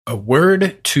A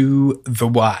word to the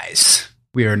wise.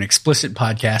 We are an explicit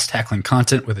podcast tackling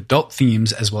content with adult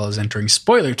themes as well as entering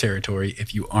spoiler territory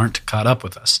if you aren't caught up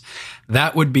with us.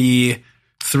 That would be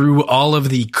through all of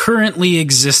the currently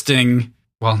existing...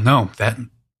 Well, no,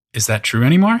 is that true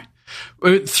anymore?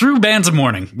 Through Bands of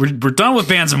Mourning. We're done with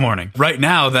Bands of Mourning. Right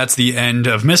now, that's the end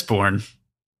of Mistborn.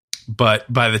 But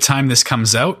by the time this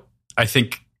comes out, I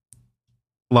think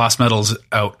Lost Metal's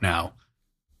out now.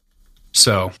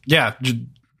 So, yeah,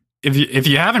 if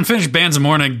you haven't finished Bands of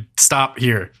Mourning, stop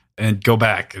here and go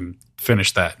back and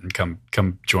finish that and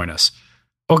come join us.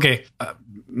 Okay,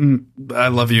 I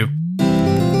love you.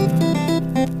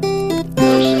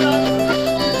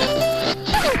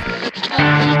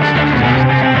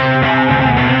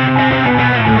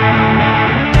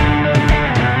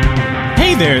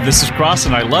 Hey there, this is Cross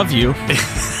and I love you.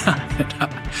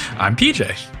 I'm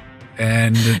PJ.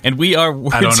 And we are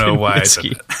Words I don't know why Whiskey.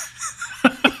 I said that.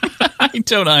 I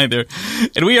don't either.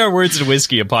 And we are Words and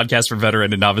Whiskey, a podcast for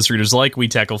veteran and novice readers alike. We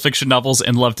tackle fiction novels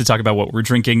and love to talk about what we're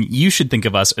drinking. You should think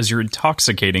of us as your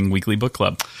intoxicating weekly book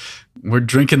club. We're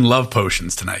drinking love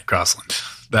potions tonight, Crossland.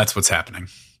 That's what's happening.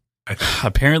 I think.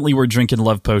 Apparently we're drinking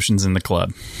love potions in the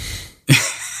club.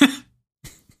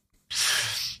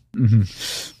 Mm-hmm.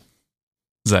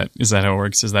 Is that how it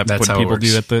works? Is that That's what how it people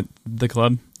do works. at the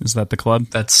club? Is that the club?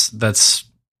 That's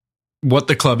what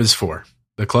the club is for.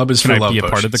 The club is Can for I love be a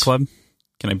potions. part of the club?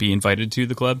 Can I be invited to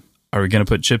the club? Are we going to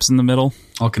put chips in the middle?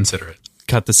 I'll consider it.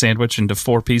 Cut the sandwich into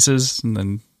 4 pieces and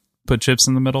then put chips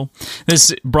in the middle.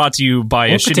 This brought to you by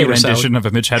Or a shitty potato rendition salad. of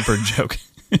a Mitch Hedberg joke.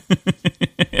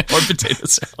 Or potato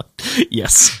salad.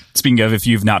 Yes. Speaking of, if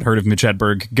you've not heard of Mitch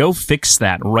Hedberg, go fix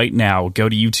that right now. Go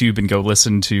to YouTube and go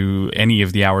listen to any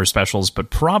of the hour specials, but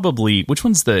probably, which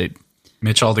one's the...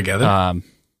 Mitch Altogether?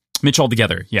 Mitch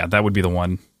Altogether. Yeah, that would be the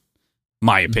one.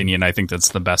 My opinion, I think that's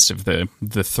the best of the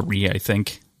 3, I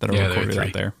think, that are Yeah, there are recorded 3.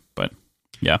 out there. But,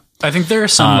 yeah. I think there are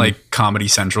some like Comedy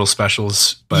Central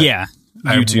specials, but Yeah.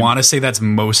 I YouTube. want to say that's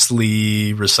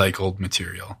mostly recycled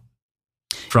material.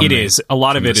 It is. A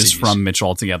lot of from it the is CDs. from Mitch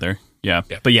Altogether. Yeah.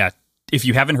 Yeah. But yeah, if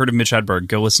you haven't heard of Mitch Hedberg,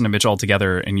 go listen to Mitch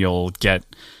Altogether and you'll get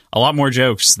a lot more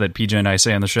jokes that PJ and I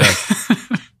say on the show.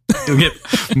 You'll get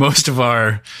most of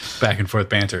our back and forth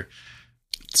banter.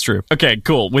 It's true. Okay,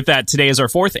 cool. With that, today is our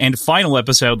 4th and final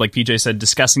episode, like PJ said,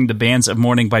 discussing The Bands of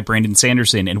Mourning by Brandon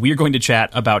Sanderson. And we are going to chat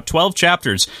about 12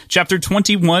 chapters, chapter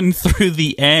 21 through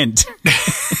the end.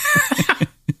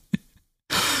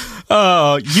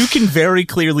 You can very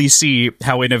clearly see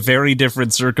how in a very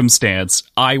different circumstance,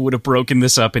 I would have broken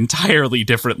this up entirely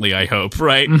differently, I hope,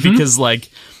 right? Mm-hmm. Because, like,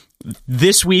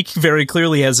 this week very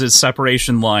clearly has a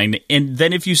separation line, and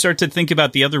then if you start to think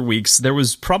about the other weeks, there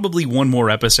was probably one more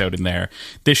episode in there.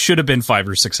 This should have been 5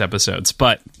 or 6 episodes,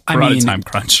 but we're on a time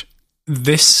crunch.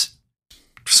 This,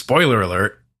 spoiler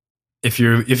alert, if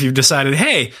you've decided,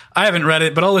 hey, I haven't read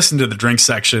it, but I'll listen to the drink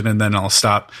section and then I'll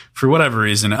stop for whatever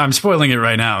reason. I'm spoiling it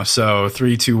right now. So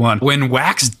 3, 2, 1. When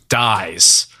Wax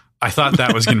dies, I thought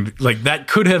that was going to be like, that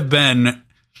could have been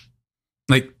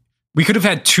like, we could have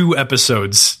had 2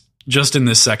 episodes just in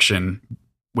this section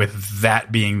with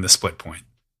that being the split point,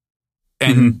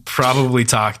 and probably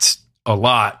talked a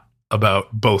lot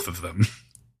about both of them.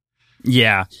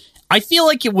 Yeah. I feel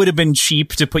like it would have been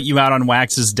cheap to put you out on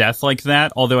Wax's death like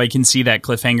that, although I can see that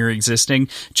cliffhanger existing,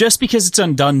 just because it's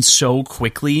undone so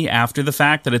quickly after the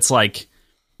fact that it's like,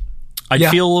 I'd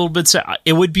feel a little bit sad.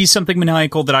 It would be something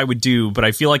maniacal that I would do, but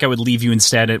I feel like I would leave you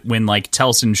instead when, like,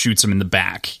 Telson shoots him in the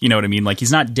back. You know what I mean? Like,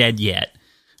 he's not dead yet.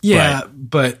 Yeah,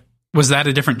 but was that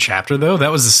a different chapter, though?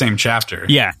 That was the same chapter.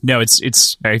 Yeah, no,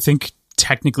 it's I think,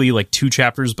 technically, like, 2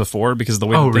 chapters before, because of the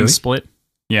way the really? thing's split.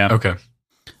 Yeah. Okay.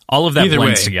 All of that Either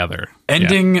blends way, together.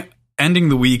 Ending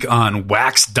the week on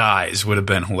Wax dies would have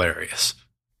been hilarious.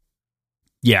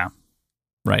 Yeah.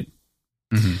 Right.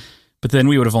 Mm-hmm. But then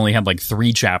we would have only had like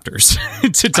 3 chapters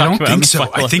to talk I don't about. think in the so.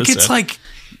 final I think it's episode. like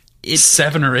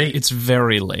 7 or 8. It's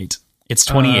very late. It's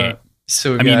 28.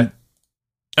 So I mean,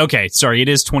 okay, sorry, it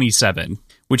is 27,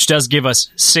 which does give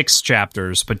us 6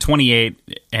 chapters, but 28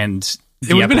 and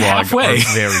the would've been epilogue halfway.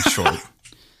 are very short.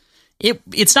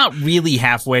 It's not really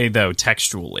halfway, though,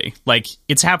 textually. Like,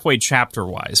 it's halfway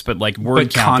chapter-wise, but, like,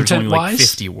 word count, there's only, like,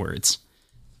 content-wise? 50 words.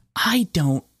 I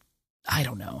don't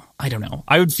know.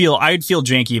 I would feel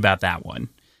janky about that one.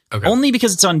 Okay. Only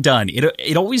because it's undone.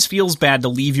 It always feels bad to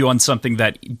leave you on something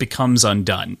that becomes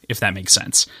undone, if that makes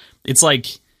sense. It's like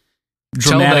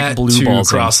dramatic Tell that blue to balls.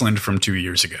 Crossland from 2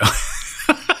 years ago.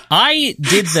 I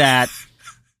did that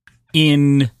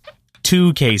in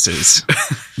 2 cases,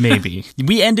 maybe.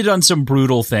 We ended on some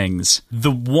brutal things.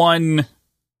 The one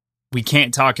we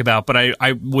can't talk about, but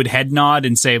I would head nod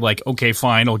and say, like, okay,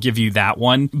 fine, I'll give you that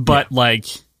one. But, like,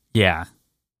 yeah.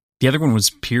 The other one was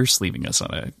Pierce leaving us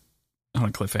on a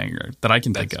cliffhanger that I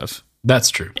can think of. That's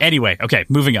true. Anyway, okay,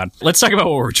 moving on. Let's talk about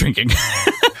what we're drinking.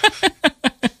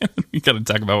 We got to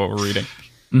talk about what we're reading.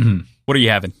 Mm-hmm. What are you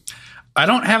having? I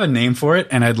don't have a name for it,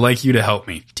 and I'd like you to help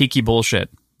me. Tiki bullshit.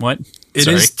 What? It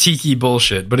is tiki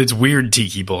bullshit, but it's weird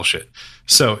tiki bullshit.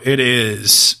 So it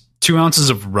is 2 ounces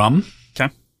of rum.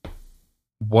 Okay.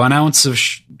 1 ounce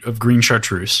of green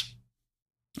chartreuse.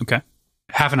 Okay.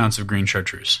 Half an ounce of green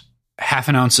chartreuse. Half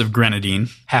an ounce of grenadine.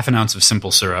 Half an ounce of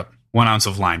simple syrup. 1 ounce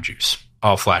of lime juice.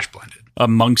 All flash blended. A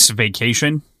monk's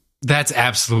vacation? That's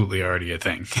absolutely already a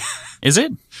thing. Is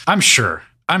it? I'm sure.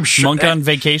 Monk on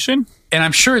vacation? And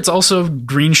I'm sure it's also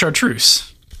green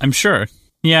chartreuse. I'm sure.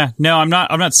 Yeah. No, I'm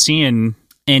not seeing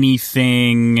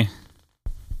anything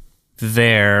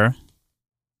there.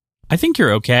 I think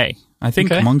you're okay. I think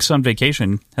Monks on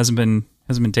Vacation hasn't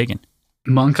been taken.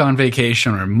 Monk on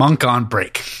vacation or monk on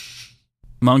break.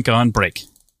 Monk on break.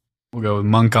 We'll go with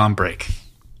monk on break.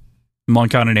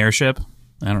 Monk on an airship?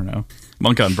 I don't know.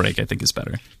 Monk on break, I think, is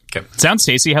better. Okay. Sounds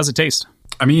tasty. How's it taste?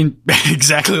 I mean,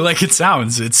 exactly like it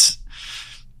sounds. It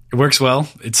works well.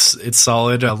 It's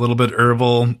solid. A little bit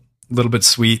herbal, a little bit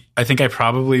sweet. I think I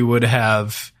probably would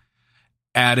have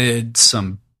added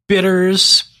some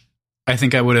bitters. I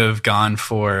think I would have gone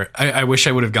for. I wish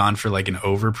I would have gone for like an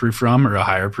overproof rum or a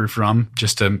higher proof rum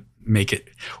just to make it,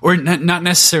 or not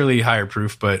necessarily higher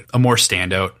proof, but a more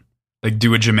standout. Like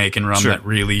do a Jamaican rum that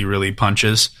really, really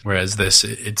punches. Whereas this,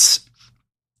 it's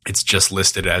just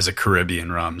listed as a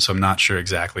Caribbean rum, so I'm not sure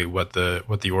exactly what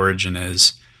the origin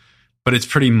is, but it's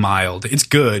pretty mild. It's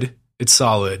good, it's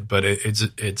solid, but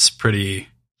it's pretty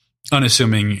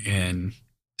unassuming in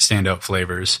standout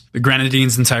flavors. The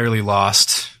grenadine's entirely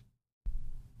lost.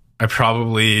 I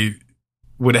probably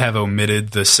would have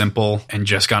omitted the simple and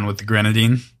just gone with the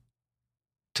grenadine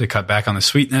to cut back on the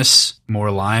sweetness.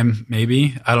 More lime,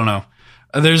 maybe. I don't know.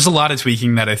 There's a lot of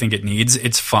tweaking that I think it needs.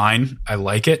 It's fine. I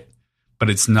like it, but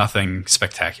it's nothing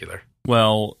spectacular.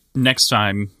 Well, next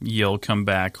time you'll come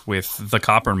back with the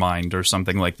Copper Mind or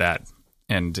something like that,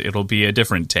 and it'll be a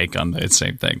different take on the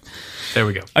same thing. There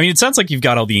we go. I mean, it sounds like you've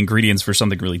got all the ingredients for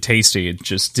something really tasty. It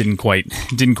just didn't quite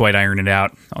iron it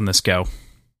out on this go.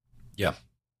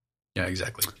 Yeah,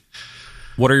 exactly.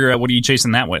 What are you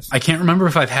chasing that with? I can't remember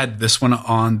if I've had this one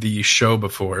on the show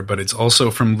before, but it's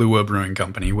also from Lua Brewing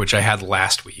Company, which I had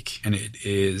last week, and it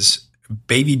is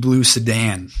Baby Blue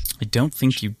Sedan. I don't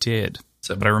think you did.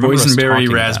 But I remember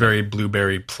boysenberry, raspberry,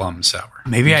 blueberry, plum sour.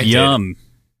 Maybe I did.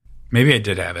 Maybe I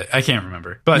did have it. I can't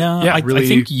remember. But no, yeah, I really,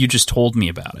 think you just told me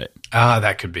about it.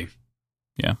 That could be.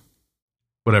 Yeah.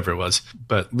 Whatever it was.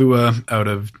 But Lua out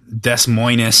of Des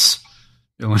Moines,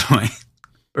 Illinois.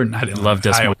 Or not Illinois. Love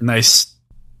Des Moines. Nice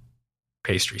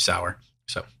pastry sour.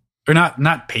 So, or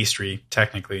not pastry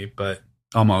technically, but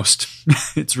almost.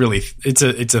 It's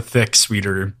a thick,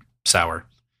 sweeter sour.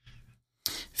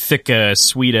 Thick,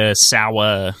 sweet,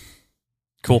 sour.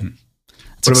 Cool. Mm-hmm.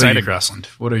 It's exciting. Crossland?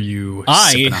 What are you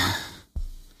sipping on?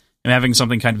 I'm having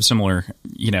something kind of similar,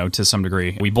 to some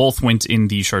degree. We both went in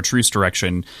the chartreuse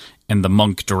direction and the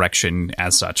monk direction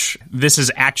as such. This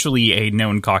is actually a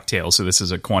known cocktail, so this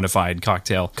is a quantified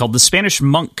cocktail called the Spanish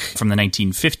Monk from the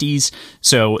 1950s.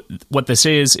 So what this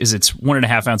is it's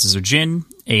 1.5 ounces of gin,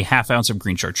 a half ounce of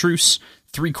green chartreuse,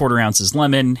 3/4 ounces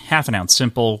lemon, half an ounce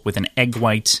simple with an egg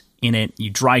white in it. You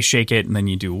dry shake it, and then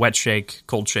you do a wet shake,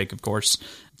 cold shake, of course,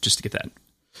 just to get that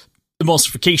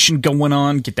emulsification going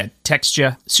on, get that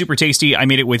texture. Super tasty. I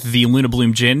made it with the Luna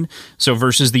Bloom gin. So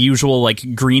versus the usual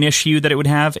like greenish hue that it would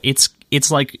have, it's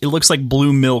like it looks like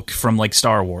blue milk from like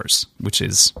Star Wars,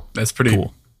 that's pretty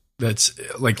cool. That's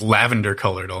like lavender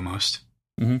colored almost.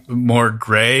 Mm-hmm. More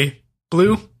gray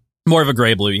blue. More of a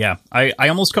gray blue, yeah. I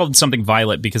almost called it something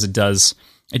violet because it does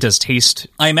taste.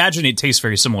 I imagine it tastes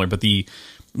very similar, but the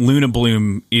Luna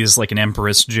Bloom is like an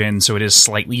Empress gin, so it is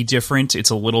slightly different.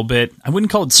 It's a little bit, I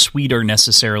wouldn't call it sweeter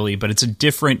necessarily, but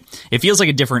it feels like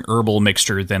a different herbal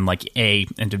mixture than like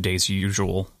End of Days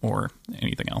Usual or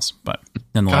anything else, but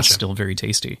nonetheless Still very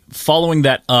tasty. Following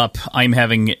that up, I'm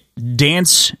having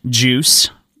Dance Juice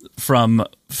from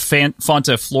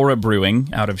Fonta Flora Brewing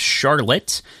out of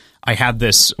Charlotte. I had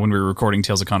this when we were recording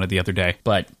Tales of Conda the other day,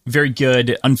 but very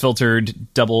good, unfiltered,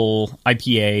 double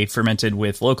IPA fermented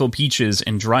with local peaches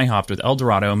and dry hopped with El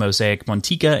Dorado, Mosaic,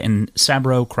 Montica, and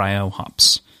Sabro Cryo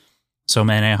hops. So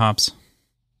many hops.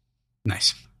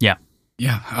 Nice. Yeah.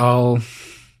 Yeah.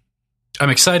 I'm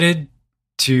excited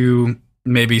to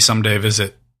maybe someday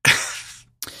visit.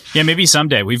 Yeah, maybe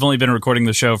someday. We've only been recording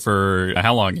the show for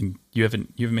how long, and you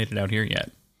haven't made it out here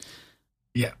yet.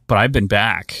 Yeah. But I've been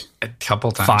back A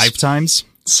couple times. 5 times,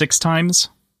 6 times,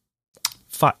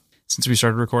 5 since we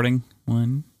started recording.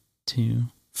 1, 2,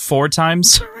 4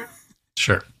 times.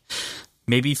 Sure.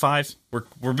 Maybe 5.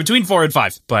 We're between 4 and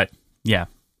 5, but yeah,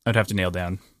 I'd have to nail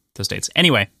down those dates.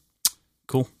 Anyway,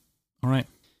 cool. All right.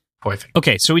 Perfect.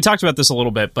 Okay, so we talked about this a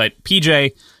little bit, but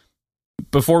PJ,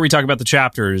 before we talk about the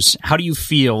chapters, how do you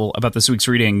feel about this week's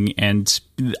reading and,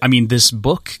 I mean, this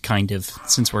book, kind of,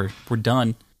 since we're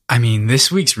done? I mean,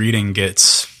 this week's reading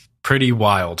gets pretty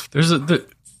wild. This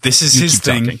is his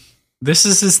thing. Talking. This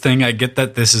is his thing. I get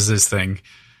that this is his thing.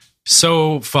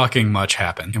 So fucking much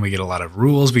happened. And we get a lot of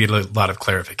rules. We get a lot of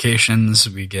clarifications.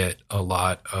 We get a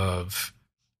lot of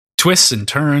twists and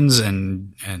turns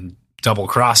and double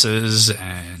crosses.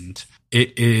 And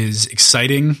it is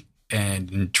exciting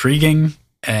and intriguing.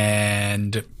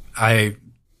 And I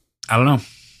don't know.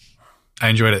 I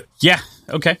enjoyed it. Yeah,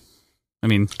 okay. I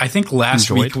mean, I think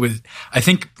last week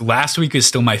is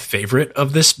still my favorite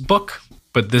of this book,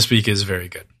 but this week is very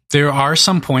good. There are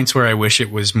some points where I wish it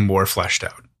was more fleshed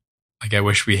out. Like, I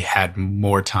wish we had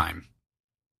more time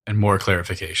and more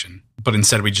clarification, but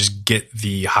instead we just get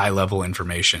the high level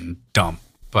information dump.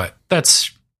 But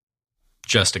that's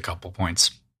just a couple points.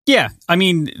 yeah, I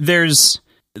mean, there's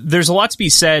a lot to be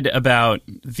said about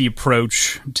the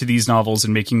approach to these novels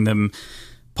and making them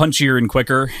punchier and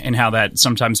quicker, and how that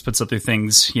sometimes puts other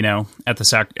things, you know, at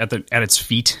its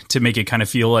feet to make it kind of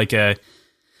feel like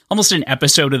almost an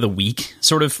episode of the week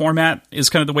sort of format is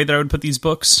kind of the way that I would put these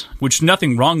books, which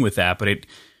nothing wrong with that, but it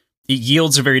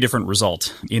yields a very different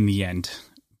result in the end.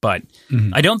 But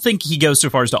I don't think he goes so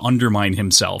far as to undermine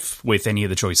himself with any of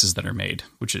the choices that are made,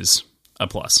 which is a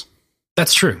plus.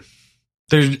 That's true.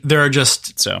 There are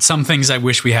just So. some things I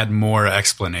wish we had more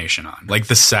explanation on, like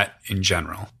the set in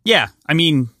general. Yeah, I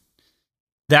mean,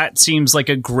 that seems like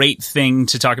a great thing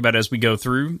to talk about as we go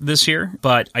through this here,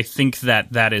 but I think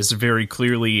that is very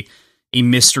clearly a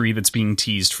mystery that's being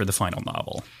teased for the final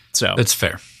novel. So That's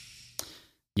fair.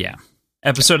 yeah.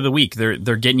 Episode of the week, they're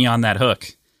getting you on that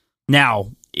hook.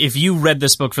 Now, if you read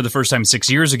this book for the first time 6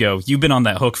 years ago, you've been on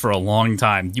that hook for a long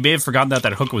time. You may have forgotten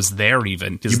that hook was there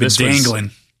even. You've been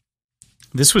dangling.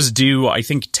 This was due, I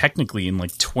think, technically in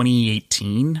like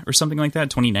 2018 or something like that,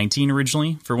 2019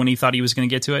 originally, for when he thought he was going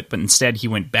to get to it. But instead, he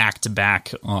went back to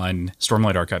back on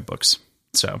Stormlight Archive books.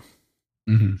 So,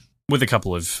 with a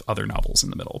couple of other novels in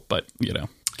the middle, but, you know,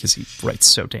 because he writes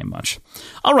so damn much.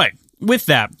 All right. With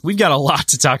that, we've got a lot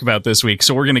to talk about this week,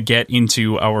 so we're going to get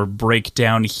into our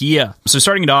breakdown here. So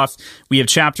starting it off, we have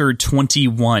chapter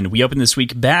 21. We open this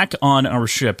week back on our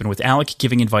ship, and with Alec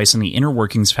giving advice on the inner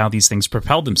workings of how these things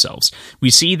propel themselves. We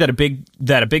see that a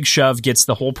big shove gets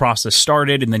the whole process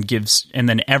started, and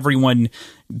then everyone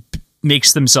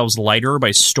makes themselves lighter by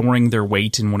storing their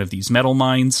weight in one of these metal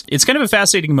mines. It's kind of a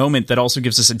fascinating moment that also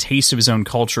gives us a taste of his own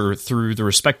culture through the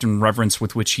respect and reverence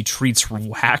with which he treats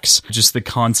Wax, just the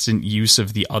constant use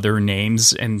of the other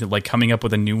names and like coming up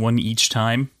with a new one each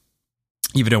time.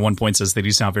 Even at one point says that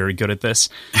he's not very good at this,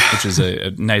 which is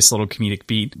a nice little comedic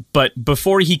beat. But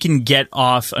before he can get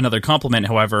off another compliment,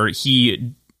 however,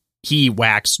 he,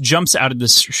 Wax, jumps out of the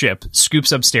ship,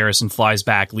 scoops upstairs, and flies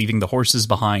back, leaving the horses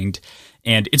behind.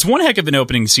 And it's one heck of an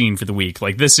opening scene for the week.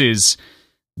 Like, this is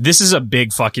a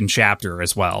big fucking chapter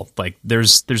as well. Like,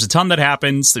 there's a ton that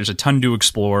happens, there's a ton to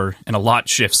explore, and a lot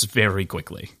shifts very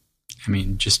quickly. I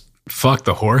mean, just fuck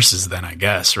the horses then, I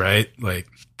guess, right? Like,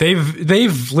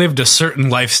 they've lived a certain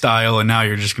lifestyle, and now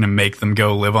you're just going to make them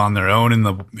go live on their own in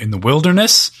the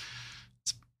wilderness?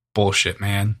 It's bullshit,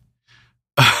 man.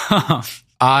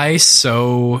 I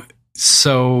so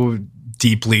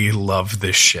deeply love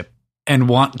this ship and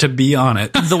want to be on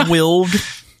it. The Wild.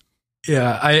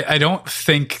 Yeah, I don't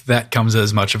think that comes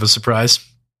as much of a surprise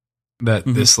that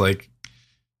this like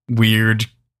weird,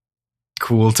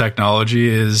 cool technology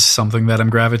is something that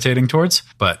I'm gravitating towards.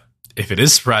 But if it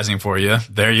is surprising for you,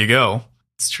 there you go.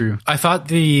 It's true. I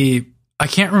thought I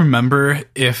can't remember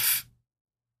if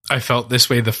I felt this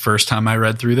way the first time I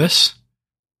read through this,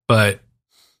 but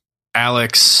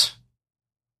Alec's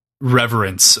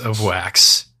reverence of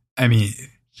Wax, I mean,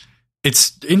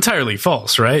 it's entirely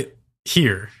false, right?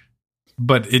 Here.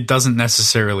 But it doesn't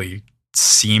necessarily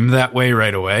seem that way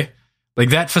right away. Like,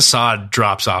 that facade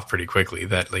drops off pretty quickly.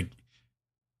 That, like,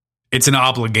 it's an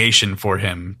obligation for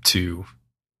him to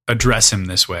address him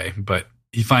this way, but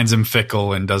he finds him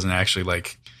fickle and doesn't actually,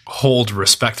 like, hold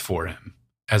respect for him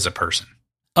as a person.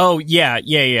 Oh, yeah.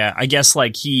 I guess,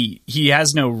 like, he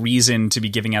has no reason to be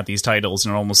giving out these titles,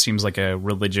 and it almost seems like a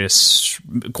religious,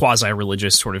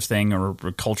 quasi-religious sort of thing, or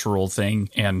a cultural thing.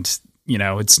 And, you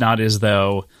know, it's not as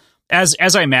though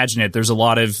as I imagine it, there's a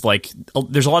lot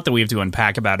that we have to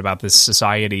unpack about this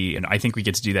society, and I think we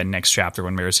get to do that next chapter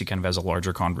when Marcy kind of has a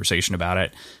larger conversation about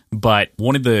it. But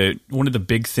one of the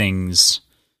big things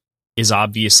is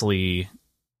obviously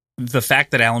the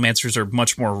fact that Allomancers are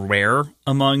much more rare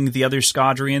among the other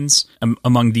Scadrians,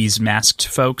 among these masked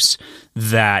folks,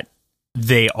 that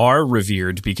they are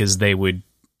revered because they would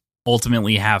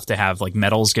ultimately have to have like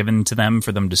metals given to them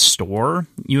for them to store,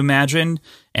 you imagine,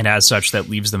 and as such that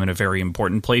leaves them in a very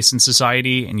important place in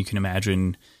society. And you can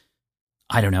imagine,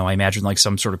 I don't know, I imagine like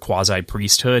some sort of quasi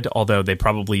priesthood, although they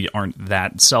probably aren't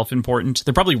that self-important.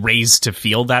 They're probably raised to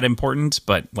feel that important,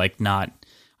 but like not,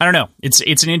 I don't know. It's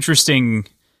an interesting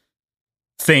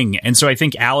thing. And so I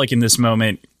think Alec in this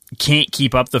moment can't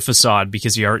keep up the facade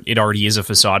because it already is a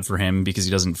facade for him because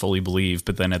he doesn't fully believe.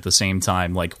 But then at the same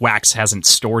time, like Wax hasn't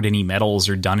stored any metals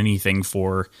or done anything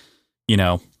for,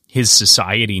 his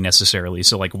society necessarily.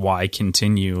 So like, why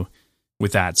continue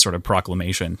with that sort of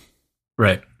proclamation?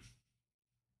 Right.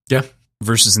 Yeah.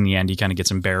 Versus in the end, he kind of gets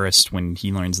embarrassed when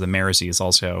he learns that Marcy is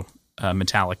also a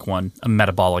metallic one, a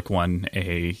metabolic one,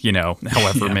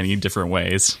 however many different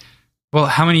ways. Well,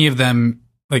 how many of them,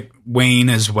 like Wayne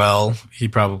as well, he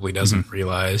probably doesn't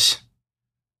realize.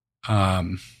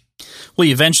 Well,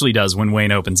 he eventually does when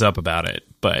Wayne opens up about it,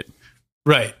 but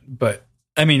right. But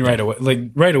I mean, right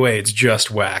away, it's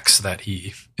just Wax that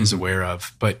he is aware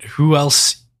of. But who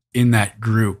else in that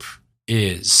group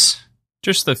is?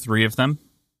 Just the three of them.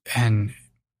 And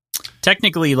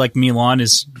technically, like Milan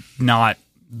is not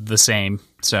the same.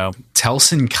 So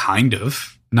Telsin kind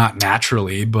of. Not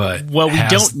naturally, but... Well, we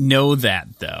don't know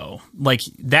that, though. Like,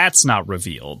 that's not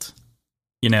revealed,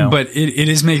 But it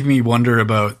is making me wonder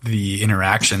about the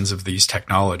interactions of these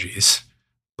technologies.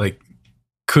 Like,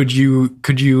 could you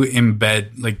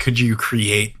embed... Like, could you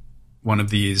create one of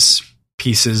these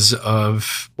pieces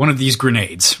of... One of these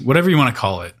grenades, whatever you want to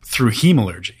call it, through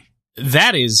hemalurgy?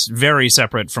 That is very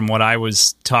separate from what I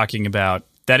was talking about.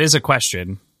 That is a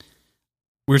question.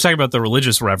 We were talking about the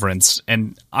religious reverence,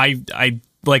 and I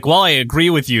like, while I agree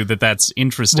with you that that's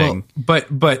interesting, but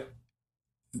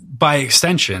by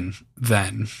extension,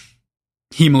 then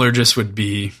hemalurgists would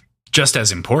be just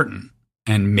as important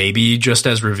and maybe just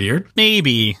as revered.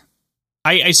 Maybe.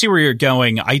 I see where you're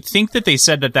going. I think that they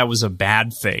said that was a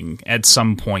bad thing at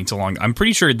some point along. I'm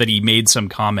pretty sure that he made some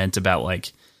comment about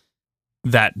like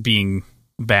that being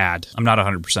bad. I'm not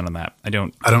 100% on that. I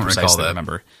don't recall that.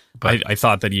 Remember. But I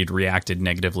thought that he had reacted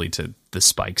negatively to the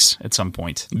spikes at some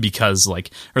point because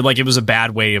it was a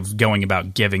bad way of going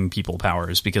about giving people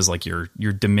powers because like you're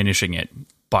diminishing it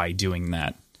by doing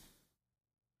that.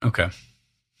 Okay.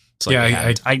 So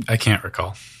I can't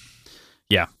recall.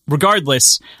 Yeah.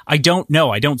 Regardless, I don't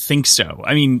know. I don't think so.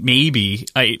 I mean, maybe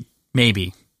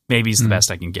is the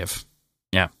best I can give.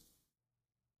 Yeah.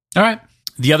 All right.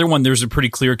 The other one, there's a pretty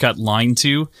clear-cut line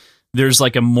to. There's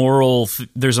like a moral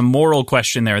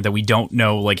question there that we don't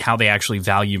know, like how they actually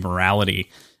value morality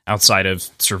outside of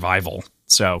survival.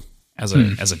 So as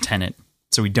a tenet,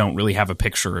 so we don't really have a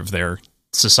picture of their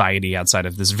society outside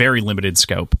of this very limited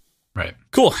scope. Right.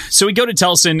 Cool. So we go to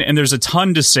Telsin, and there's a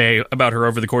ton to say about her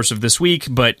over the course of this week,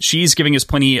 but she's giving us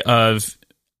plenty of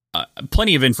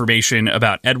information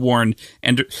about Edwarn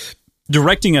and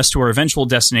directing us to our eventual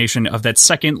destination of that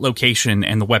second location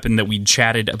and the weapon that we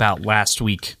chatted about last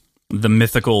week. The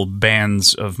mythical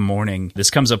bands of mourning.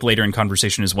 This comes up later in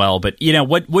conversation as well. But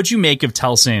what'd you make of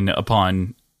Telsin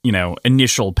upon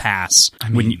initial pass? I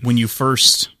mean, when you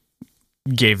first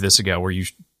gave this a go? Were you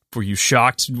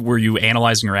shocked? Were you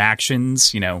analyzing her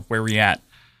actions? Where were you at?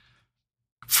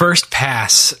 First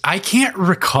pass, I can't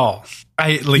recall.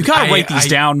 You gotta write these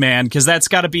down, man, because that's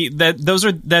got to be that. Those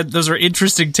are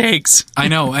interesting takes. I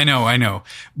know.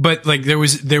 But like there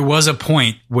was a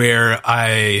point where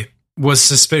I was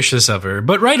suspicious of her,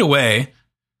 but right away,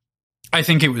 I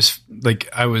think it was like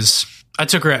I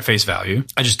took her at face value.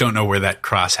 I just don't know where that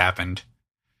cross happened.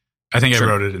 I think I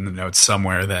wrote it in the notes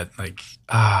somewhere that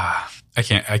I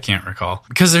can't recall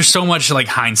because there's so much like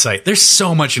hindsight. There's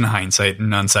so much in hindsight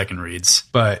and on second reads,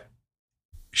 but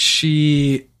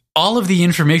all of the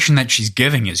information that she's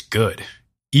giving is good,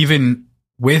 even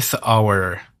with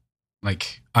our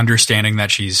like understanding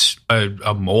that she's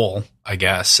a mole, I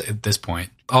guess, at this point.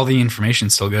 All the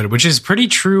information's still good, which is pretty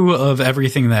true of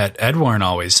everything that Edwarn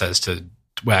always says to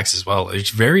Wax as well. It's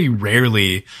very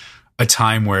rarely a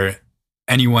time where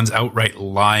anyone's outright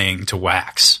lying to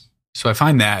Wax. So I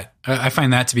find that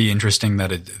to be interesting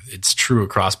that it's true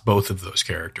across both of those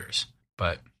characters.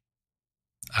 But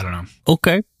I don't know.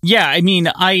 Okay. Yeah, I mean,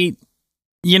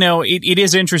 it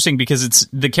is interesting because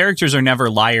the characters are never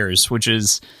liars, which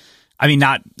is, I mean,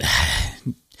 not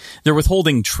They're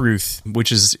withholding truth,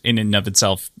 which is in and of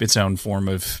itself its own form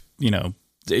of,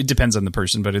 it depends on the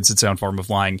person, but it's its own form of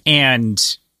lying.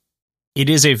 And it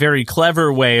is a very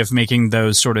clever way of making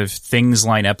those sort of things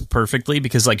line up perfectly,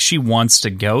 because like she wants to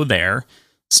go there.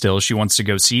 Still, she wants to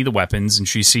go see the weapons, and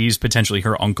she sees potentially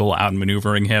her uncle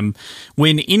outmaneuvering him.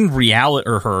 When in reality,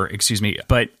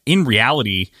 but in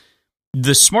reality,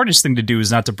 the smartest thing to do is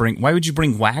not to bring. Why would you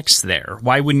bring Wax there?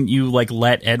 Why wouldn't you like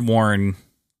let Edwarn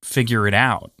figure it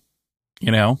out?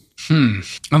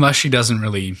 Unless she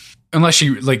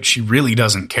really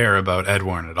doesn't care about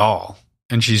Edwarn at all,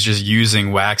 and she's just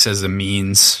using Wax as a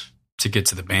means to get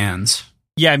to the bands.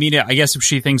 Yeah, I mean, I guess if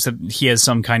she thinks that he has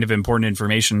some kind of important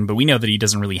information, but we know that he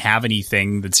doesn't really have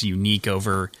anything that's unique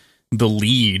over the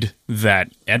lead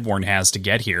that Edwarn has to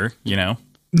get here,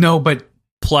 No, but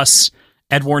plus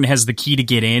Edwarn has the key to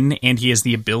get in, and he has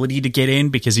the ability to get in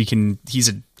because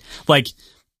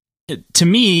to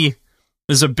me,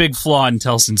 there's a big flaw in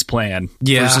Telson's plan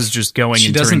versus just going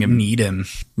and turning him. She doesn't need him.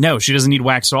 No, she doesn't need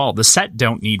Wax at all. The set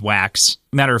don't need Wax.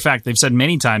 Matter of fact, they've said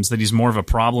many times that he's more of a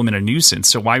problem and a nuisance,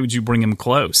 so why would you bring him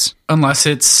close? Unless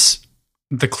it's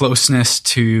the closeness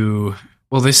to...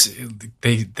 Well,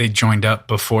 they joined up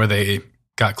before they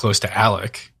got close to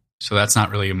Alec, so that's not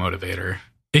really a motivator.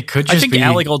 It could just be... I think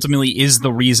Alec ultimately is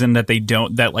the reason that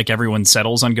everyone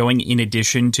settles on going in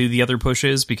addition to the other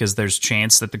pushes, because there's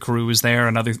chance that the crew is there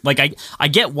and other... I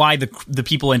get why the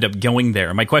people end up going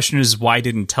there. My question is, why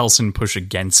didn't Telson push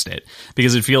against it?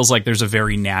 Because it feels like there's a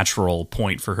very natural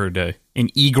point for her an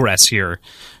egress here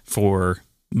for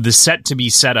the set to be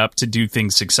set up to do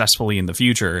things successfully in the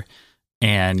future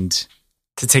and...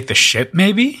 To take the ship,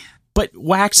 maybe? But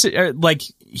Wax,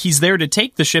 he's there to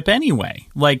take the ship anyway.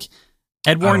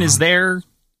 Edwarn is there,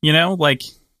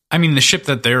 I mean, the ship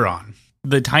that they're on.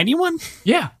 The tiny one?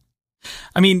 Yeah.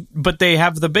 I mean, but they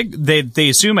have the big... They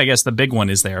assume, I guess, the big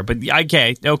one is there. But,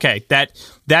 okay.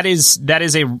 That is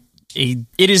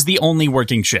it is the only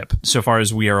working ship, so far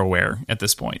as we are aware at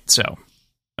this point. So,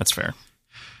 that's fair.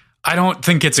 I don't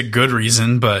think it's a good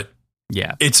reason, but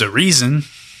yeah, it's a reason.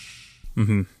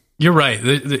 Mm-hmm. You're right.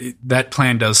 That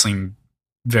plan does seem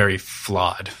very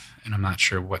flawed, and I'm not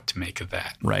sure what to make of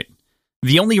that. Right.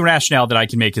 The only rationale that I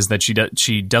can make is that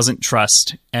she doesn't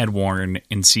trust Edwarn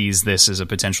and sees this as a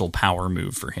potential power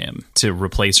move for him to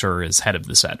replace her as head of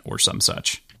the set or some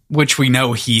such. Which we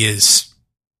know he is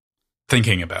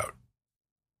thinking about.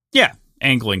 Yeah,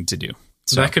 angling to do.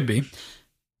 So that could be.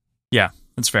 Yeah,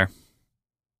 that's fair.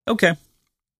 Okay.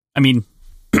 I mean,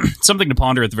 something to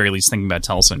ponder at the very least, thinking about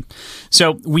Telson.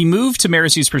 So we move to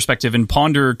Maricy's perspective and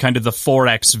ponder kind of the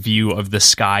 4X view of the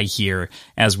sky here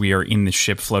as we are in the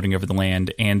ship floating over the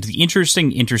land, and the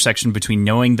interesting intersection between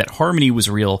knowing that Harmony was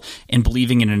real and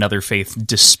believing in another faith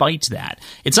despite that.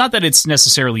 It's not that it's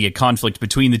necessarily a conflict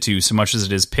between the two so much as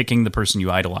it is picking the person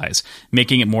you idolize,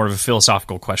 making it more of a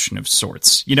philosophical question of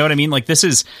sorts. You know what I mean? Like this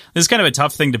is kind of a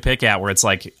tough thing to pick at, where it's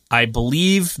like, I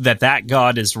believe that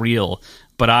God is real,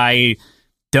 but I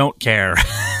don't care.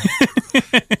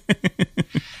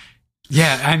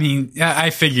 Yeah, I mean, I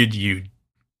figured you'd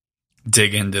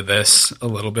dig into this a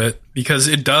little bit, because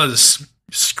it does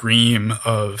scream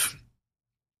of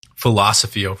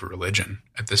philosophy over religion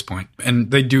at this point.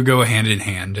 And they do go hand in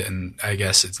hand, and I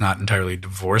guess it's not entirely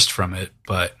divorced from it,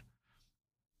 but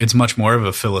it's much more of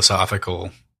a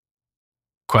philosophical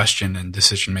question and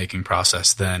decision-making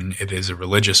process than it is a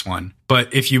religious one.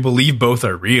 But if you believe both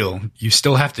are real, you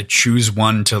still have to choose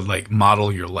one to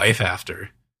model your life after,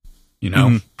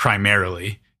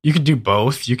 primarily. You could do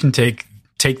both. You can take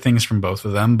things from both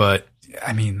of them, but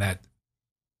I mean that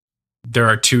there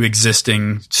are two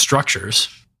existing structures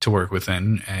to work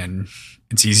within, and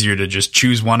it's easier to just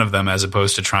choose one of them as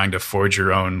opposed to trying to forge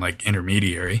your own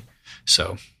intermediary.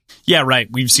 So yeah, right.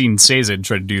 We've seen Sazed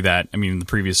try to do that. I mean, in the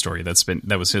previous story,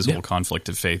 that was his whole conflict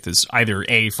of faith, is either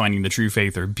A, finding the true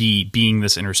faith, or B, being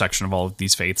this intersection of all of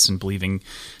these faiths and believing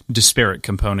disparate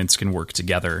components can work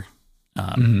together.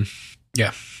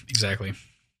 Yeah, exactly.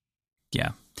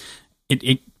 Yeah.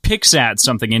 It picks at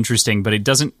something interesting, but it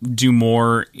doesn't do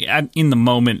more in the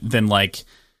moment than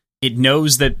it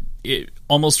knows that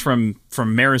almost from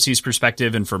Maricy's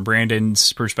perspective and from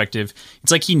Brandon's perspective,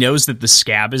 it's like he knows that the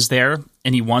scab is there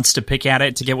and he wants to pick at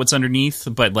it to get what's underneath,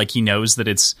 but he knows that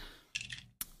it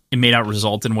may not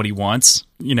result in what he wants.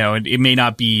 It may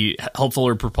not be helpful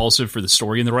or propulsive for the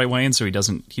story in the right way, and so he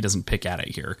doesn't pick at it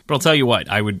here. But I'll tell you what,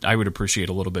 I would appreciate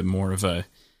a little bit more of an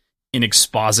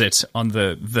exposit on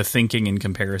the thinking in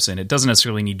comparison. It doesn't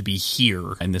necessarily need to be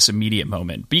here in this immediate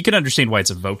moment, but you can understand why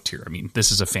it's evoked here. I mean,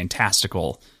 this is a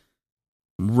fantastical,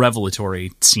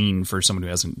 revelatory scene for someone who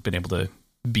hasn't been able to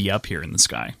be up here in the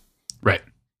sky. Right.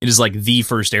 It is like the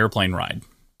first airplane ride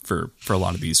for a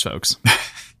lot of these folks.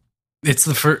 It's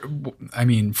the first, I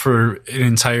mean, for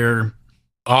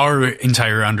our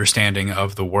entire understanding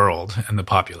of the world and the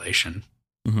population.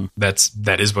 Mm-hmm.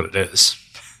 That is what it is,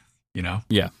 you know?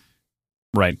 Yeah.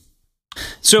 Right.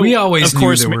 So we always of knew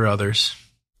course, there were others.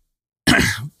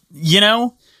 You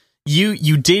know,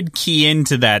 you did key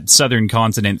into that southern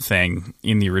continent thing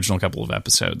in the original couple of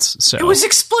episodes. So it was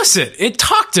explicit. It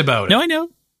talked about it. No,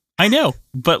 I know.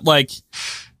 But like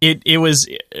it was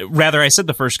rather, I said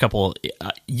the first couple,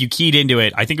 you keyed into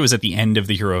it. I think it was at the end of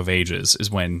the Hero of Ages is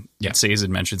when Sazed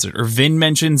mentions it, or Vin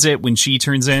mentions it when she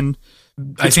turns in.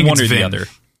 I think one it's or Vin. the other.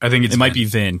 I think it might be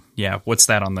Vin. Yeah. What's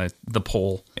that on the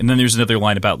pole? And then there's another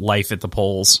line about life at the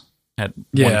poles.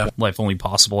 Life only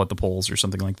possible at the poles or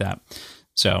something like that.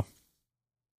 So,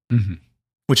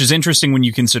 which is interesting when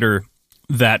you consider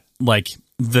that like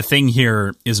the thing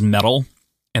here is metal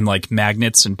and like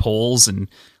magnets and poles and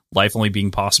life only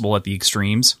being possible at the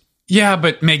extremes. Yeah,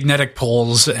 but magnetic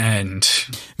poles and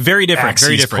very different.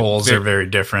 Poles are very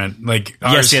different. Like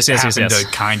ours yes. to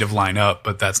kind of line up,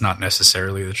 but that's not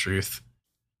necessarily the truth.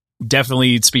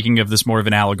 Definitely speaking of this more of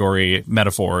an allegory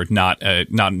metaphor, not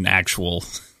an actual.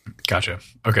 Gotcha.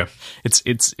 Okay.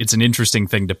 It's an interesting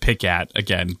thing to pick at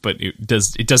again, but it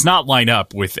does not line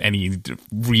up with any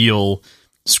real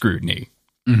scrutiny.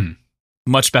 Mm-hmm.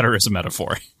 Much better as a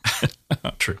metaphor.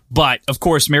 True. But, of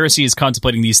course, Marasi is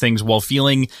contemplating these things while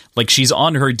feeling like she's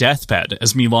on her deathbed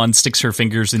as Milan sticks her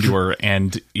fingers into her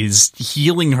and is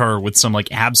healing her with some like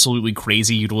absolutely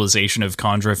crazy utilization of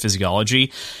Kandra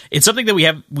physiology. It's something that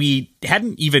we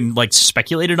hadn't even like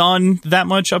speculated on that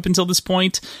much up until this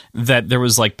point, that there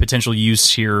was like potential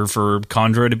use here for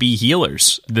Kandra to be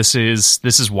healers. This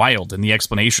is wild, and the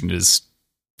explanation is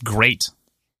great.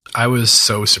 I was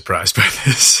so surprised by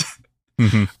this.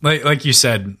 Mm-hmm. Like you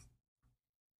said,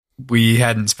 we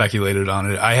hadn't speculated on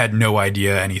it. I had no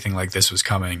idea anything like this was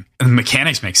coming. And the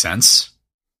mechanics make sense,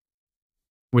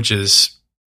 which is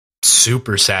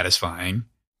super satisfying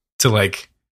to like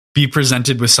be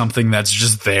presented with something that's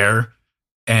just there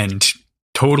and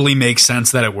totally makes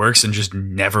sense that it works and just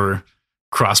never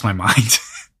crossed my mind.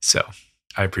 So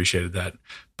I appreciated that.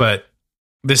 But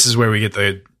this is where we get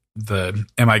the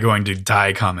am I going to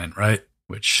die comment, right?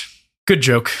 Which, good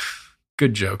joke.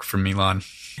 Good joke from Milan.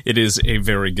 It is a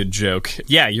very good joke.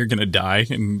 Yeah, you're going to die.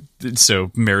 And so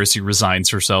Marasi resigns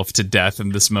herself to death in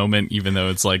this moment, even though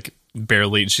it's like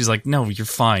barely. She's like, no, you're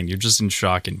fine. You're just in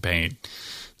shock and pain.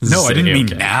 No, I didn't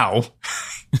mean now.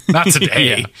 Not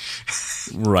today.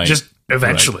 Right. Just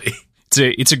eventually. Right.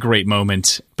 It's a great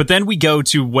moment. But then we go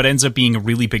to what ends up being a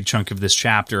really big chunk of this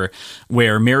chapter,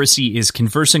 where Marasi is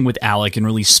conversing with Alec and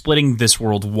really splitting this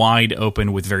world wide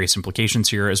open with various implications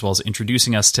here, as well as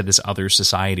introducing us to this other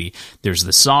society. There's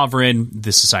the Sovereign,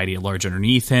 the society at large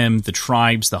underneath him, the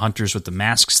tribes, the hunters with the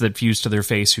masks that fuse to their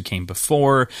face who came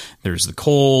before. There's the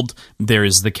cold.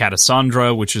 There's the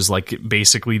Catasandra, which is like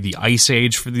basically the Ice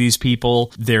Age for these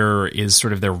people. There is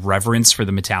sort of their reverence for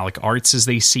the metallic arts as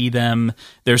they see them.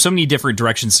 There's so many different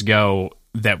directions to go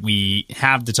that we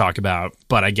have to talk about,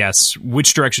 but I guess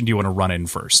which direction do you want to run in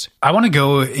first? I want to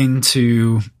go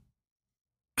into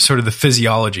sort of the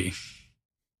physiology.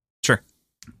 Sure.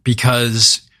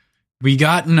 Because we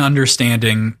got an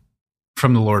understanding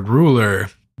from the Lord Ruler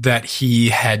that he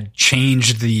had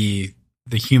changed the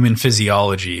human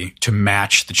physiology to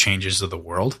match the changes of the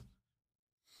world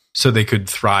so they could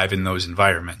thrive in those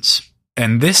environments.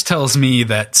 And this tells me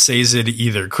that Sazed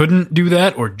either couldn't do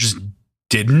that or just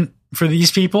didn't for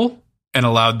these people and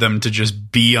allowed them to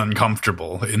just be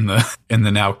uncomfortable in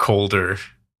the now colder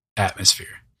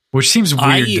atmosphere, which seems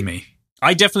weird to me.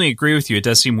 I definitely agree with you. It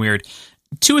does seem weird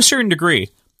to a certain degree.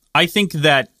 I think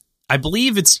that I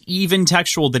believe it's even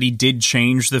textual that he did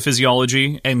change the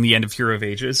physiology in the end of Hero of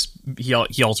Ages. He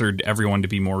altered everyone to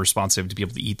be more responsive, to be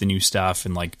able to eat the new stuff,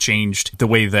 and like changed the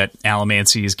way that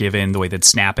allomancy is given, the way that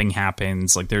snapping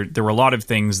happens. Like there were a lot of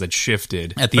things that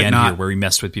shifted at the end here where he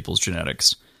messed with people's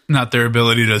genetics. Not their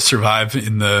ability to survive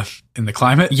in the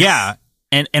climate. Yeah.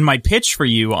 And my pitch for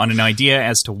you on an idea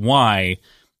as to why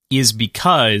is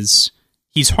because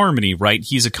he's Harmony, right?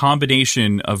 He's a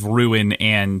combination of ruin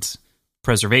and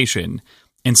preservation,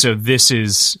 and so this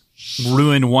is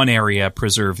ruin one area,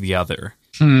 preserve the other.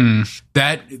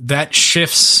 That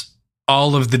shifts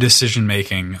all of the decision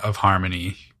making of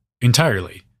Harmony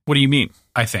entirely. What do you mean?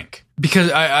 I think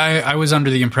because I was under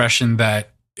the impression that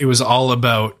it was all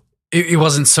about it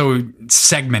wasn't so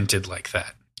segmented like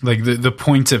that. Like the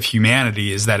point of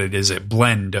humanity is that it is a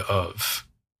blend of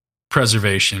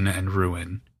preservation and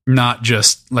ruin. not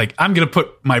just like, I'm going to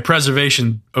put my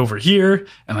preservation over here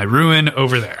and my ruin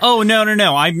over there. Oh, no.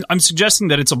 I'm suggesting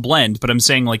that it's a blend, but I'm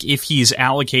saying, like, if he's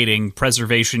allocating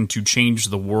preservation to change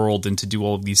the world and to do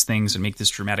all of these things and make this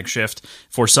dramatic shift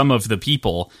for some of the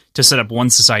people to set up one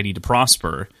society to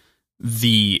prosper,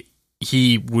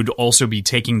 he would also be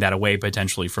taking that away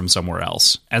potentially from somewhere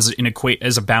else as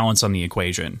a balance on the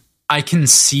equation. I can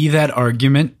see that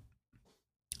argument.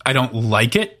 I don't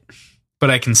like it, but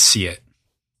I can see it.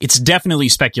 It's definitely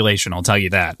speculation, I'll tell you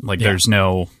that. Like, there's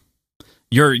no...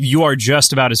 You are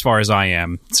just about as far as I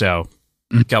am, so...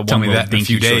 Got Tell one me that in a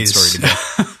few days. Story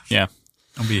to go. Yeah.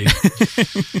 I'll be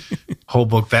whole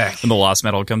book back. When the Lost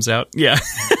Metal comes out. Yeah.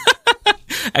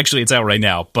 Actually, it's out right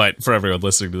now, but for everyone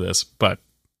listening to this. But,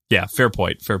 yeah, fair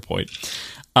point.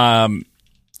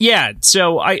 Yeah,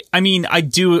 so, I mean, I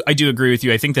do agree with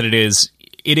you. I think that it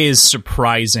is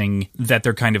surprising that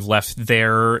they're kind of left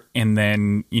there, and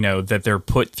then, you know, that they're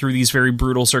put through these very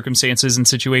brutal circumstances and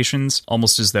situations,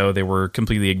 almost as though they were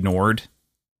completely ignored.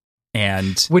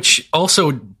 And which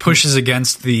also pushes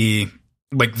against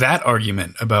that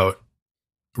argument about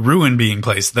ruin being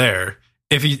placed there.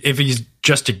 If he's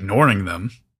just ignoring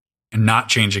them and not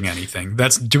changing anything,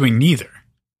 that's doing neither.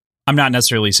 I'm not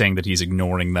necessarily saying that he's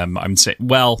ignoring them. I'm saying,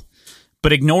 but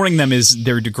ignoring them is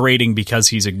they're degrading because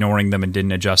he's ignoring them and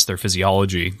didn't adjust their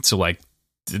physiology. So, like,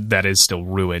 that is still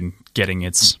ruin getting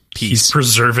its piece. He's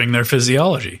preserving their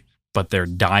physiology. But they're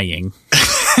dying.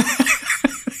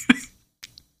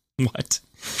 What?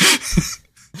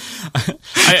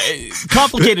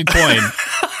 Complicated point.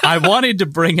 I wanted to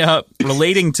bring up,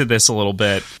 relating to this a little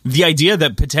bit, the idea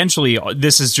that potentially,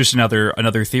 this is just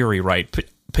another theory, right?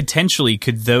 Potentially,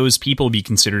 could those people be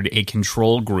considered a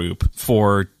control group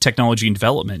for technology and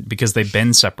development because they've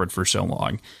been separate for so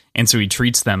long? And so he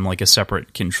treats them like a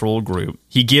separate control group.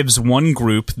 He gives one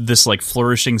group this, like,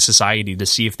 flourishing society to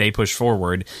see if they push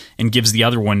forward, and gives the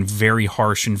other one very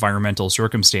harsh environmental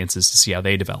circumstances to see how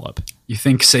they develop. You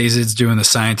think Sazed's doing the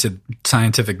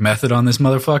scientific method on this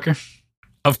motherfucker?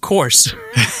 Of course.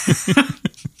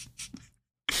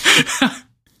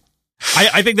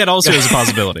 I think that also is a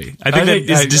possibility. I think that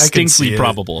is distinctly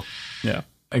probable. Yeah,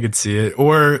 I could see it.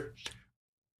 Or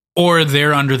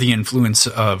they're under the influence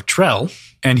of Trell,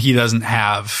 and he doesn't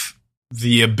have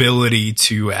the ability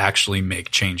to actually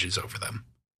make changes over them.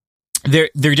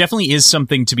 There definitely is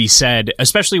something to be said,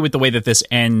 especially with the way that this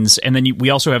ends. And then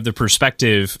we also have the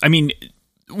perspective. I mean,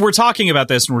 we're talking about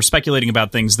this and we're speculating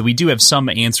about things that we do have some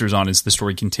answers on as the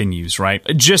story continues, right?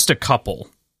 Just a couple.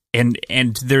 And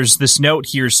there's this note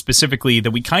here specifically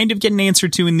that we kind of get an answer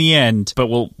to in the end, but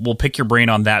we'll pick your brain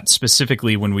on that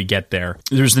specifically when we get there.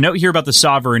 There's the note here about the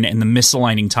Sovereign and the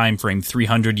misaligning time frame,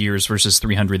 300 years versus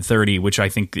 330, which I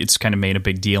think it's kind of made a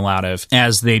big deal out of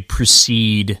as they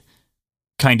proceed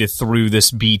kind of through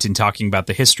this beat and talking about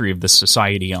the history of the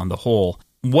society on the whole.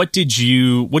 What do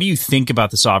you think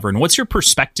about the Sovereign? What's your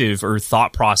perspective or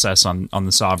thought process on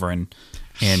the Sovereign?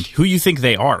 And who you think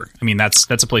they are? I mean, that's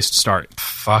a place to start.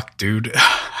 Fuck, dude.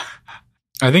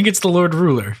 I think it's the Lord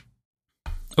Ruler.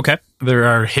 Okay. There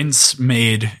are hints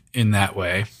made in that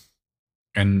way,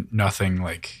 and nothing,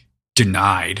 like,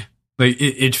 denied. Like,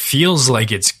 it feels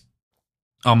like it's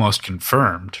almost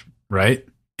confirmed, right?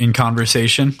 In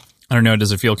conversation. I don't know.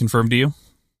 Does it feel confirmed to you?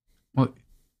 Well,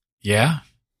 yeah,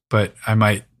 but I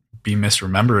might be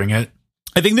misremembering it.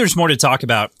 I think there's more to talk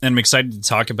about, and I'm excited to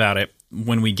talk about it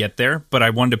when we get there, but I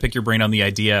wanted to pick your brain on the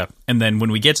idea, and then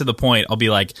when we get to the point, I'll be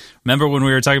like, remember when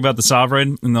we were talking about the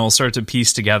Sovereign? And then we'll start to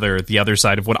piece together the other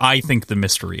side of what I think the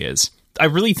mystery is. I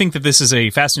really think that this is a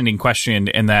fascinating question,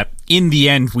 and that in the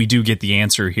end, we do get the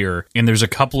answer here, and there's a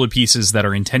couple of pieces that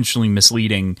are intentionally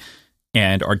misleading,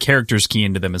 and our characters key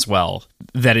into them as well.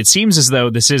 That it seems as though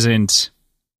this isn't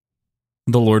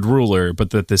the Lord Ruler,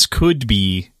 but that this could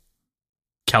be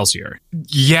Kelsier.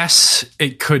 Yes,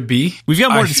 it could be. We've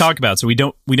got more to talk about, so we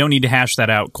don't need to hash that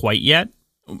out quite yet.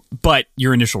 But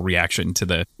your initial reaction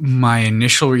to my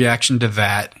initial reaction to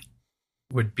that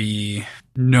would be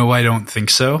no, I don't think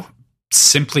so.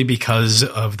 Simply because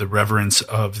of the reverence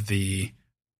of the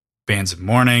bands of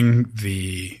mourning,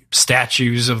 the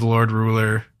statues of the Lord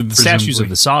Ruler, the statues of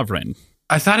the Sovereign.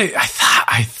 I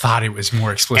thought it was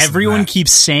more explicit. Everyone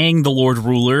keeps saying the Lord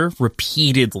Ruler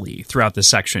repeatedly throughout the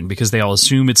section because they all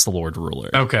assume it's the Lord Ruler.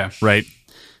 Okay. Right?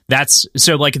 That's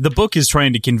so, like, the book is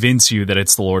trying to convince you that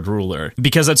it's the Lord Ruler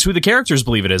because that's who the characters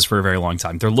believe it is for a very long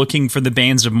time. They're looking for the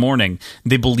bands of mourning.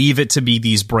 They believe it to be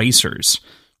these bracers.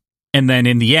 And then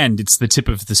in the end, it's the tip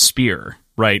of the spear,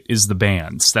 right? Is the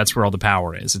bands. That's where all the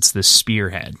power is. It's the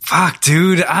spearhead. Fuck,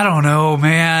 dude. I don't know,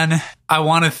 man. I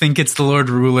want to think it's the Lord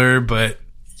Ruler, but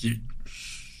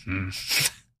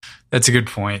That's a good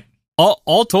point.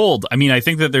 All told, I mean, I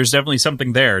think that there's definitely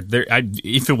something there.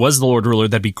 If it was the Lord Ruler,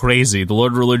 that'd be crazy. The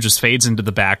Lord Ruler just fades into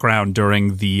the background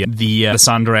during the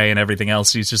Sandre and everything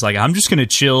else. He's just like, I'm just going to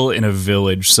chill in a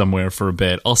village somewhere for a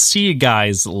bit. I'll see you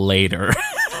guys later.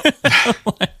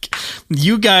 Like,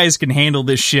 you guys can handle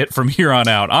this shit from here on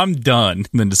out. I'm done.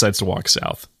 And then decides to walk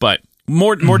south. But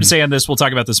more to say on this. We'll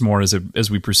talk about this more as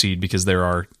we proceed, because there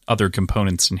are other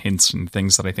components and hints and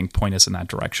things that I think point us in that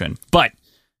direction. But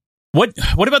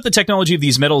What about the technology of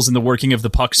these metals and the working of the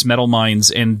Puck's metal mines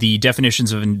and the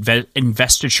definitions of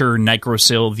investiture,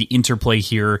 Nigrosil, the interplay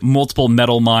here, multiple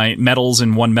metals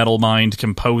in one metal mine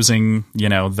composing,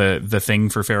 the thing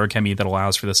for feruchemy that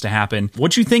allows for this to happen?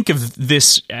 What do you think of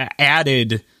this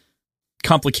added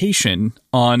complication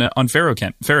on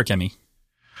feruchemy?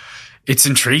 It's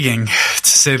intriguing, to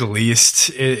say the least.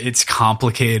 It's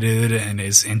complicated and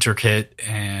is intricate,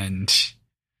 and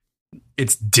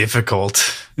it's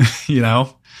difficult,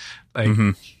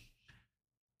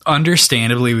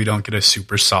 Understandably, we don't get a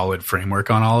super solid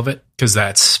framework on all of it, because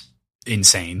that's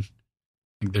insane.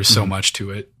 There's so much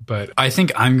to it. But I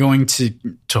think I'm going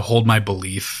to hold my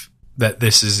belief that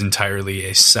this is entirely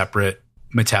a separate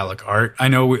metallic art. I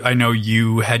know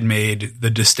you had made the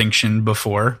distinction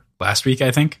before last week,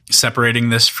 I think, separating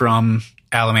this from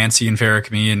allomancy and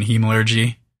feruchemy and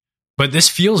hemalurgy. But this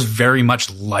feels very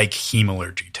much like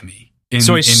hemalurgy to me.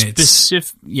 Go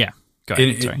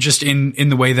ahead. Just in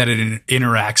the way that it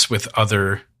interacts with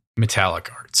other metallic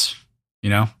arts,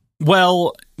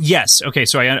 Well, yes. Okay,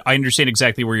 so I understand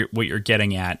exactly what you're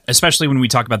getting at, especially when we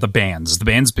talk about the bands. The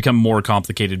bands become more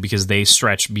complicated because they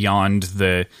stretch beyond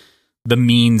the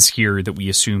means here that we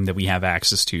assume that we have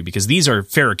access to, because these are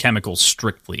feruchemicals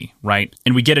strictly, right?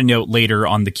 And we get a note later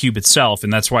on the cube itself,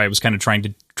 and that's why I was kind of trying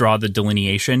to draw the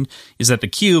delineation, is that the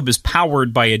cube is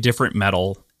powered by a different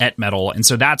metal, et metal, and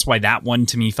so that's why that one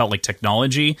to me felt like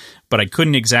technology, but I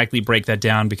couldn't exactly break that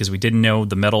down because we didn't know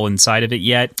the metal inside of it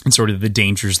yet, and sort of the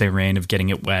dangers they ran of getting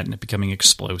it wet and it becoming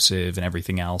explosive and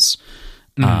everything else.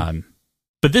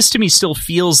 But this to me still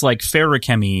feels like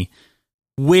feruchemy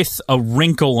with a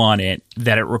wrinkle on it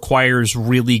that it requires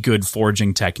really good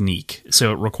forging technique.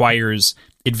 So it requires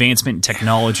advancement in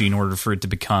technology in order for it to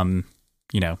become,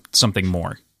 something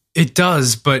more. It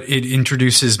does, but it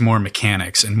introduces more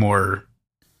mechanics and more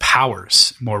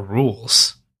powers, more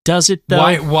rules. Does it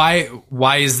though?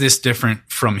 Why is this different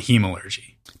from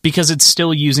hemalurgy? Because it's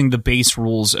still using the base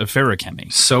rules of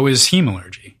feruchemy. So is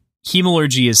hemalurgy.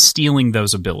 Hemalurgy is stealing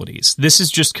those abilities. This is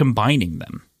just combining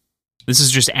them. This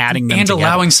is just adding them together.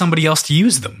 Allowing somebody else to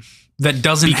use them that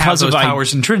doesn't have those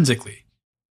powers intrinsically.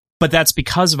 But that's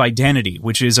because of identity,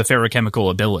 which is a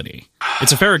feruchemical ability.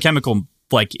 It's a feruchemical,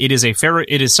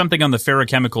 it is something on the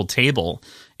feruchemical table,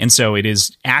 and so it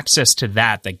is access to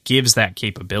that gives that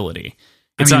capability.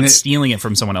 It's not stealing it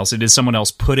from someone else. It is someone else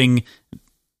putting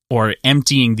or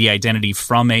emptying the identity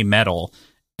from a metal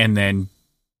and then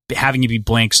having it be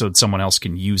blank so that someone else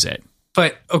can use it.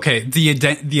 But, okay,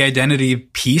 the identity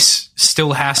piece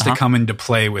still has to come into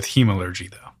play with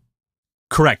hemalurgy, though.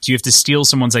 Correct. You have to steal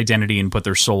someone's identity and put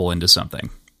their soul into something.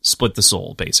 Split the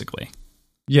soul, basically.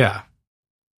 Yeah.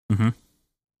 Mm-hmm.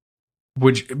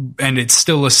 And it's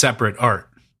still a separate art.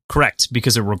 Correct,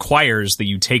 because it requires that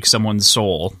you take someone's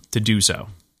soul to do so.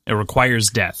 It requires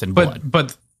death and blood.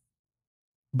 But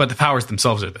the powers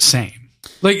themselves are the same.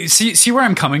 See where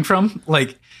I'm coming from?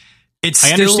 I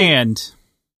understand.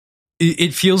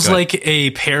 It feels like a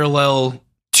parallel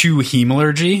to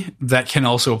hemalurgy that can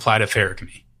also apply to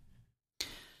feruchemy.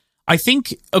 I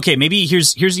think, maybe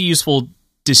here's a useful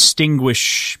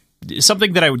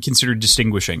something that I would consider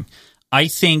distinguishing. I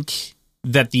think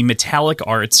that the metallic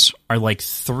arts are like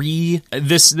three.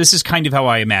 This is kind of how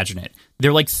I imagine it.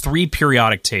 They're like three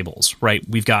periodic tables, right?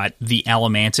 We've got the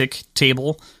allomantic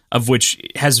table, of which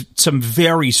has some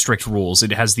very strict rules.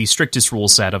 It has the strictest rule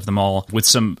set of them all, with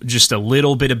just a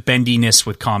little bit of bendiness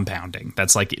with compounding.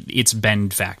 That's like its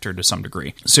bend factor to some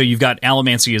degree. So you've got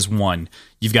allomancy as one,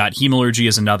 you've got hemalurgy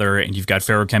as another, and you've got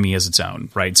feruchemy as its own,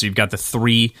 right? So you've got the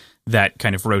three that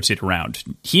kind of rotate around.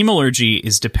 Hemalurgy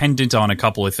is dependent on a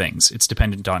couple of things. It's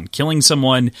dependent on killing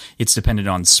someone, it's dependent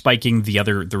on spiking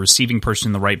the receiving person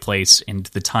in the right place, and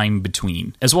the time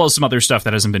between, as well as some other stuff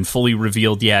that hasn't been fully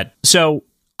revealed yet. So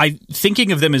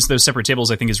thinking of them as those separate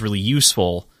tables, I think, is really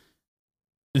useful.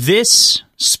 This,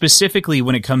 specifically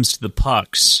when it comes to the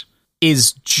pucks,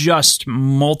 is just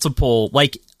multiple.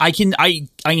 I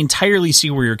entirely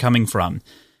see where you're coming from,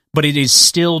 but it is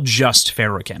still just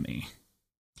feruchemy.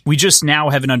 We just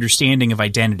now have an understanding of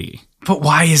identity. But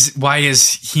why is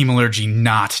hemalurgy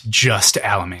not just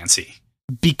allomancy?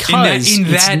 Because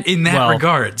in that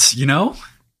regards,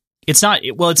 It's not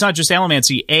just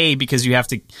allomancy, because you have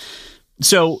to...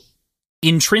 So,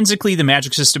 intrinsically, the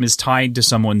magic system is tied to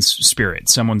someone's spirit,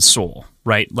 someone's soul,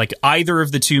 right? Like, either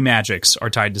of the two magics are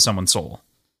tied to someone's soul.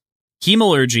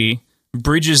 Hemalurgy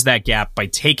bridges that gap by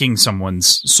taking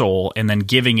someone's soul and then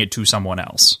giving it to someone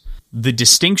else. The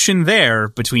distinction there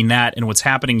between that and what's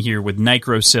happening here with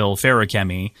Necrosil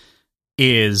Feruchemy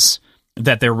is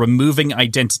that they're removing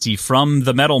identity from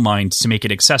the metal mind to make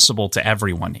it accessible to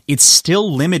everyone. It's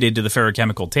still limited to the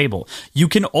feruchemical table. You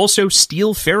can also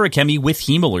steal feruchemy with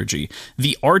hemalurgy.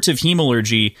 The art of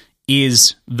hemalurgy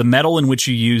is the metal in which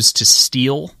you use to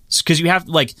steal, because you have,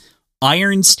 like,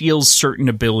 iron steals certain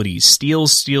abilities, steel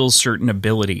steals certain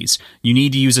abilities. You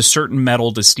need to use a certain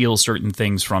metal to steal certain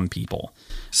things from people.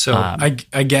 So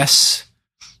I guess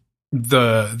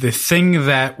the thing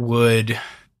that would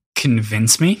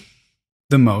convince me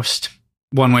the most,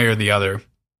 one way or the other,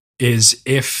 is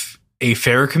if a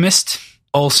feruchemist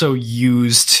also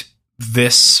used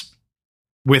this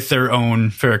with their own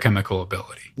feruchemical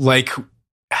ability, like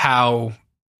how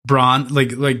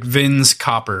like Vin's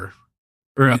copper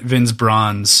or Vin's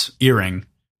bronze earring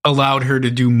allowed her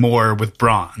to do more with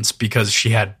bronze because she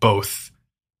had both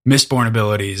Mistborn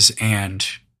abilities and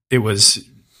it was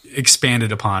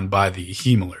expanded upon by the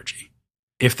hemalurgy.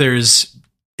 If there's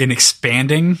an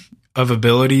expanding of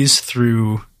abilities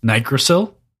through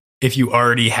Necrosil, if you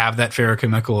already have that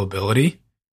feruchemical ability,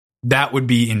 that would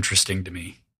be interesting to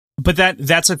me. But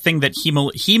that's a thing that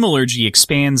hemalurgy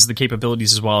expands the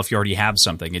capabilities as well if you already have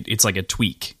something. It's like a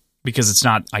tweak because it's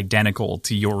not identical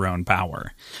to your own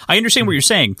power. I understand what you're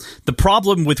saying. The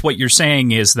problem with what you're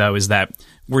saying is that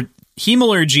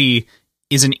hemalurgy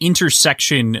is an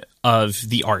intersection of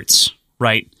the arts,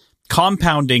 right?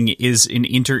 Compounding is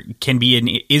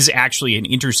actually an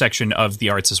intersection of the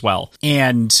arts as well.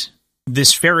 And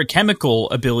this feruchemical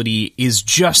ability is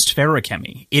just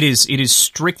feruchemy. It is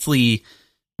strictly,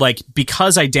 like,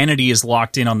 because identity is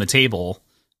locked in on the table,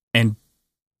 and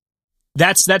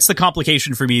that's the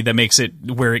complication for me that makes it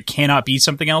where it cannot be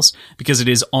something else, because it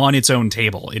is on its own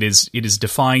table. It is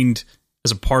defined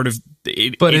as a part of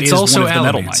it. But it's also one of the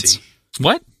metal minds.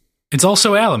 What? It's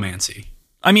also allomancy.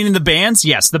 I mean, in the bands,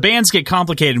 yes, the bands get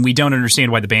complicated and we don't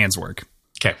understand why the bands work.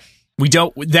 Okay.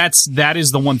 That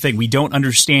is the one thing. We don't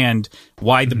understand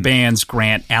why the bands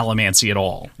grant allomancy at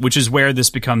all, which is where this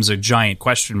becomes a giant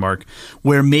question mark,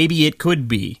 where maybe it could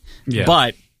be. Yeah.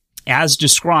 But as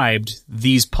described,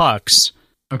 these pucks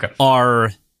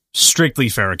are strictly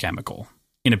feruchemical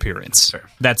in appearance. Fair.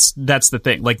 That's the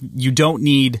thing. Like,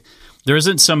 there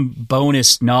isn't some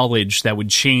bonus knowledge that would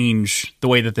change the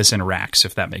way that this interacts,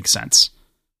 if that makes sense.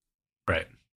 Right.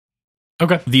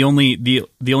 Okay. The only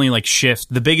like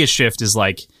shift, the biggest shift is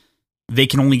like they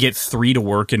can only get 3 to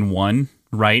work in 1,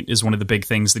 right? Is one of the big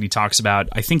things that he talks about,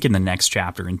 I think, in the next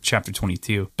chapter, in chapter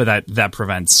 22. But that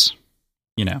prevents,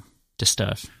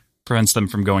 prevents them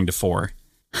from going to 4.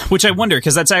 Which I wonder,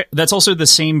 because that's also the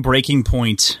same breaking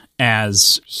point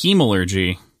as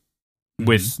hemalurgy,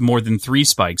 with more than 3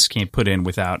 spikes can't put in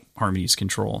without Harmony's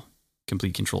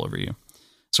complete control over you.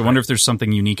 So I wonder if there's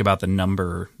something unique about the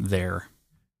number there.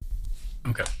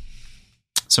 Okay.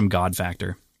 Some God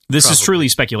factor. This is truly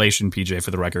speculation, PJ,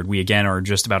 for the record. We, again, are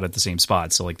just about at the same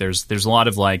spot. So, like, there's a lot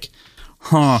of, like,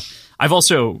 I've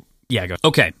also... Yeah, go.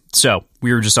 Okay, so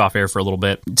we were just off air for a little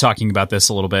bit, talking about this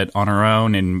a little bit on our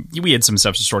own, and we had some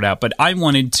stuff to sort out. But I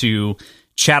wanted to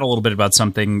chat a little bit about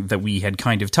something that we had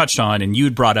kind of touched on, and you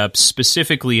had brought up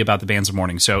specifically about the Bands of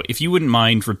Mourning. So if you wouldn't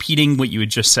mind repeating what you had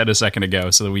just said a second ago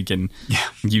so that we can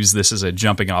use this as a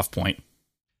jumping off point.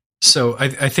 So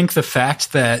I think the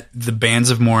fact that the Bands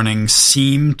of Mourning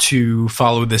seem to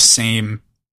follow the same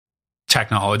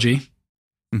technology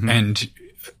and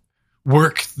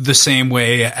work the same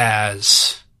way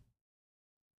as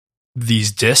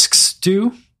these discs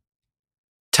do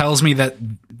tells me that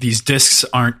these discs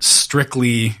aren't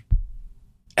strictly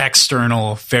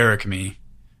external feruchemy,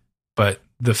 but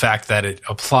the fact that it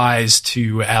applies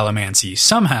to allomancy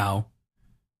somehow,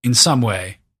 in some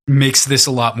way, makes this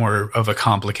a lot more of a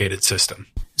complicated system.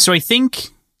 So I think,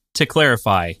 to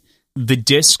clarify, the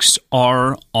discs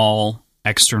are all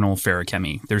external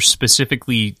feruchemy. They're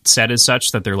specifically set as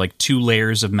such that they're like 2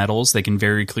 layers of metals. They can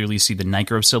very clearly see the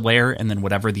Necrosil layer and then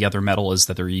whatever the other metal is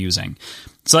that they're using.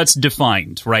 So that's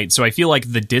defined, right? So I feel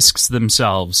like the discs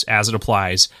themselves, as it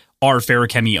applies, are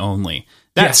feruchemy only.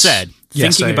 That said,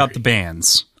 thinking about the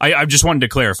bands, I just wanted to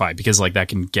clarify because like that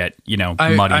can get,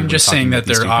 muddy. I'm just saying that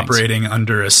they're operating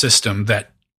under a system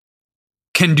that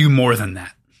can do more than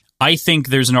that. I think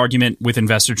there's an argument with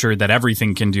investiture that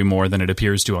everything can do more than it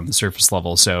appears to on the surface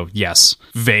level. So yes,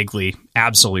 vaguely,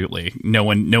 absolutely. No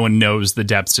one knows the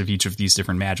depths of each of these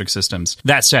different magic systems.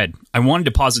 That said, I wanted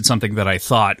to posit something that I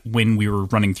thought when we were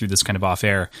running through this kind of off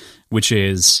air, which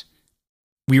is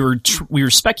we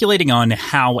were speculating on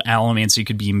how allomancy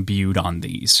could be imbued on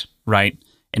these, right?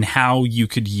 And how you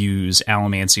could use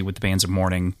allomancy with the Bands of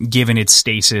Mourning, given its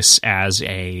stasis as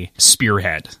a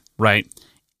spearhead, right?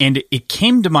 And it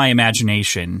came to my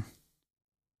imagination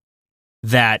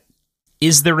that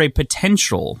is there a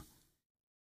potential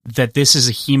that this is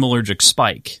a hemalurgic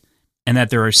spike and that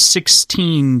there are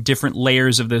 16 different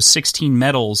layers of those 16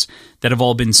 metals that have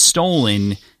all been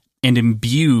stolen and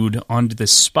imbued onto the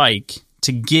spike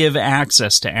to give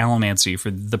access to allomancy for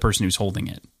the person who's holding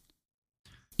it,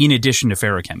 in addition to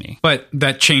feruchemy. But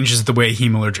that changes the way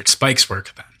hemalurgic spikes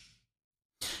work then.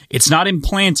 It's not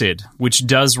implanted, which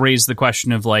does raise the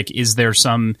question of, like, is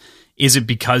it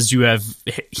because you have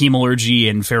hemalurgy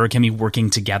and feruchemy working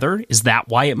together? Is that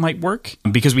why it might work?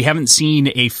 Because we haven't seen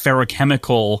a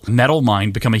feruchemical metal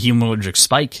mine become a hemalurgic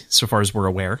spike, so far as we're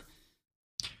aware.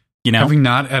 You know? Have we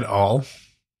not at all?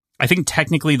 I think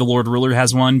technically the Lord Ruler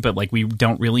has one, but, like, we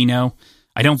don't really know.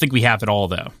 I don't think we have it all,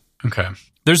 though. Okay.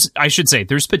 There's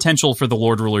potential for the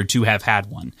Lord Ruler to have had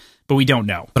one, but we don't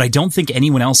know. But I don't think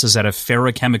anyone else has had a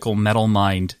feruchemical metal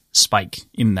mined spike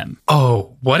in them.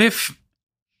 Oh, what if...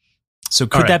 So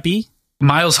could that be?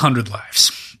 Miles 100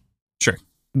 Lives. Sure.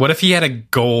 What if he had a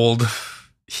gold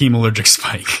hemalurgic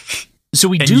spike? So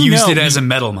we and do used know it as a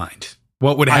metal mind.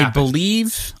 What would happen?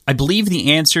 I believe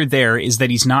the answer there is that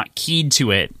he's not keyed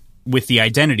to it with the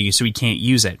identity, so he can't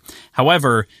use it.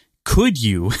 However, could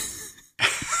you...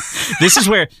 This is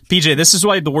where, PJ, this is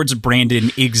why the words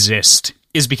Brandon exist,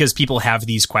 is because people have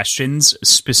these questions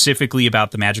specifically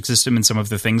about the magic system and some of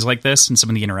the things like this and some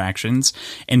of the interactions.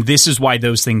 And this is why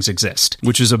those things exist,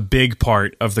 which is a big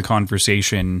part of the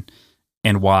conversation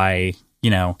and why, you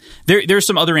know, there's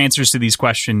some other answers to these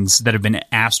questions that have been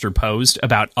asked or posed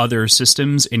about other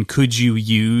systems. And could you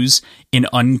use an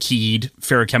unkeyed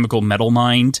feruchemical metal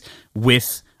mind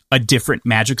with a different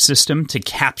magic system to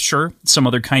capture some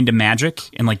other kind of magic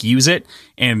and, like, use it?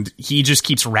 And he just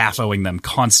keeps raffoing them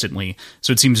constantly.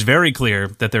 So it seems very clear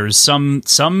that there's some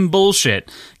bullshit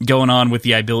going on with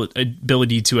the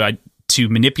ability to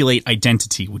manipulate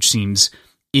identity, which seems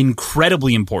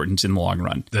incredibly important in the long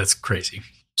run. That's crazy.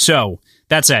 So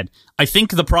that said, I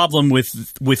think the problem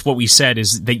with what we said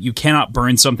is that you cannot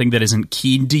burn something that isn't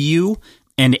keyed to you,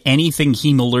 and anything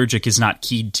hemalurgic is not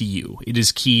keyed to you. It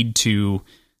is keyed to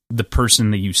the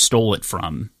person that you stole it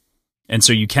from. And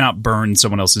so you cannot burn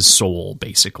someone else's soul,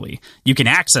 basically. You can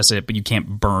access it, but you can't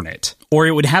burn it. Or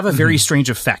it would have a very strange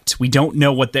effect. We don't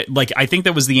know what that... Like, I think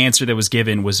that was the answer that was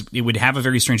given, was it would have a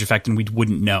very strange effect and we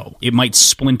wouldn't know. It might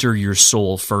splinter your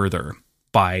soul further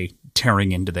by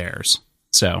tearing into theirs.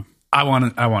 So... I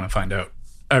want to find out.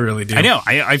 I really do. I know.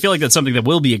 I feel like that's something that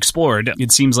will be explored.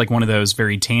 It seems like one of those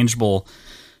very tangible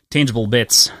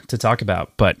bits to talk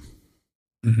about, but...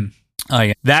 Mm-hmm.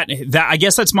 That I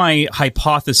guess that's my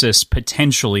hypothesis,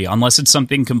 potentially, unless it's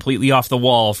something completely off the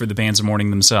wall for the Bands of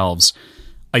Mourning themselves.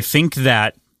 I think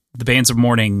that the Bands of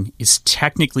Mourning is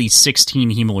technically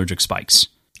 16 hemalurgic spikes.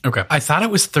 Okay. I thought it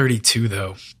was 32,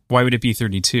 though. Why would it be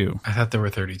 32? I thought there were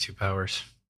 32 powers.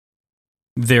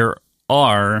 There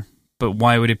are, but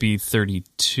why would it be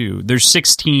 32? There's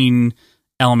 16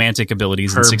 elementic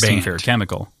abilities and 16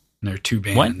 feruchemical. And there are two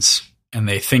bands. What? And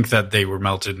they think that they were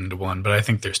melted into one, but I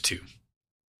think there's two.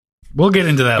 We'll get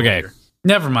into that later.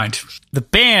 Never mind. The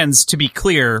bands, to be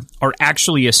clear, are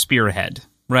actually a spearhead,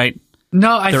 right?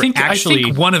 No, I think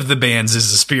one of the bands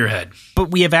is a spearhead.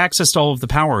 But we have access to all of the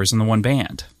powers in the one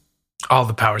band. All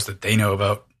the powers that they know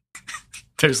about.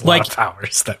 There's a lot of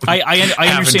powers that we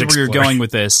I understand where you're going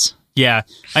with this. Yeah,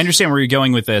 I understand where you're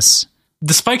going with this.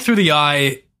 The spike through the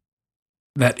eye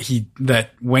that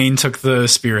Wayne took the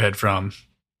spearhead from...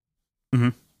 Mm-hmm.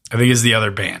 I think is the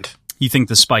other band. You think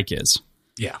the spike is?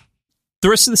 Yeah. The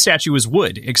rest of the statue was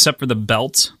wood, except for the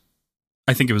belt.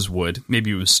 I think it was wood. Maybe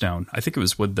it was stone. I think it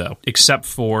was wood, though. Except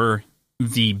for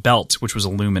the belt, which was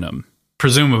aluminum.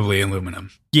 Presumably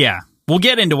aluminum. Yeah. We'll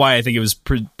get into why I think it was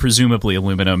presumably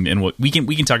aluminum, and what we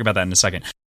can talk about that in a second.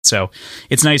 So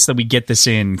it's nice that we get this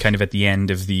in kind of at the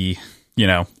end of the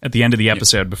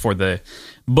episode before the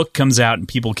book comes out and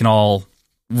people can all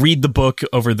read the book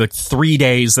over the 3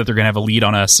 days that they're going to have a lead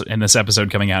on us in this episode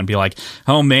coming out and be like,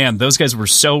 oh man, those guys were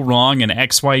so wrong in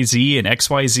XYZ and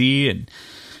XYZ and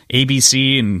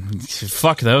ABC and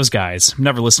fuck those guys. I'm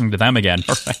never listening to them again.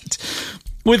 All right.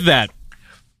 With that,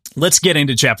 let's get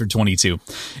into chapter 22.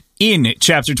 In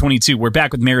Chapter 22, we're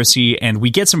back with Marasi, and we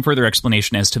get some further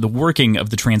explanation as to the working of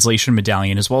the translation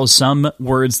medallion, as well as some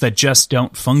words that just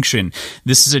don't function.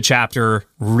 This is a chapter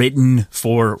written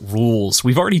for rules.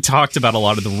 We've already talked about a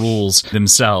lot of the rules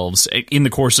themselves in the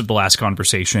course of the last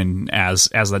conversation as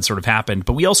that sort of happened,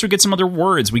 but we also get some other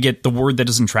words. We get the word that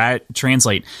doesn't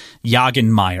translate,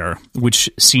 Jagenmeier, which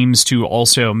seems to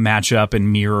also match up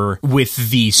and mirror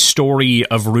with the story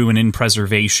of ruin and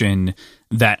preservation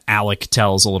that Alec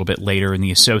tells a little bit later in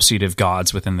the associative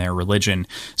gods within their religion.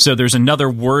 So there's another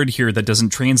word here that doesn't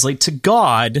translate to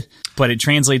God, but it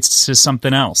translates to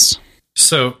something else.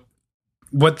 So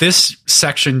what this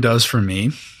section does for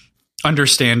me,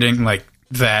 understanding like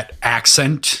that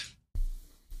accent,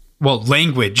 well,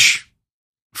 language,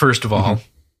 first of all,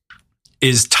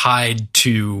 is tied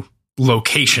to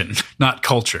location, not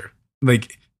culture.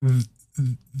 Like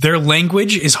their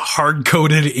language is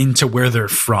hard-coded into where they're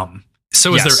from.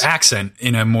 So is their accent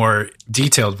in a more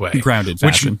detailed way. Grounded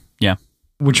fashion,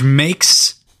 Which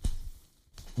makes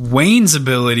Wayne's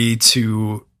ability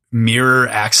to mirror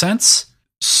accents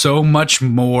so much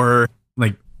more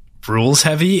like rules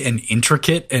heavy and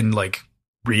intricate and like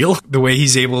real. The way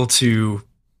he's able to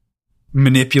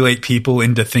manipulate people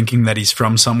into thinking that he's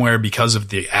from somewhere because of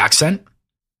the accent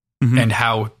and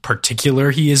how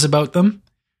particular he is about them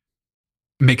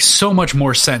makes so much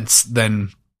more sense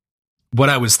than what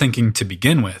I was thinking to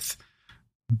begin with,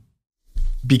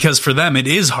 because for them it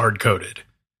is hard coded,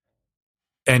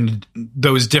 and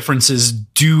those differences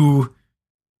do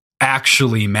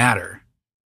actually matter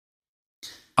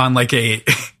on like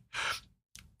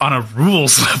on a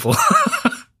rules level.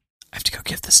 I have to go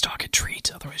give this dog a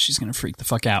treat, otherwise she's going to freak the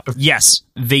fuck out. Yes,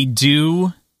 they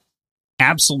do.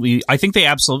 Absolutely. I think they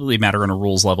absolutely matter on a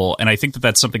rules level, and I think that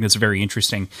that's something that's very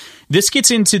interesting. This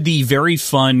gets into the very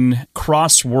fun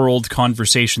cross-world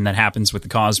conversation that happens with the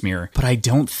Cosmere, but I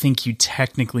don't think you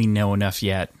technically know enough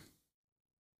yet.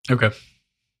 Okay.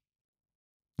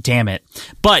 Damn it.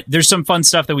 But there's some fun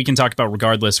stuff that we can talk about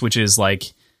regardless, which is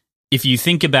like, if you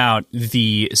think about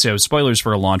so spoilers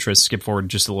for Elantris, skip forward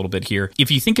just a little bit here. If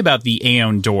you think about the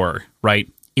Aeon door,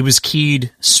 right, it was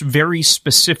keyed very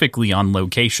specifically on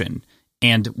location,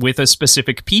 and with a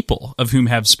specific people of whom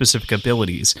have specific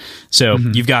abilities. So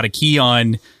you've got a key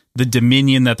on the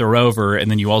dominion that they're over,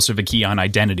 and then you also have a key on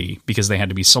identity because they had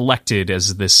to be selected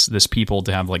as this people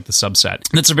to have like the subset.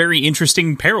 And that's a very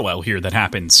interesting parallel here that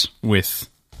happens with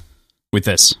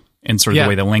this and sort of the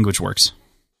way the language works.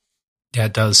 Yeah,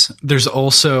 it does. There's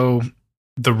also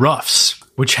the Roughs,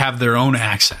 which have their own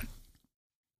accent.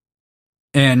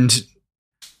 And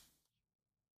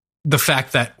the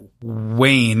fact that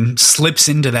Wayne slips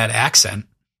into that accent,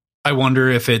 I wonder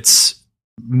if it's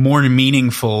more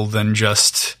meaningful than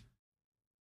just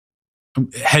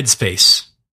headspace.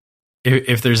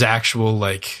 If there's actual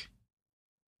like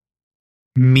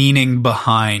meaning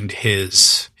behind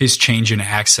his change in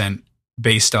accent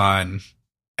based on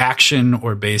action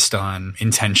or based on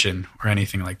intention or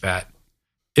anything like that.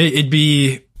 It'd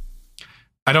be,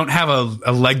 I don't have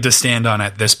a leg to stand on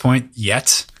at this point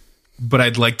yet, but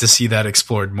I'd like to see that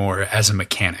explored more as a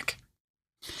mechanic.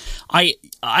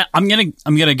 I'm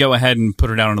gonna go ahead and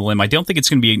put it out on a limb. I don't think it's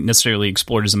going to be necessarily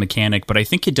explored as a mechanic, but I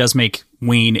think it does make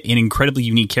Wayne an incredibly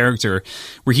unique character,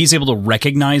 where he's able to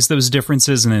recognize those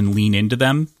differences and then lean into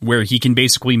them. Where he can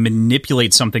basically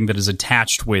manipulate something that is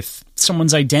attached with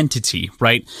someone's identity,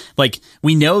 right? Like,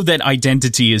 we know that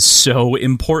identity is so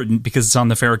important because it's on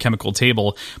the ferrochemical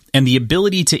table, and the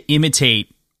ability to imitate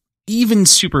even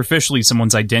superficially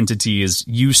someone's identity is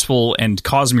useful and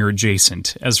Cosmere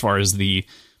adjacent as far as the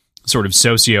sort of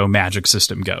socio-magic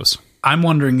system goes. I'm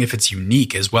wondering if it's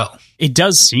unique as well. It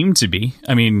does seem to be.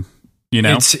 I mean, you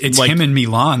know, it's like him and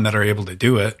Milan that are able to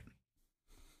do it.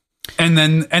 And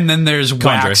then there's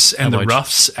Wax and the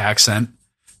Roughs accent.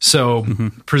 So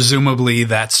presumably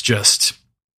that's just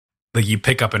like you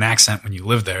pick up an accent when you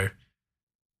live there,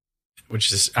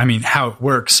 which is, I mean, how it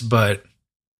works, but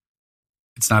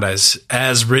it's not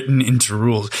as written into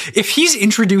rules. If he's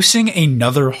introducing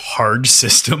another hard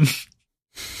system,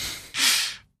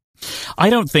 I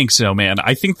don't think so, man.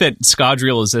 I think that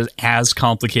Scadrial is as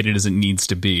complicated as it needs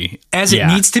to be. As it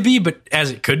needs to be, but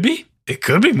as it could be? It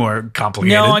could be more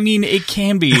complicated. No, I mean, it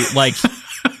can be. Like,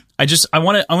 I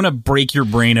want to break your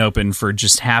brain open for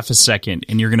just half a second,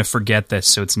 and you're going to forget this,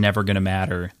 so it's never going to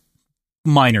matter.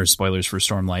 Minor spoilers for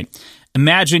Stormlight.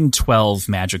 Imagine 12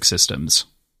 magic systems.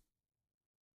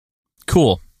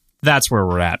 Cool. That's where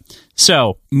we're at.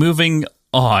 So, moving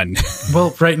on.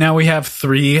 Well, right now we have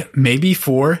 3, maybe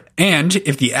 4, and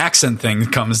if the accent thing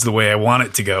comes the way I want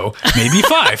it to go, maybe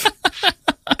 5.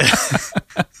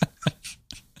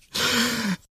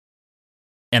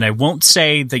 and I won't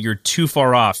say that you're too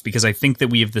far off because I think that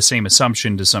we have the same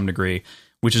assumption to some degree,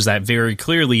 which is that very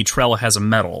clearly Trell has a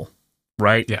medal,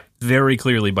 right? Yeah. Very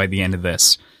clearly by the end of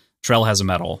this, Trell has a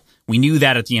medal. We knew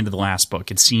that at the end of the last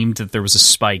book. It seemed that there was a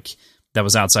spike that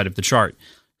was outside of the chart.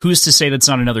 Who's to say that's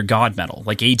not another god medal,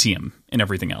 like Atium and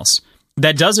everything else?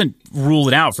 That doesn't rule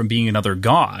it out from being another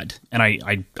god. And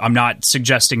I'm not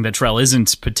suggesting that Trell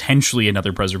isn't potentially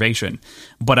another preservation.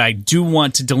 But I do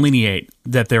want to delineate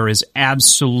that there is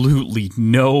absolutely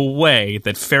no way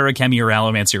that Feruchemy or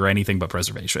Allomancy are anything but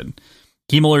preservation.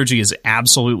 Hemalurgy is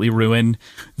absolutely ruined.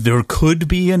 There could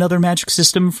be another magic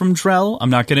system from Trell. I'm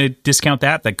not going to discount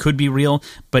that. That could be real.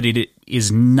 But it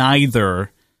is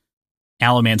neither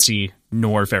Allomancy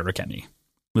nor Feruchemy.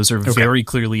 Those are very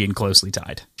clearly and closely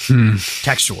tied.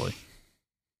 Textually.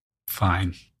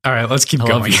 Fine. All right, let's keep I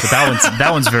going. love you, but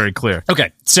that one's very clear.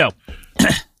 Okay, so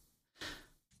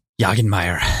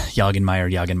Jagenmeyer.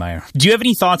 Do you have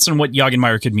any thoughts on what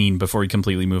Jagenmeyer could mean before we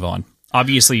completely move on?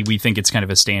 Obviously, we think it's kind of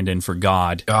a stand-in for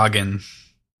God. Jagen.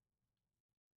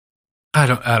 I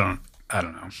don't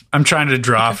know. I'm trying to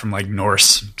draw from like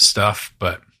Norse stuff,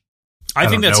 but I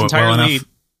think that's entirely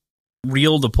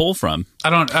real to pull from. I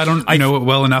don't know it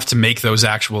well enough to make those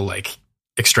actual like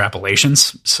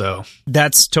extrapolations. So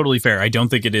that's totally fair. I don't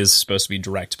think it is supposed to be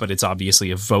direct, but it's obviously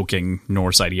evoking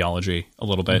Norse ideology a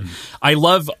little bit. I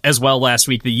love as well last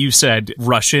week that you said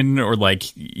Russian, or like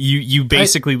you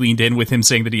basically leaned in with him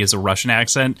saying that he has a Russian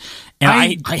accent. And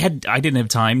I didn't have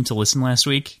time to listen last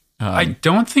week. I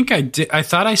don't think I did. I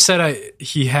thought I said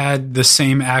he had the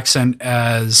same accent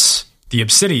as the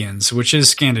Obsidians, which is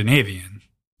Scandinavian.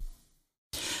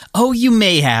 Oh, you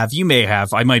may have.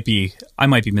 I might be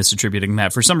misattributing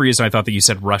that. For some reason, I thought that you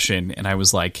said Russian, and I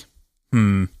was like,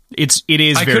 It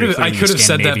is. I could have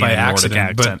said that by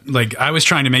accident, but like I was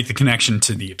trying to make the connection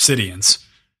to the Obsidians.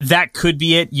 That could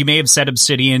be it. You may have said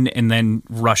Obsidian and then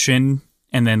Russian,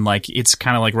 and then like it's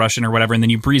kind of like Russian or whatever, and then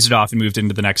you breezed it off and moved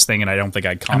into the next thing. And I don't think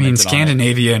I commented. I mean,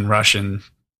 Scandinavia and Russian.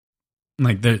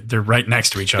 Like they're right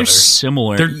next to each other. They're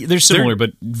similar. They're similar,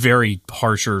 but very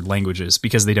harsher languages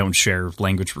because they don't share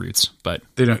language roots. But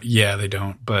they don't. Yeah, they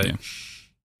don't. But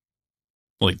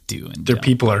well, they do. And their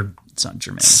people are. It's not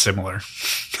Germanic. Similar.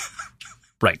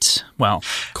 Right. Well,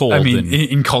 cold. I mean,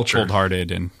 in culture,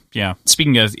 cold-hearted, and yeah.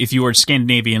 Speaking of, if you are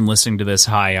Scandinavian listening to this,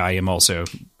 hi, I am also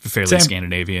fairly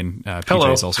Scandinavian.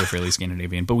 PJ is also fairly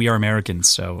Scandinavian, but we are Americans,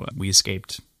 so we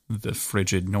escaped the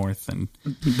frigid north, and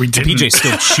PJ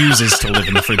still chooses to live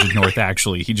in the frigid north.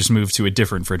 Actually, he just moved to a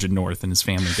different frigid north than his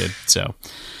family did. So,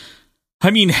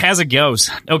 I mean, as it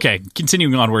goes. Okay,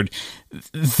 continuing onward,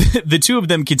 the two of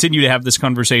them continue to have this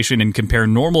conversation and compare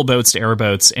normal boats to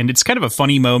airboats, and it's kind of a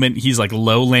funny moment. He's like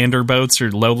lowlander boats or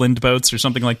lowland boats or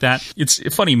something like that. It's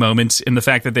a funny moment in the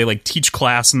fact that they like teach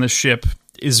class in this ship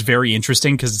is very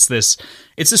interesting because it's this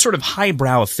sort of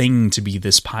highbrow thing to be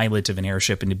this pilot of an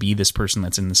airship and to be this person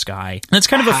that's in the sky. And it's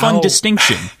kind of a fun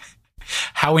distinction.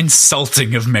 How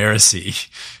insulting of Marasi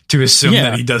to assume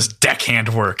that he does deckhand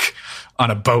work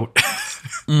on a boat.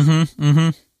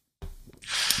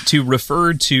 To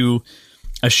refer to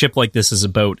a ship like this as a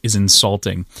boat is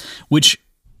insulting, which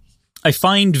I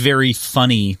find very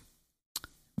funny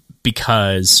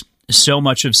because so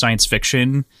much of science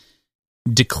fiction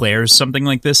declares something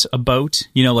like this a boat.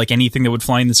 You know, like anything that would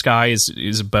fly in the sky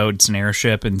is a boat, it's an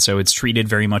airship, and so it's treated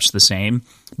very much the same.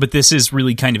 But this is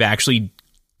really kind of actually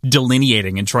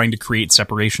delineating and trying to create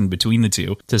separation between the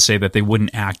two to say that they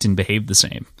wouldn't act and behave the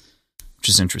same, which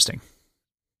is interesting.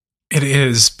 It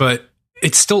is, but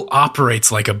it still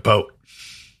operates like a boat.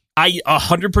 I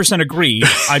 100% agree.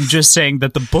 I'm just saying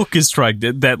that the book is trying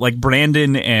that like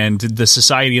Brandon and the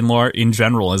society in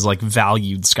general has like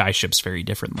valued skyships very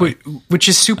differently. Which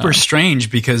is super strange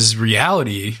because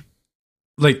reality,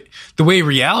 like the way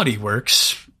reality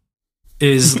works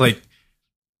is like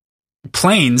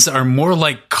planes are more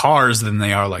like cars than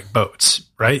they are like boats,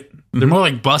 right? They're more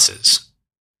like buses.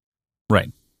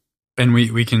 Right. And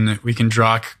we can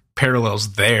draw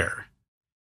parallels there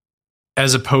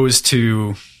as opposed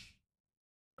to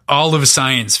all of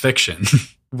science fiction,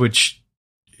 which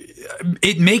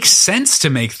it makes sense to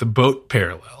make the boat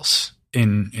parallels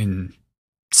in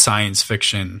science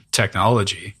fiction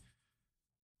technology.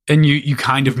 And you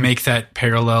kind of make that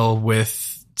parallel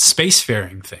with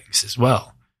spacefaring things as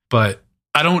well. But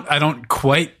I don't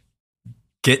quite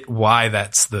get why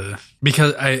that's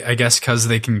because I guess because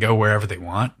they can go wherever they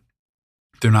want.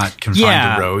 They're not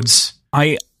confined to roads.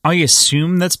 I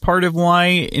assume that's part of why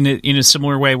in a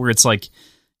similar way where it's like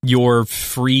you're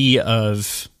free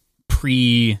of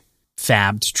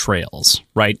fabbed trails,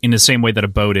 right? In the same way that a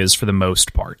boat is for the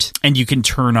most part. And you can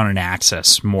turn on an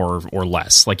axis more or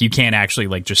less. Like, you can't actually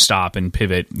like just stop and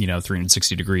pivot,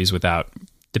 360 degrees without,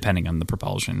 depending on the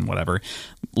propulsion, whatever,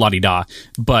 la-di-da.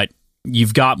 But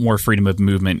you've got more freedom of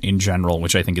movement in general,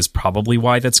 which I think is probably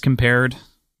why that's compared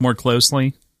more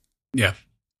closely. Yeah,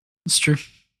 it's true.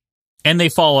 And they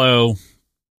follow,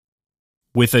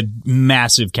 with a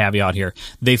massive caveat here,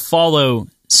 they follow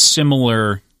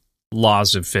similar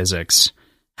laws of physics.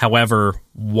 However,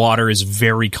 water is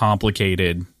very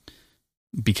complicated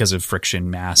because of friction,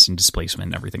 mass, and displacement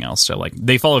and everything else. So, like,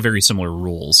 they follow very similar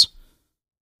rules.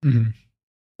 Mm-hmm.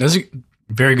 That's a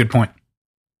very good point.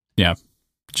 Yeah.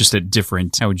 Just at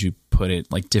different, how would you put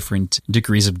it? Like, different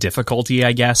degrees of difficulty,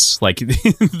 I guess. Like,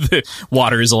 the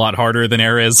water is a lot harder than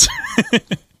air is.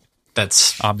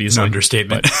 That's obviously an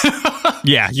understatement.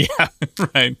 Yeah,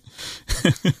 right.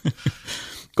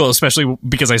 Well, especially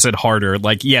because I said harder.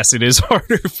 Like, yes, it is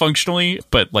harder functionally,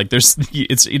 but like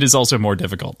it is also more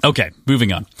difficult. Okay,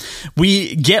 moving on.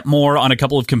 We get more on a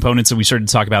couple of components that we started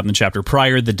to talk about in the chapter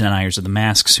prior, the deniers of the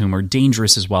masks, whom are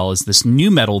dangerous, as well as this new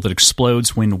metal that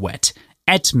explodes when wet.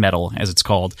 Et metal, as it's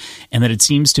called, and that it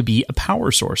seems to be a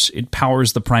power source. It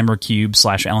powers the primer cube /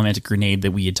 elementic grenade that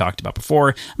we had talked about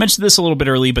before. I mentioned this a little bit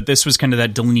early, but this was kind of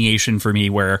that delineation for me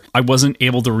where I wasn't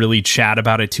able to really chat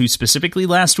about it too specifically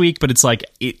last week, but it's like,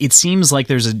 it seems like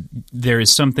there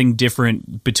is something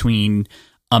different between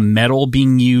a metal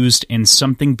being used and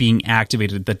something being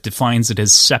activated that defines it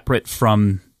as separate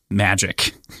from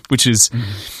magic, which is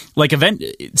like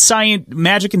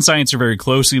magic and science are very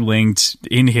closely linked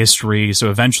in history. So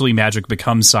eventually magic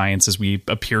becomes science as we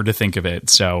appear to think of it.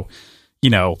 So,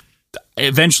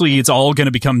 eventually it's all going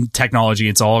to become technology.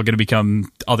 It's all going to become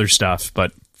other stuff.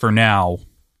 But for now,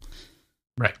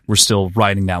 right, we're still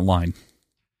riding that line.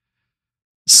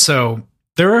 So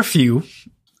there are a few,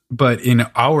 but in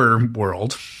our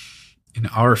world, in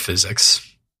our physics,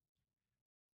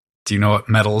 do you know what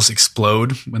metals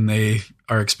explode when they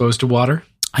are exposed to water?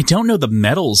 I don't know the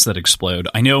metals that explode.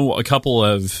 I know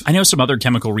some other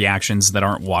chemical reactions that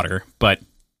aren't water, but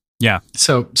yeah.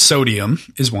 So sodium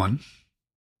is one.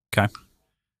 Okay.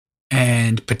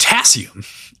 And potassium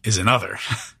is another.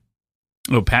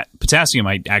 Oh, potassium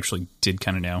I actually did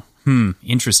kind of know.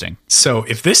 Interesting. So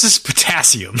if this is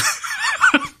potassium...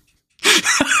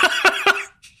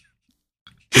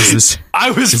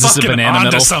 I was fucking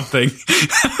onto something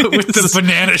with the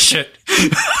banana shit.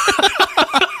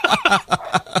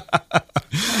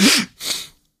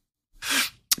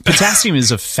 Potassium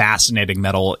is a fascinating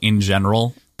metal in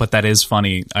general, but that is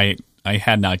funny. I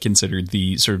had not considered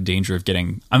the sort of danger of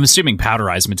getting, I'm assuming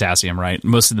powderized potassium, right?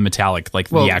 Most of the metallic, like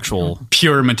the actual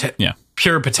pure potassium. Oh,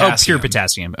 pure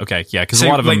potassium. Okay, yeah, because a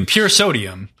lot of them, pure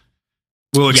sodium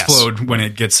will explode when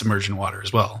it gets submerged in water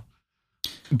as well.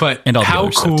 But how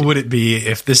cool would it be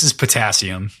if this is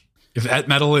potassium, if that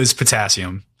metal is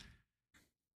potassium,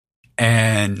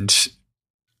 and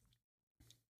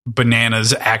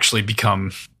bananas actually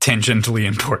become tangentially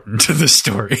important to the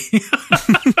story?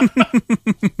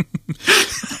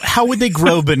 How would they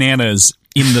grow bananas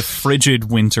in the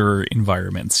frigid winter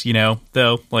environments,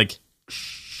 though? Like,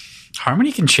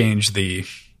 Harmony can change the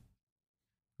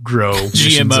grow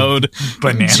GMO'd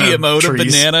banana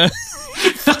banana.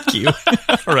 Fuck you.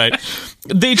 All right.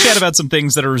 They chat about some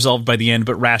things that are resolved by the end,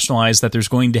 but rationalize that there's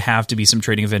going to have to be some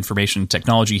trading of information and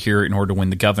technology here in order to win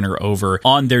the governor over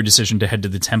on their decision to head to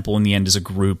the temple in the end as a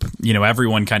group.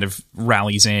 Everyone kind of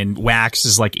rallies in. Wax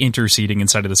is like interceding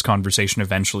inside of this conversation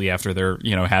eventually after they're,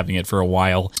 having it for a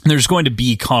while. And there's going to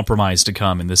be compromise to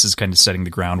come, and this is kind of setting the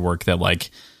groundwork that, like,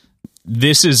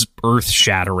 this is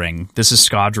earth-shattering. This is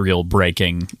Scadrial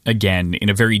breaking again in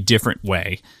a very different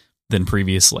way than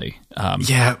previously.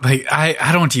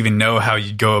 I don't even know how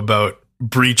you'd go about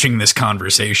breaching this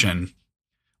conversation,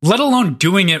 let alone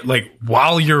doing it like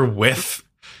while you're with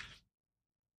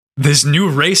this new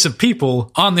race of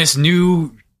people on this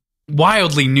new,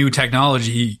 wildly new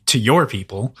technology to your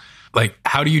people. Like,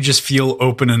 how do you just feel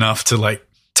open enough to like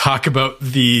talk about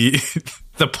the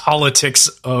the politics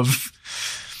of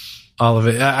all of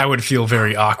it? I would feel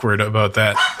very awkward about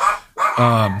that.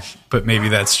 But maybe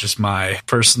that's just my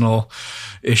personal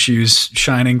issues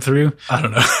shining through. I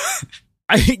don't know.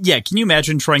 Can you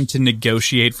imagine trying to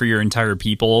negotiate for your entire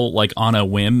people, like, on a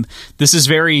whim? This is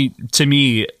to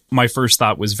me, my first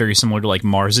thought was very similar to, like,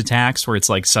 Mars Attacks, where it's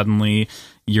like suddenly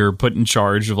you're put in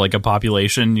charge of, like, a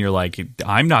population. You're like,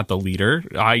 I'm not the leader.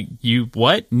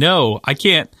 What? No, I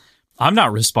can't. I'm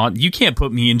not You can't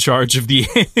put me in charge of the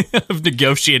of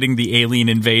negotiating the alien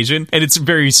invasion. And it's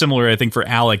very similar, I think, for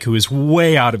Alec, who is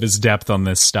way out of his depth on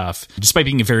this stuff, despite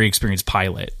being a very experienced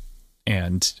pilot.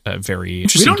 and a very We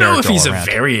interesting don't know if character he's all a around.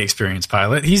 very experienced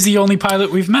pilot. He's the only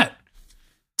pilot we've met.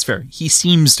 It's fair. He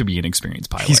seems to be an experienced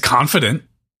pilot. He's confident.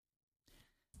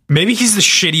 Maybe he's the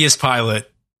shittiest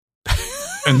pilot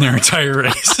in their entire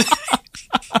race.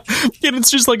 And it's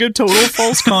just like a total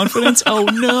false confidence. Oh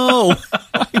no.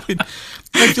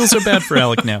 I feel so bad for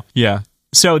Alec now. Yeah.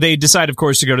 So they decide, of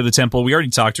course, to go to the temple. We already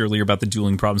talked earlier about the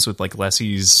dueling problems with like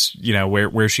Leslie's,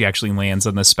 where she actually lands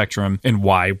on the spectrum and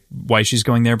why she's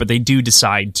going there. But they do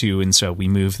decide to, and so we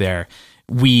move there.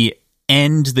 We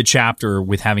end the chapter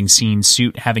with having seen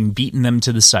Suit having beaten them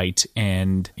to the site,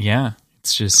 and yeah,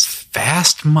 it's just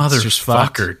fast just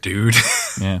motherfucker, dude.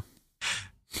 Yeah.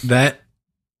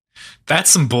 That's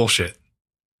some bullshit.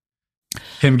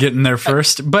 Him getting there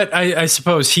first, but I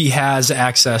suppose he has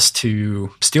access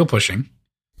to steel pushing,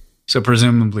 so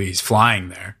presumably he's flying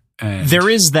there. And there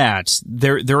is that.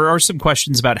 There are some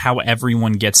questions about how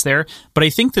everyone gets there, but I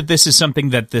think that this is something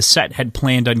that the set had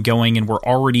planned on going and were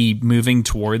already moving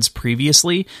towards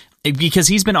previously, because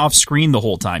he's been off screen the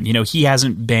whole time. He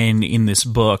hasn't been in this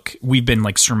book. We've been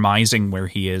like surmising where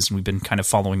he is, and we've been kind of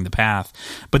following the path,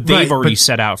 but they've already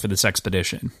set out for this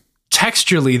expedition.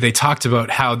 Textually, they talked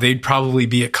about how they'd probably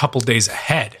be a couple days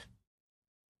ahead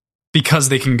because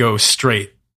they can go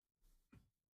straight,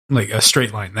 like a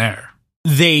straight line there.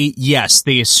 They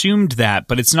assumed that,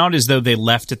 but it's not as though they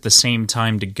left at the same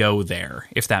time to go there,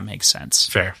 if that makes sense.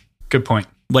 Fair. Good point.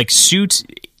 Like Suit,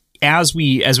 as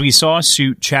we saw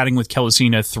Suit chatting with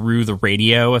Kelesina through the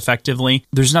radio effectively,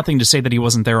 there's nothing to say that he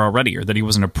wasn't there already or that he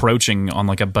wasn't approaching on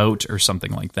like a boat or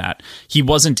something like that. He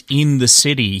wasn't in the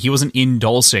city. He wasn't in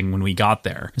Dulcing when we got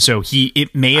there. So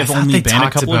it may have only been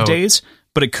a couple of days,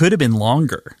 but it could have been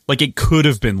longer. Like it could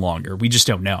have been longer. We just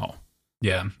don't know.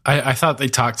 Yeah. I thought they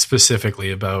talked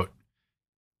specifically about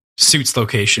Suit's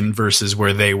location versus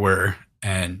where they were,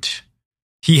 and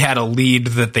he had a lead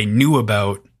that they knew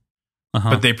about,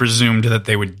 but they presumed that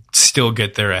they would still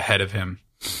get there ahead of him.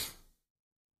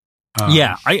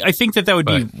 I think that would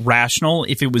be rational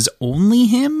if it was only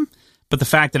him, but the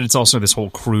fact that it's also this whole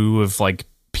crew of like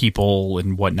people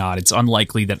and whatnot, it's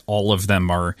unlikely that all of them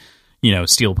are,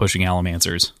 steel pushing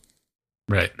Allomancers.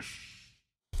 Right.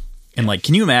 And like,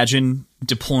 can you imagine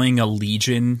deploying a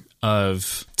legion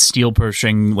of steel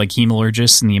pushing like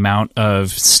hemolurgists and the amount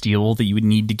of steel that you would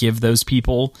need to give those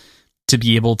people to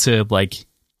be able to like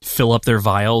fill up their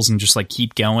vials and just like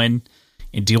keep going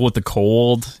and deal with the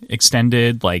cold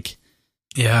extended? Like,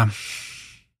 yeah,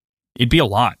 it'd be a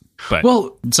lot, but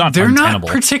it's not they're untenable.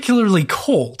 not particularly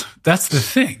cold. That's the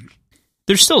thing.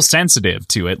 They're still sensitive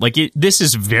to it. Like this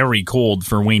is very cold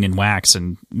for Wayne and Wax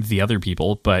and the other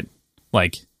people, but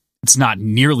like it's not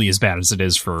nearly as bad as it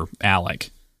is for Alec.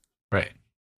 Right.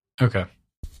 Okay.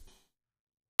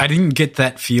 I didn't get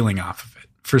that feeling off of it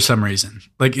for some reason.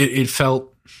 Like it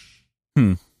felt.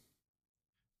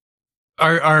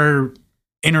 Our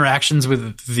interactions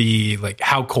with the like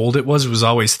how cold it was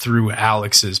always through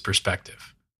Alex's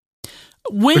perspective.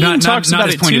 Wayne talks about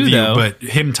his it point too, of view, though. but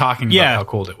him talking about how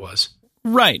cold it was.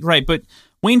 Right. But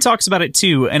Wayne talks about it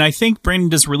too, and I think Brandon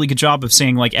does a really good job of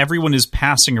saying like everyone is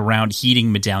passing around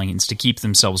heating medallions to keep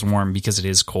themselves warm because it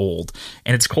is cold,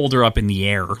 and it's colder up in the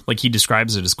air. Like he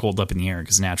describes it as cold up in the air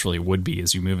because naturally it would be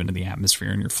as you move into the atmosphere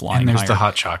and you're flying. And there's higher. the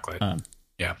hot chocolate.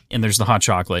 Yeah. And there's the hot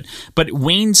chocolate. But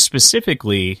Wayne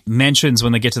specifically mentions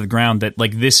when they get to the ground that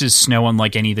like this is snow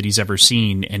unlike any that he's ever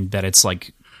seen, and that it's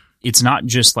like it's not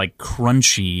just like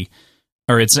crunchy,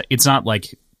 or it's not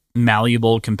like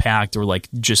malleable, compact, or like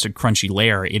just a crunchy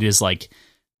layer. It is like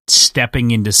stepping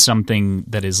into something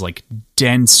that is like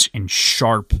dense and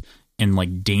sharp and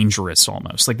like dangerous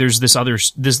almost. Like there's this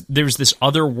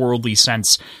otherworldly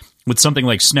sense with something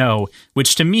like snow,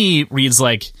 which to me reads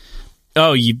like,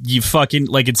 oh, you fucking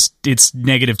like it's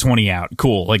 -20 out.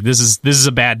 Cool. Like this is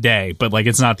a bad day, but like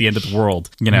it's not the end of the world,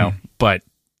 But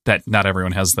that not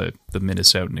everyone has the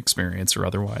Minnesotan experience or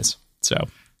otherwise. So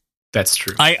that's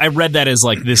true. I read that as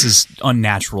like this is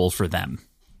unnatural for them.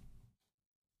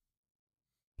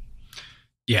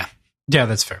 Yeah,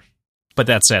 that's fair. But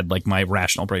that said, like my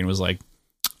rational brain was like,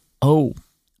 oh,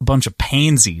 a bunch of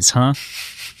pansies, huh?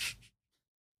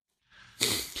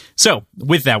 So,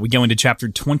 with that, we go into chapter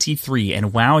 23,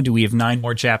 and wow, do we have 9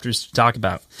 more chapters to talk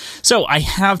about. So, I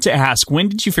have to ask, when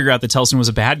did you figure out that Telsin was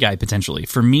a bad guy, potentially?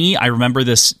 For me, I remember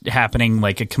this happening,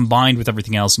 like, combined with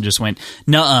everything else, and just went,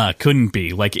 nuh-uh, couldn't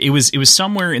be. Like, it was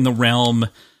somewhere in the realm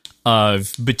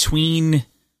of between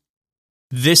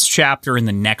this chapter and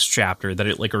the next chapter that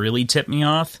it, like, really tipped me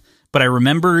off. But I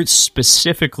remember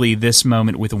specifically this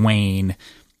moment with Wayne,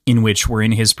 in which we're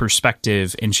in his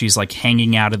perspective and she's like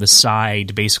hanging out of the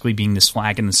side, basically being this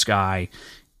flag in the sky.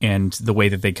 and the way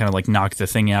that they kind of like knock the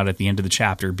thing out at the end of the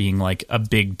chapter being like a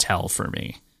big tell for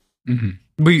me.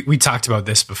 Mm-hmm. We talked about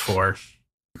this before.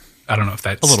 I don't know if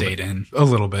that stayed in a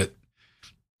little bit.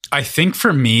 I think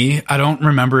for me, I don't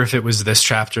remember if it was this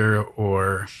chapter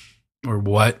or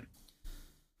what,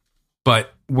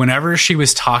 but whenever she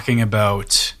was talking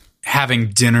about having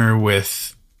dinner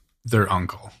with their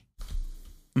uncle,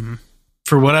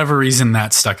 for whatever reason,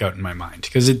 that stuck out in my mind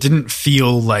because it didn't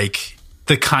feel like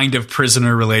the kind of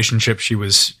prisoner relationship she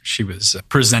was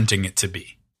presenting it to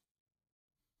be.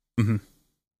 Mm-hmm.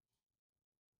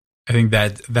 I think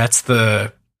that's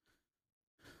the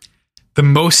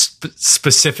most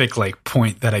specific like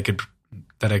point that I could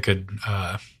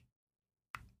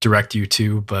direct you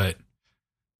to, but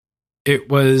it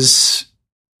was,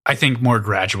 I think, more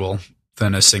gradual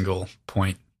than a single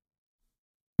point.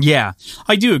 Yeah,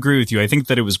 I do agree with you. I think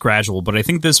that it was gradual, but I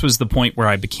think this was the point where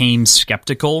I became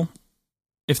skeptical,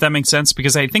 if that makes sense,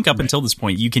 because I think up until this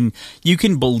point, you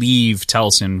can believe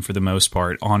Telsin for the most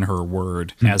part on her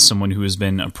word as someone who has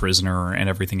been a prisoner and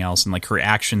everything else, and like her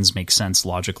actions make sense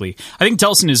logically. I think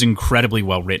Telsin is incredibly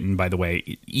well written, by the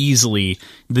way. Easily,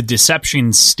 the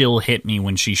deception still hit me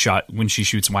when she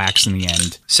shoots Wax in the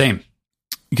end. Same.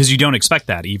 Because you don't expect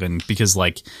that, even because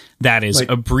like that is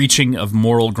a breaching of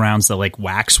moral grounds that like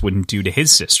Wax wouldn't do to his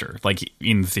sister, like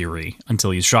in theory,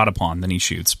 until he's shot upon, then he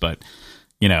shoots. But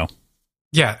you know,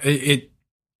 yeah,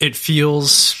 it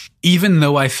feels, even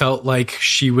though I felt like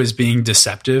she was being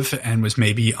deceptive and was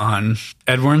maybe on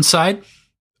Edward's side,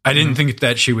 I didn't think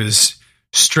that she was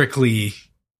strictly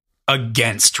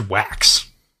against Wax,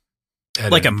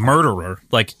 like a murderer.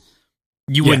 Like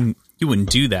you wouldn't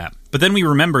do that. But then we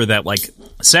remember that like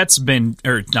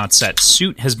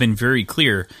Suit has been very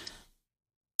clear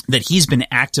that he's been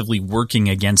actively working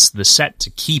against the Set to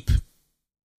keep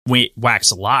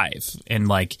Wax alive. And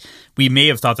like we may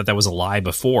have thought that was a lie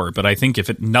before, but I think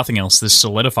if nothing else, this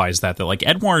solidifies that like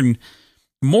Edward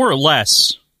more or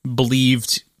less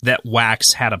believed that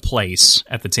Wax had a place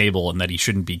at the table and that he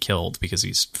shouldn't be killed because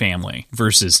he's family,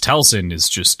 versus Telsin is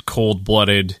just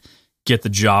cold-blooded, get the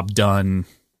job done,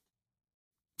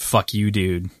 fuck you,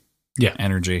 dude. Yeah.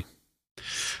 Energy.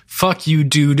 Fuck you,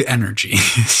 dude energy.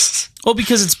 Well,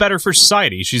 because it's better for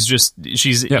society.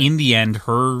 She's in the end,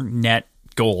 her net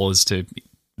goal is to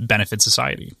benefit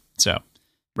society. So,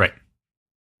 right.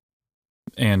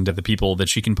 And the people that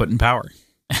she can put in power,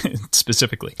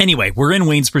 specifically. Anyway, we're in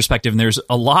Wayne's perspective, and there's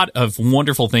a lot of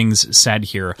wonderful things said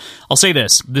here. I'll say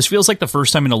this. This feels like the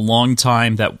first time in a long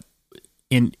time that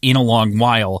in a long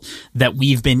while that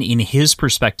we've been in his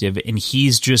perspective and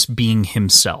he's just being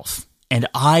himself. And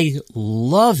I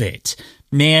love it.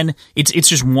 Man, it's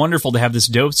just wonderful to have this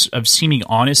dose of seeming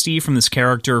honesty from this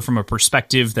character from a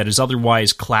perspective that is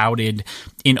otherwise clouded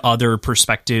in other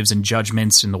perspectives and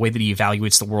judgments and the way that he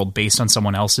evaluates the world based on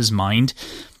someone else's mind.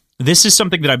 This is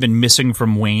something that I've been missing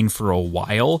from Wayne for a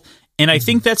while. And I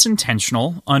think that's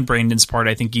intentional on Brandon's part.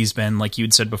 I think he's been, like you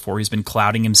had said before, he's been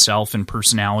clouding himself and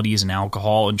personalities and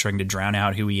alcohol and trying to drown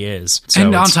out who he is. So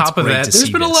and on top of that, there's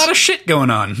been a lot of shit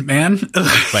going on, man.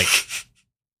 Like,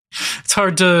 it's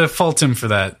hard to fault him for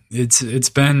that. It's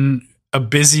been a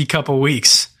busy couple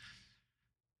weeks.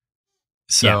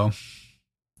 So, yeah.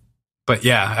 But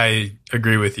yeah, I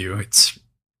agree with you. It's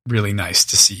really nice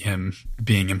to see him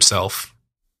being himself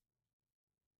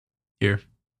here.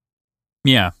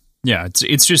 Yeah. Yeah,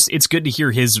 it's good to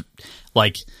hear his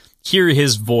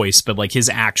voice, but like his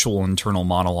actual internal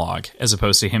monologue, as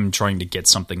opposed to him trying to get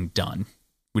something done,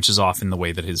 which is often the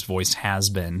way that his voice has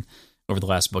been over the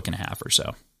last book and a half or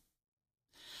so.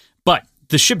 But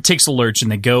the ship takes a lurch and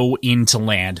they go into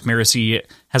land. Marasi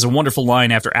has a wonderful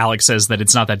line after Alex says that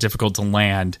it's not that difficult to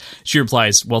land. She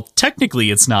replies, well,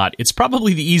 technically it's not. It's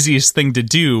probably the easiest thing to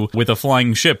do with a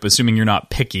flying ship, assuming you're not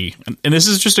picky. And this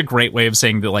is just a great way of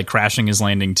saying that like crashing is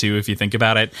landing too, if you think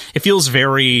about it. It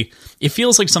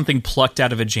feels like something plucked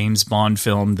out of a James Bond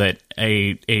film that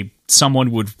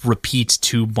someone would repeat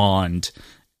to Bond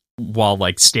while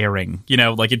like staring. You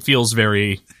know, like it feels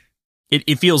very...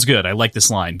 It feels good. I like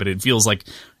this line, but it feels like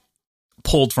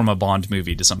pulled from a Bond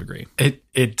movie to some degree.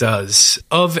 It does.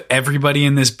 Of everybody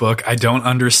in this book, I don't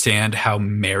understand how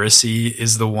Marasi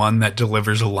is the one that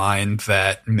delivers a line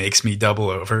that makes me double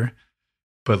over.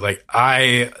 But like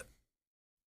I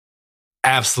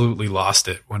absolutely lost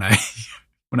it when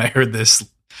I heard this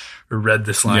or read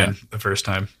this line the first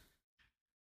time.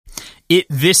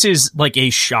 This is like a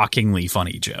shockingly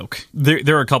funny joke.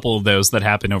 There are a couple of those that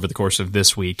happen over the course of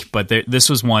this week, but this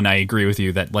was one I agree with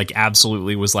you that like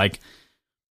absolutely was like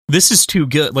this is too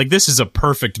good. Like, this is a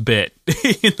perfect bit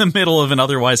in the middle of an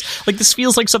otherwise, like, this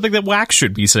feels like something that Wax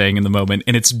should be saying in the moment,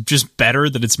 and it's just better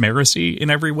that it's Marasi in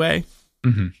every way.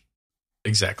 Mm-hmm.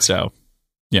 Exactly. So,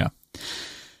 yeah.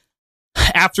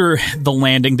 After the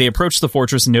landing, they approach the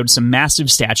fortress and notice a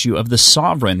massive statue of the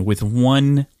Sovereign with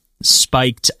one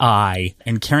spiked eye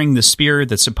and carrying the spear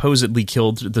that supposedly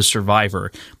killed the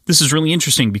survivor. This is really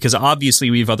interesting because obviously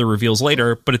we have other reveals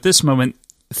later, but at this moment,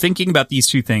 thinking about these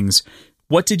two things,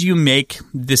 what did you make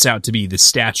this out to be, the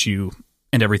statue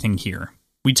and everything here?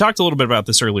 We talked a little bit about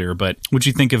this earlier, but what'd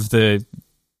you think of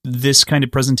this kind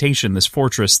of presentation, this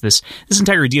fortress, this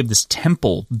entire idea of this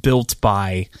temple built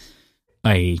by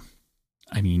it's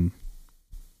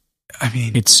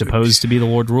supposed to be the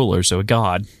Lord Ruler, so a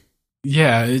god.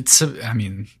 Yeah,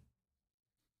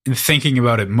 thinking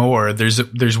about it more,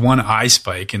 there's one eye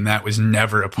spike, and that was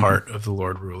never a part of the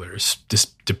Lord Ruler's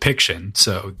depiction.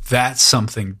 So that's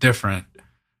something different,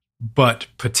 but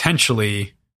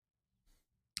potentially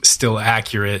still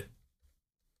accurate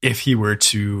if he were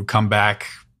to come back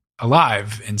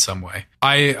alive in some way.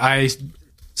 I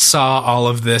saw all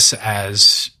of this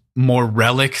as more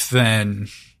relic than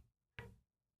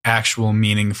actual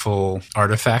meaningful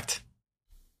artifact.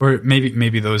 Or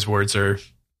maybe those words are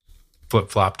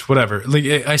flip-flopped, whatever. Like,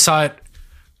 I saw it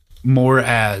more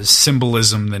as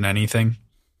symbolism than anything.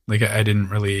 Like, I didn't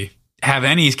really have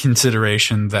any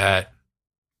consideration that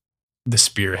the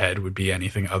spearhead would be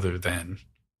anything other than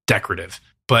decorative.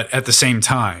 But at the same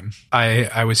time,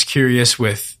 I was curious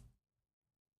with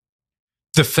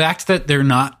the fact that they're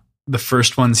not the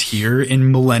first ones here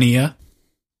in millennia.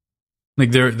 Like,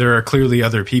 there are clearly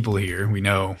other people here. We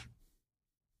know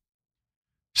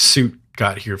Soot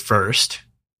got here first,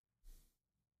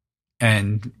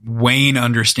 and Wayne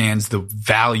understands the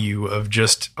value of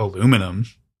just aluminum.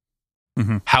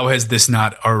 Mm-hmm. How has this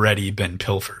not already been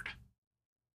pilfered?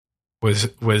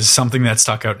 Was something that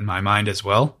stuck out in my mind as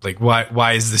well. Like,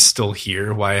 why is this still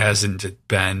here? Why hasn't it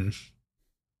been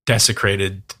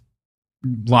desecrated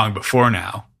long before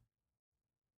now?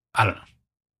 I don't know.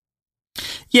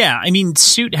 Yeah, I mean,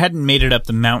 Soot hadn't made it up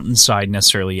the mountainside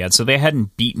necessarily yet, so they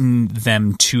hadn't beaten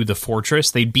them to the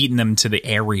fortress. They'd beaten them to the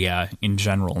area in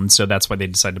general, and so that's why they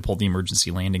decided to pull the emergency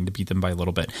landing to beat them by a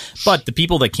little bit. But the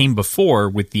people that came before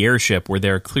with the airship were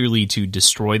there clearly to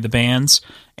destroy the bands,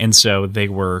 and so they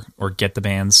were, or get the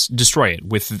bands, destroy it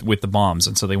with the bombs,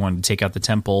 and so they wanted to take out the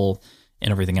temple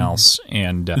and everything else,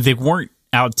 and they weren't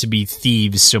out to be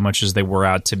thieves so much as they were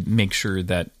out to make sure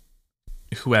that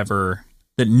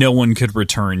that no one could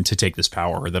return to take this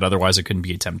power, or that otherwise it couldn't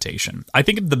be a temptation. I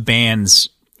think the bands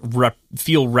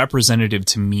feel representative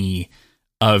to me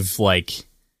of a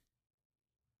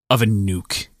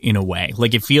nuke in a way.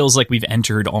 Like, it feels like we've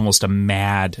entered almost a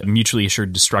mad, mutually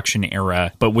assured destruction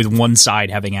era, but with one side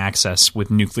having access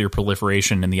with nuclear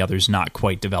proliferation and the others not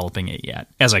quite developing it yet,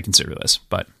 as I consider this.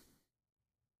 But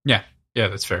yeah,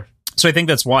 that's fair. So I think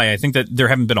that's why. I think that there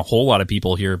haven't been a whole lot of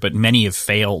people here, but many have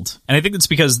failed. And I think it's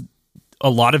because a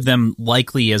lot of them,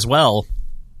 likely as well,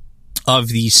 of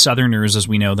the Southerners as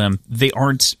we know them, they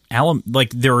aren't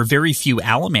there are very few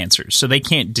allomancers, so they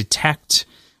can't detect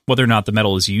whether or not the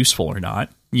metal is useful or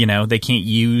not. You know, they can't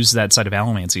use that side of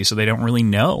allomancy, so they don't really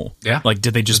know. Yeah, like,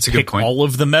 did they just pick all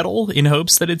of the metal in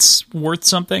hopes that it's worth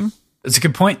something? That's a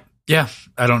good point. Yeah,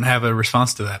 I don't have a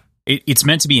response to that. It's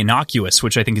meant to be innocuous,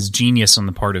 which I think is genius on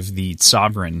the part of the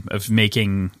Sovereign of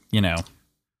making,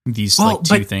 these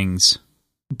two things.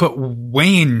 But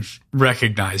Wayne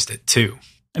recognized it too.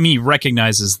 I mean, he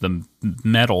recognizes the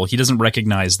metal. He doesn't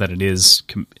recognize that it is...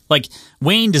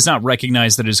 Wayne does not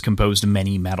recognize that it is composed of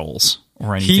many metals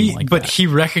or anything like that. But he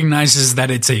recognizes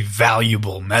that it's a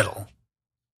valuable metal.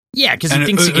 Yeah, because he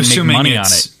thinks he can make money on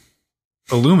it.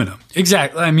 Aluminum.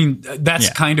 Exactly. I mean, that's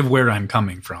kind of where I'm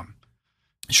coming from.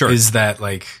 Sure. Is that,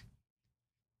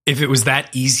 if it was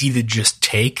that easy to just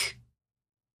take,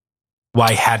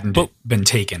 why hadn't it been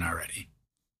taken already?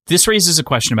 This raises a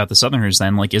question about the Southerners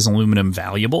then. Is aluminum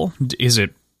valuable? Is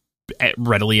it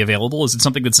readily available? Is it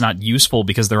something that's not useful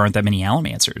because there aren't that many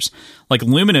allomancers?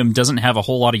 Aluminum doesn't have a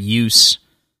whole lot of use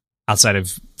outside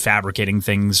of fabricating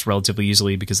things relatively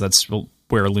easily, because that's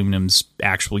where aluminum's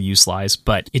actual use lies.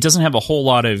 But it doesn't have a whole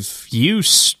lot of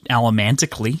use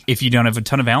allomantically if you don't have a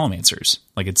ton of allomancers.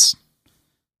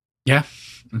 Yeah,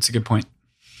 that's a good point.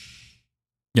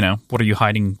 What are you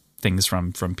hiding things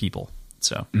from people?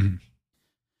 So... Mm-hmm.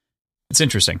 It's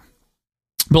interesting.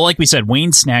 But like we said,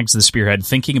 Wayne snags the spearhead,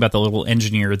 thinking about the little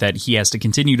engineer that he has to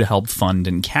continue to help fund,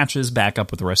 and catches back up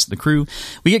with the rest of the crew.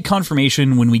 We get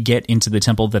confirmation when we get into the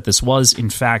temple that this was, in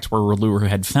fact, where R'hllor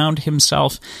had found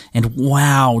himself. And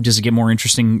wow, does it get more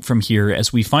interesting from here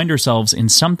as we find ourselves in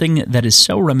something that is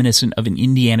so reminiscent of an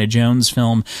Indiana Jones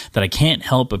film that I can't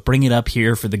help but bring it up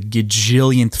here for the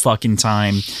gajillionth fucking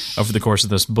time over the course of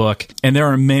this book. And there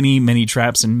are many, many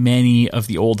traps and many of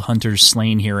the old hunters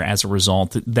slain here as a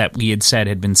result that we had said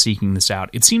had been seeking this out.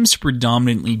 It seems to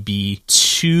predominantly be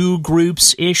two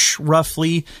groups-ish,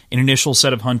 roughly, an initial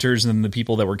set of hunters and then the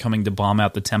people that were coming to bomb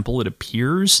out the temple, it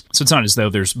appears. So it's not as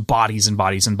though there's bodies and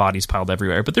bodies and bodies piled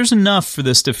everywhere, but there's enough for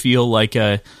this to feel like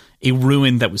a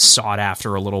ruin that was sought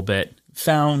after a little bit,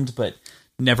 found but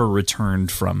never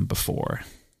returned from before.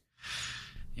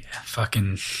 Yeah,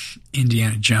 fucking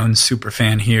Indiana Jones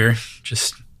superfan here,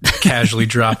 just casually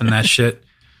dropping that shit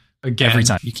again. Every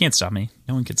time. You can't stop me.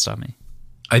 No one can stop me.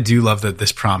 I do love that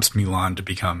this prompts Mulan to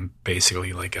become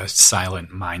basically like a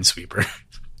silent minesweeper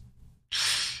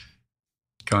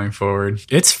going forward.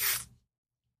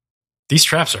 These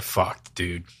traps are fucked,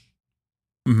 dude.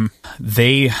 Mm-hmm.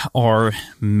 They are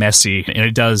messy, and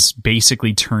it does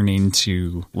basically turn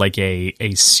into like a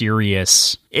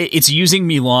serious... It's using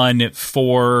Mulan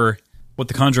for what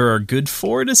the Conjurer are good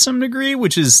for to some degree,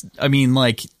 which is, I mean,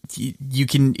 like, you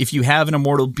can, if you have an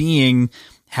immortal being,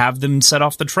 have them set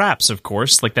off the traps, of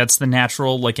course. Like, that's the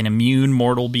natural, like, an immune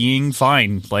mortal being,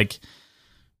 fine. Like,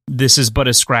 this is but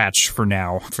a scratch for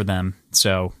now for them,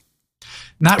 so...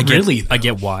 Not really, though. I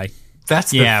get why.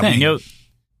 That's the thing.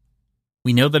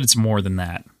 We know that it's more than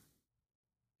that.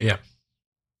 Yeah.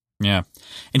 Yeah.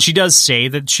 And she does say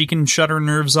that she can shut her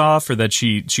nerves off, or that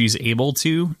she's able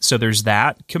to, so there's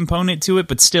that component to it,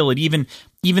 but still, it even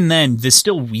then, this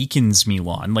still weakens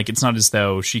Mulan. Like, it's not as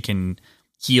though she can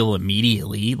heal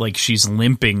immediately, like she's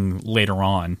limping later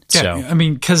on. Yeah, so I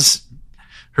mean, because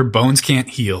her bones can't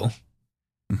heal,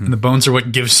 and the bones are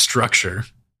what gives structure,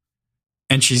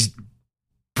 and she's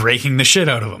breaking the shit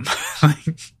out of them.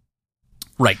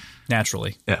 Right,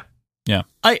 naturally. Yeah. Yeah.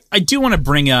 I do want to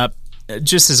bring up,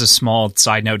 just as a small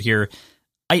side note here,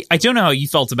 I don't know how you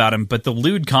felt about him, but the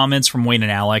lewd comments from Wayne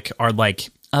and Alec are like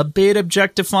a bit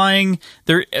objectifying.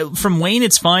 From Wayne,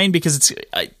 it's fine because it's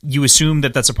you assume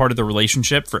that that's a part of the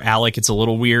relationship. For Alec, it's a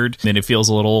little weird, and it feels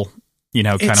a little, kind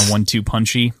of 1-2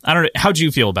 punchy. I don't know. How'd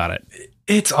you feel about it?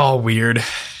 It's all weird.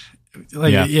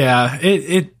 Like,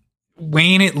 yeah.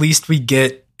 Wayne, at least we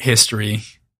get history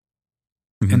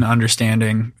and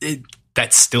understanding.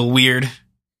 That's still weird.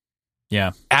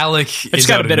 Yeah. Alec it's is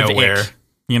got out a bit of nowhere. Of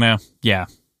ick, Yeah.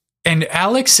 And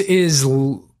Alex is...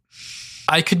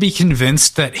 I could be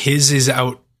convinced that his is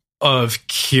out of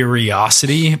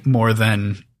curiosity more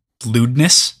than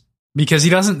lewdness, because he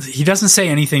doesn't say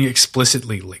anything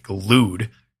explicitly like lewd.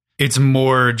 It's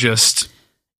more just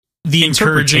the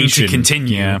encouraging to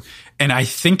continue. Yeah. And I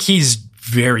think he's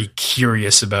very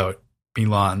curious about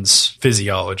Milan's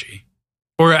physiology.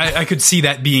 Or I could see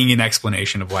that being an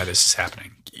explanation of why this is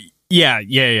happening.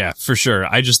 Yeah, for sure.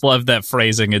 I just love that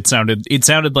phrasing. It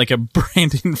sounded like a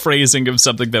Brandon phrasing of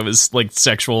something that was like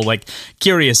sexual, like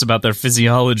curious about their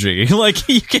physiology. Like,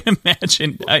 you can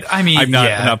imagine. I'm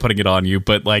not putting it on you,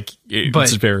 but like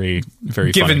it's very,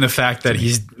 very given funny. the fact that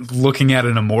he's looking at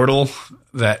an immortal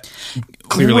that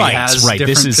clearly has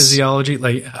different physiology.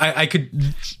 Like,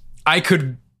 I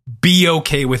could be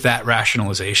okay with that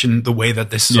rationalization, the way that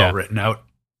this is all written out.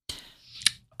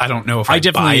 I don't know if I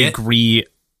definitely agree.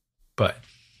 But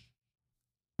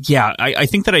yeah, I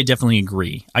think that I definitely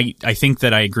agree. I think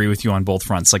that I agree with you on both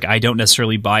fronts. Like, I don't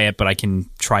necessarily buy it, but I can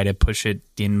try to push it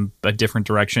in a different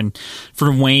direction.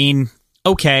 For Wayne,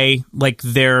 okay, like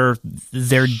they're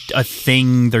a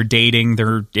thing, they're dating,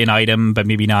 they're an item, but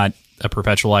maybe not a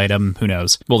perpetual item. Who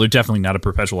knows? Well, they're definitely not a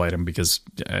perpetual item because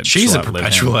she's a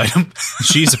perpetual item.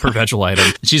 She's a perpetual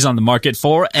item. She's on the market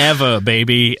forever,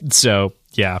 baby. So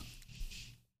yeah.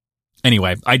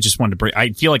 Anyway, I just wanted to I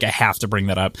feel like I have to bring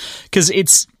that up because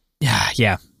it's,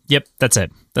 yep, that's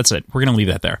it. We're going to leave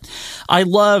that there. I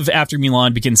love after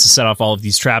Mulan begins to set off all of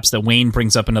these traps that Wayne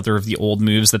brings up another of the old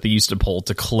moves that they used to pull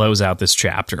to close out this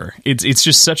chapter. It's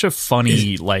just such a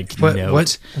funny, note. What move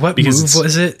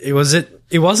was it?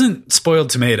 It wasn't Spoiled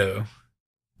Tomato.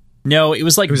 No, it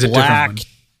was like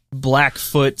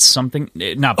Blackfoot something.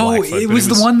 Not Blackfoot. Oh, it was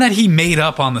the one that he made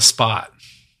up on the spot.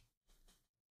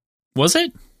 Was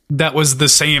it? That was the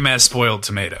same as Spoiled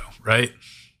Tomato, right?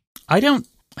 I don't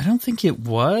think it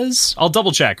was. I'll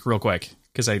double check real quick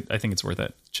because I think it's worth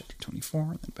it. Chapter 24,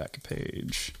 then back a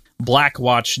page. Black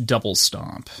Watch Double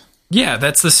Stomp. Yeah,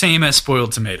 that's the same as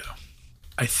Spoiled Tomato,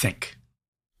 I think.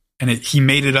 And he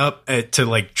made it up to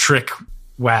like trick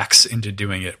Wax into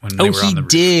doing it when they were on the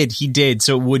roof. He did.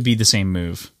 So it would be the same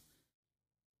move.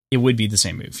 It would be the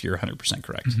same move. You're 100%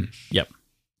 correct. Mm-hmm. Yep.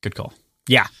 Good call.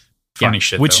 Yeah. Funny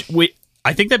shit, Which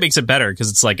I think that makes it better because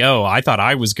it's like, oh, I thought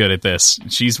I was good at this.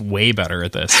 She's way better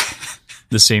at this.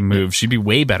 The same move. She'd be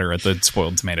way better at the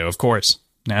spoiled tomato, of course.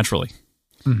 Naturally.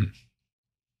 Mm-hmm.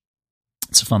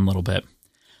 It's a fun little bit.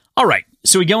 All right.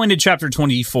 So we go into chapter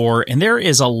 24, and there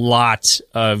is a lot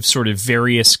of sort of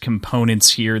various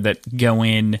components here that go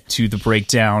into the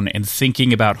breakdown and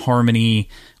thinking about Harmony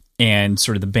and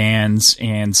sort of the bands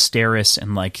and Steris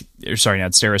and not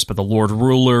Steris, but the Lord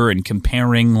Ruler, and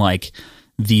comparing like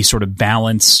the sort of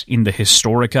balance in the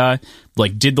Historica.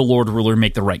 Like, did the Lord Ruler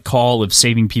make the right call of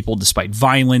saving people despite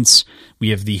violence? We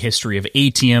have the history of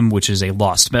Atium, which is a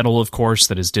lost metal, of course,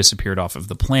 that has disappeared off of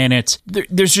the planet.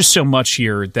 There's just so much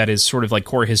here that is sort of like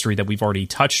core history that we've already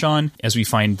touched on as we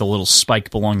find the little spike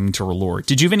belonging to R'hllor.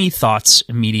 Did you have any thoughts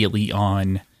immediately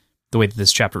on the way that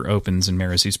this chapter opens and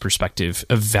Marasi's perspective,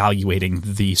 evaluating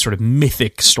the sort of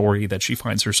mythic story that she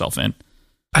finds herself in?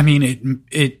 I mean,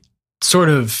 it sort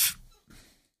of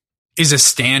is a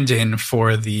stand-in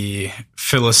for the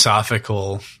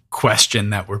philosophical question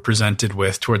that we're presented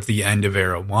with towards the end of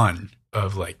Era 1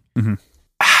 of like, mm-hmm.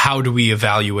 How do we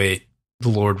evaluate the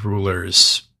Lord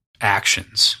Ruler's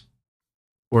actions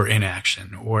or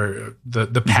inaction or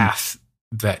the path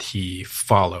that he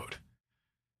followed?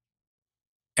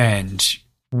 And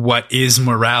what is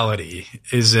morality?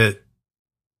 Is it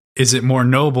more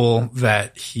noble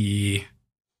that he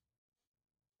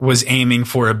was aiming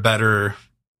for a better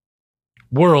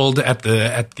world at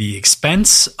the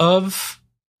expense of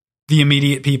the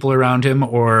immediate people around him,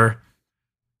 or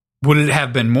would it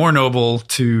have been more noble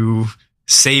to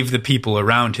save the people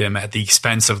around him at the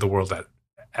expense of the world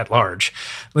at large?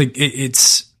 Like,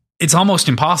 it's almost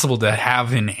impossible to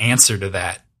have an answer to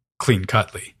that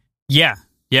clean-cutly. Yeah.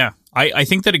 I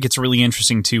think that it gets really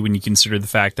interesting, too, when you consider the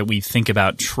fact that we think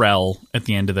about Trell at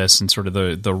the end of this and sort of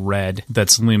the red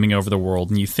that's looming over the world.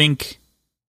 And you think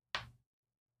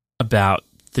about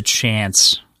the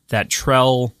chance that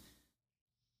Trell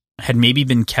had maybe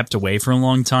been kept away for a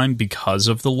long time because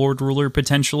of the Lord Ruler,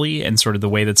 potentially, and sort of the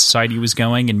way that society was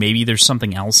going. And maybe there's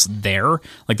something else there.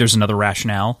 Like, there's another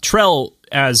rationale. Trell,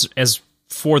 as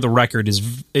for the record,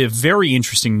 is a very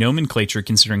interesting nomenclature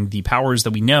considering the powers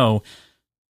that we know.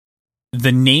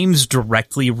 The names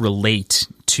directly relate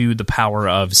to the power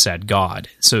of said god.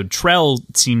 So Trell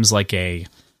seems like a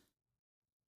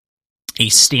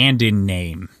stand-in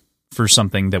name for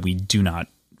something that we do not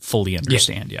fully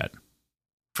understand yet.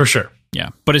 For sure. Yeah.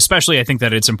 But especially I think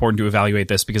that it's important to evaluate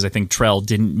this because I think Trell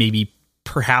didn't maybe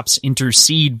perhaps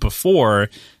intercede before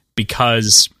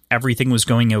because everything was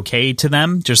going okay to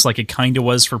them, just like it kind of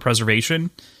was for Preservation.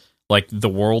 Like, the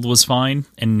world was fine,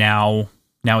 and now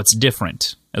it's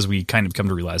different, as we kind of come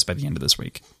to realize by the end of this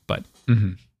week. But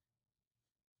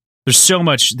there's so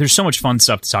much fun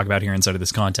stuff to talk about here inside of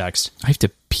this context. I have to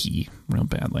pee real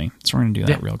badly, so we're going to do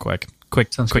that real quick.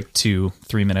 Quick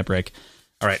 2-3 minute break.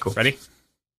 All right, cool. Ready?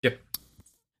 Yep.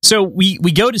 So we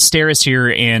go to Steris here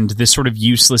and this sort of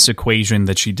useless equation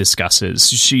that she discusses.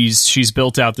 She's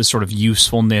built out this sort of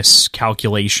usefulness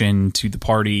calculation to the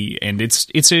party, and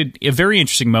it's a very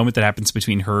interesting moment that happens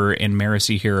between her and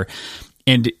Marasi here.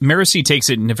 And Marasi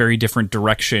takes it in a very different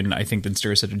direction, I think, than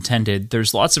Steris had intended.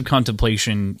 There's lots of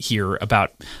contemplation here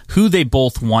about who they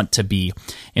both want to be.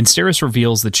 And Steris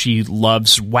reveals that she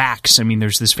loves Wax. I mean,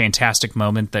 there's this fantastic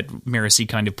moment that Marasi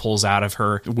kind of pulls out of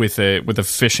her with a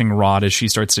fishing rod as she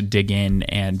starts to dig in.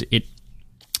 And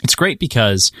it's great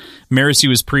because Marasi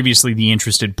was previously the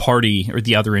interested party, or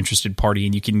the other interested party,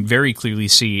 and you can very clearly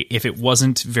see, if it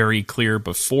wasn't very clear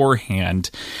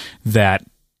beforehand, that,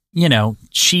 you know,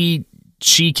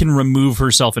 she can remove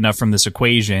herself enough from this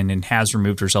equation, and has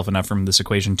removed herself enough from this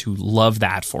equation to love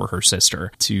that for her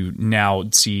sister, to now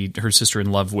see her sister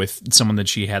in love with someone that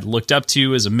she had looked up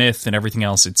to as a myth and everything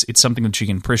else. It's something that she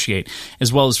can appreciate,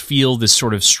 as well as feel this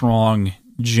sort of strong,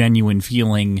 genuine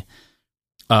feeling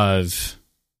of,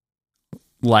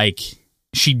 like,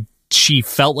 she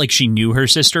felt like she knew her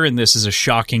sister, and this is a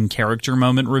shocking character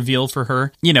moment reveal for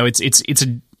her. You know,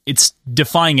 it's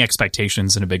defying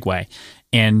expectations in a big way.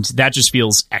 And that just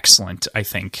feels excellent, I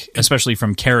think, especially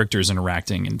from characters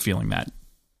interacting and feeling that.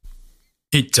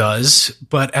 It does,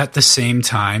 but at the same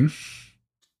time,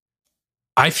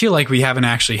 I feel like we haven't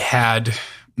actually had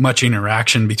much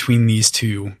interaction between these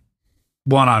two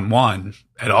one-on-one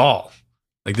at all.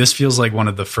 Like, this feels like one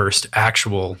of the first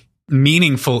actual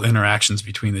meaningful interactions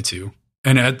between the two.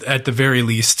 And at the very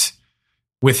least,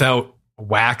 without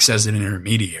Wax as an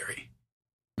intermediary.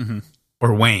 Mm-hmm.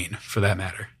 Or Wayne, for that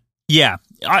matter. Yeah,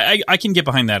 I can get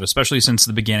behind that, especially since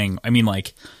the beginning. I mean,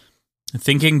 like,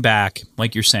 thinking back,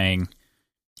 like you're saying,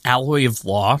 Alloy of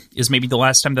Law is maybe the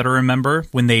last time that I remember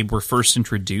when they were first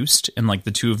introduced, and like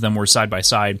the two of them were side by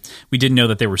side. We didn't know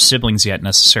that they were siblings yet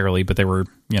necessarily, but they were,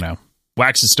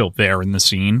 Wax is still there in the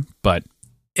scene, but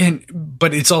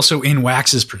it's also in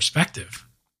Wax's perspective.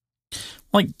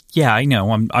 Like, yeah, I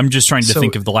know. I'm just trying to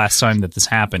think of the last time that this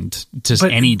happened to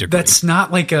any degree. That's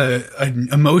not like an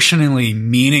emotionally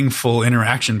meaningful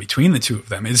interaction between the two of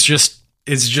them. It's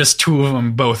just two of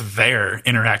them both there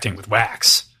interacting with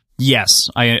Wax. Yes,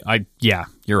 yeah,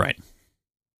 you're right.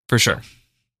 For sure.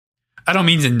 I don't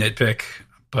mean to nitpick,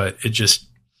 but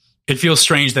it feels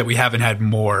strange that we haven't had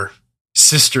more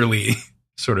sisterly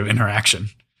sort of interaction.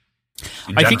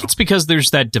 I think it's because there's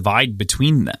that divide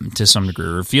between them to some degree,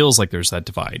 or it feels like there's that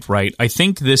divide, right? I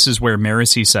think this is where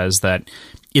Marasi says that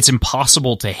it's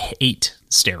impossible to hate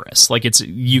Steris. Like,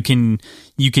 you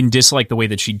can dislike the way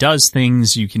that she does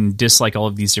things, you can dislike all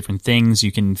of these different things,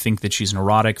 you can think that she's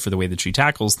neurotic for the way that she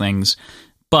tackles things,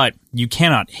 but you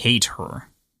cannot hate her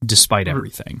despite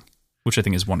everything, which I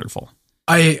think is wonderful.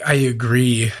 I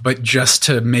agree, but just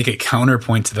to make a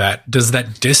counterpoint to that, does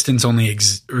that distance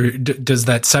does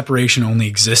that separation only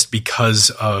exist because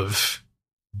of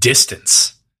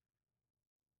distance?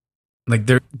 Like,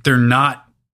 they're not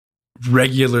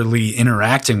regularly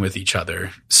interacting with each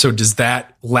other. So does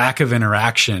that lack of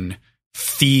interaction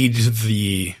feed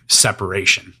the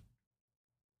separation?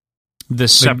 The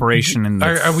separation in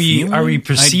the are we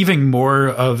perceiving more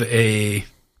of a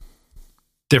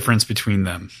difference between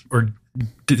them, or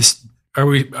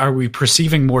are we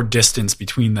perceiving more distance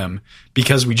between them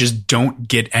because we just don't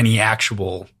get any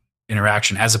actual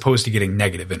interaction as opposed to getting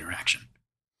negative interaction?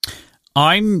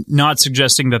 I'm not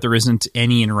suggesting that there isn't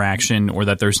any interaction or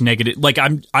that there's negative. Like,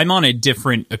 I'm on a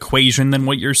different equation than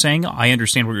what you're saying. I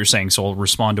understand what you're saying, so I'll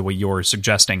respond to what you're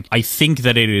suggesting. I think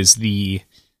that it is the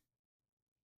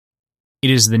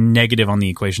negative on the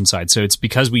equation side. So it's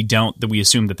because we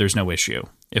assume that there's no issue,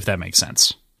 if that makes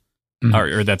sense. Mm-hmm.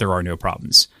 Or that there are no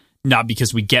problems. Not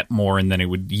because we get more and then it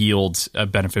would yield a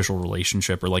beneficial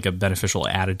relationship or like a beneficial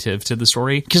additive to the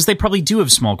story. Because they probably do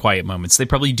have small, quiet moments. They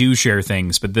probably do share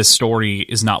things, but this story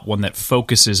is not one that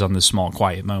focuses on the small,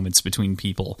 quiet moments between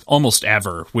people almost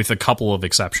ever, with a couple of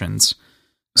exceptions.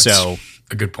 That's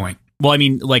a good point. Well, I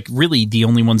mean, like, really, the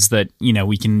only ones that,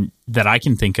 that I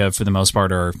can think of for the most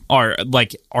part are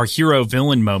like our hero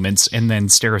villain moments, and then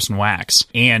Steris and Wax,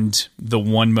 and the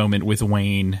one moment with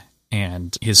Wayne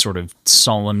and his sort of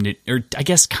solemnity, or I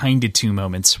guess kind of two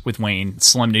moments with Wayne,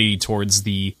 solemnity towards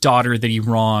the daughter that he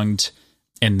wronged,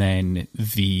 and then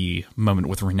the moment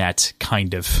with Renette,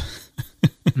 kind of.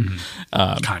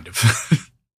 Kind of.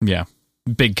 Yeah.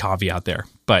 Big caveat there.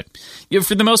 But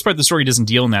for the most part, the story doesn't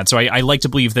deal in that. So I like to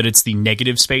believe that it's the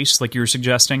negative space, like you were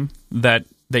suggesting, that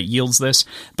yields this.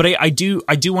 But I do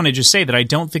want to just say that I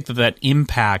don't think that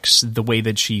impacts the way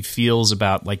that she feels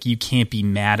about, like, you can't be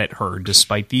mad at her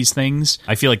despite these things.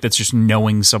 I feel like that's just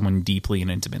knowing someone deeply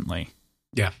and intimately.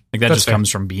 Yeah. Like, that just comes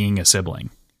from being a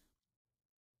sibling.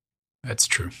 That's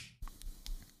true.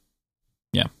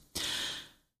 Yeah.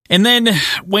 And then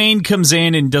Wayne comes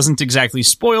in and doesn't exactly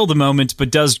spoil the moment,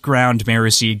 but does ground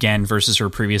Marasi again versus her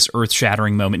previous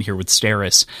earth-shattering moment here with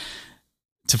Steris.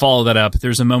 To follow that up,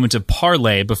 there's a moment of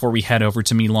parley before we head over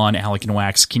to Milan, Alec, and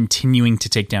Wax continuing to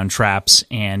take down traps,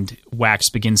 and Wax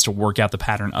begins to work out the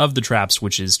pattern of the traps,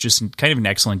 which is just kind of an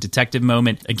excellent detective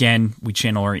moment. Again, we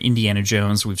channel our Indiana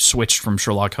Jones. We've switched from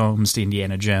Sherlock Holmes to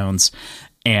Indiana Jones.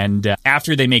 And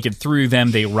after they make it through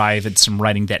them, they arrive at some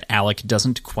writing that Alec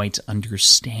doesn't quite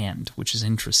understand, which is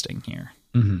interesting here.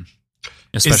 Mm-hmm.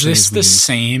 Is this the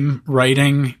same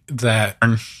writing that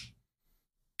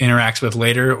interacts with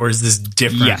later, or is this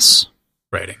different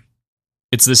writing?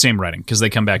 It's the same writing, because they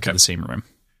come back to the same room.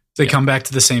 They come back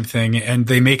to the same thing, and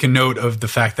they make a note of the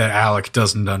fact that Alec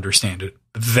doesn't understand it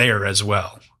there as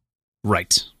well.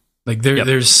 Right. Like,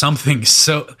 there's something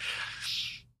so...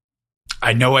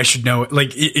 I know I should know.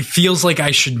 Like, it feels like I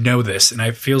should know this, and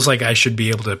it feels like I should be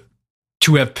able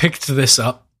to have picked this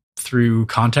up through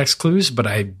context clues, but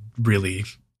I really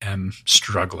am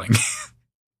struggling.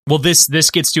 Well, this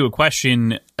gets to a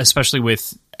question, especially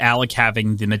with Alec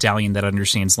having the medallion that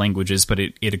understands languages, but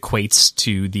it equates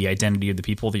to the identity of the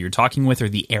people that you're talking with, or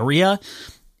the area.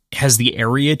 Has the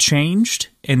area changed?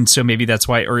 And so maybe that's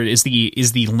why, or is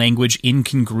the language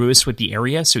incongruous with the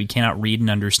area, so he cannot read and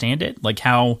understand it? Like,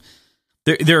 how...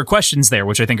 There are questions there,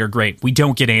 which I think are great. We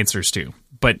don't get answers to,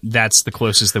 but that's the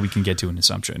closest that we can get to an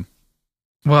assumption.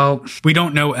 Well, we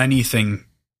don't know anything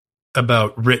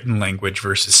about written language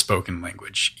versus spoken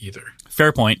language either.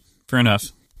 Fair point. Fair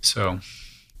enough. So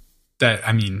That,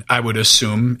 I mean, I would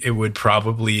assume it would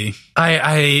probably.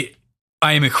 I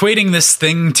am equating this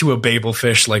thing to a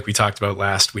Babelfish, like we talked about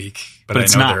last week, but I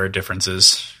know there are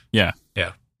differences. Yeah.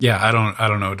 I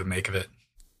don't know what to make of it.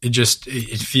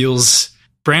 It feels.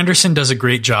 Branderson does a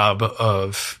great job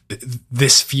of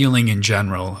this feeling in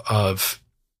general of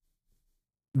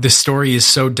the story is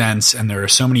so dense and there are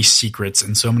so many secrets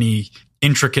and so many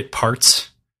intricate parts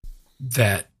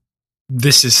that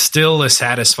this is still a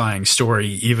satisfying story,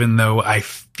 even though I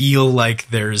feel like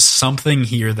there's something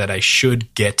here that I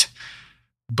should get,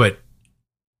 but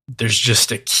there's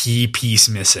just a key piece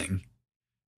missing.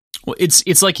 Well,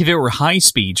 it's like if it were high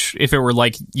speech, if it were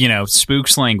like,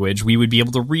 Spook's language, we would be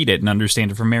able to read it and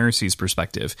understand it from Maricy's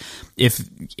perspective.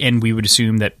 And we would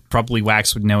assume that probably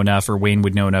Wax would know enough, or Wayne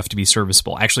would know enough to be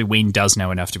serviceable. Actually, Wayne does know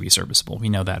enough to be serviceable. We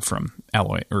know that from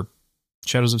Alloy or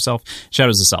Shadows of Self.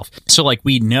 So like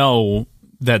we know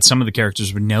that some of the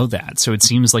characters would know that. So it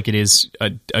seems like it is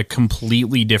a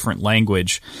completely different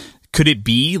language. Could it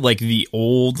be like the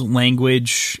old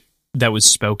language that was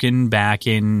spoken back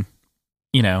in,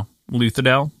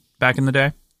 Luthadel back in the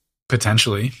day?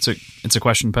 Potentially. It's a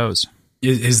question posed.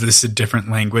 Is this a different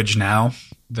language now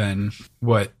than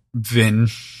what Vin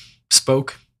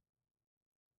spoke?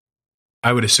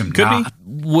 I would assume not.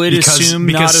 Would assume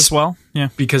not as well. Yeah.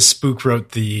 Because Spook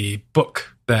wrote the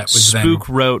book that was Spook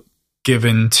wrote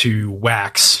given to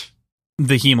Wax.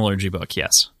 The Hemalurgy book,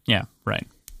 yes. Yeah, right.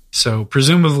 So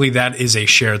presumably that is a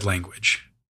shared language.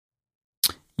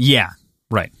 Yeah,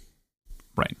 right.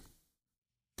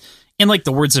 And like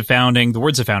the words of founding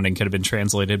could have been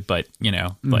translated, but,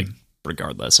 like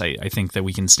regardless, I think that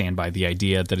we can stand by the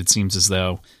idea that it seems as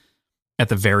though at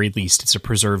the very least it's a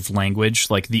preserved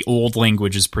language. Like the old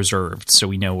language is preserved, so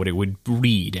we know what it would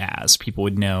read as. People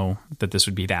would know that this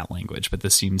would be that language, but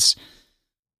this seems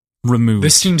removed.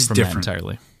 This seems from different that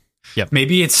entirely. Yep.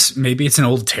 Maybe it's an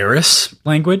old Terrace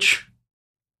language.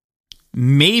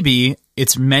 Maybe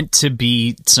it's meant to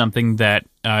be something that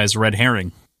is a red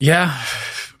herring. Yeah.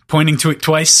 Pointing to it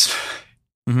twice.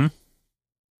 Mm-hmm.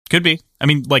 Could be. I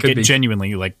mean, like it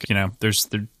genuinely, like,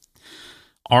 there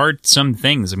are some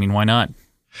things. I mean, why not?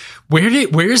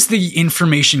 Where's the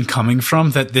information coming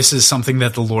from that this is something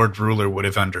that the Lord Ruler would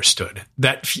have understood?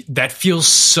 That feels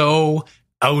so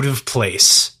out of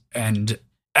place and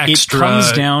extra. It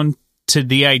comes down to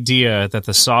the idea that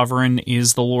the Sovereign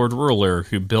is the Lord Ruler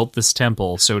who built this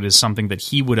temple, so it is something that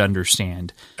he would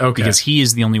understand. Okay. Because he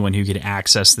is the only one who could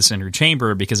access this inner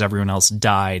chamber, because everyone else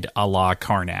died a la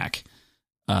Karnak.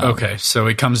 Okay, so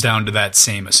it comes down to that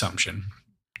same assumption.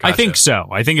 Gotcha. I think so.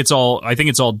 I think it's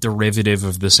all derivative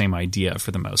of the same idea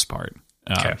for the most part.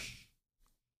 Okay.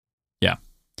 Yeah.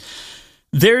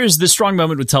 There is this strong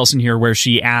moment with Telsin here where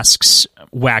she asks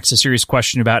Wax a serious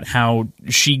question about how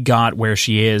she got where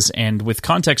she is, and with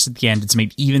context at the end, it's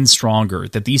made even stronger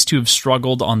that these two have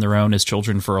struggled on their own as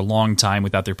children for a long time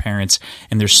without their parents,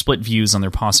 and their split views on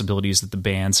their possibilities that the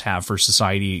bands have for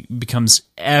society becomes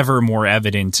ever more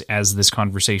evident as this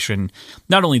conversation,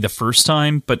 not only the first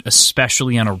time, but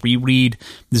especially on a reread,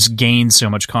 this gains so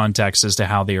much context as to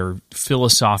how they are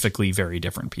philosophically very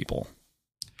different people.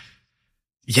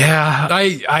 Yeah,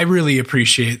 I really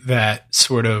appreciate that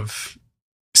sort of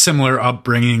similar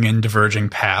upbringing and diverging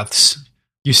paths.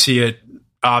 You see it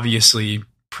obviously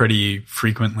pretty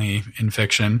frequently in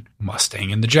fiction.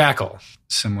 Mustang and the Jackal,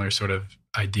 similar sort of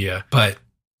idea. But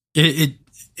it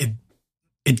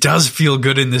does feel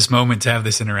good in this moment to have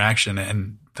this interaction,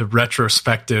 and the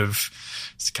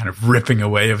retrospective kind of ripping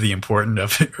away of the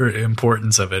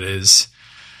importance of it is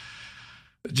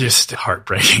just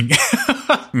heartbreaking.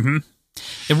 Mm-hmm.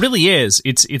 It really is.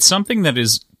 It's something that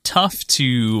is tough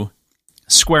to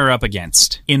square up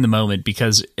against in the moment,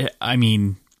 because, I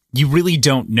mean, you really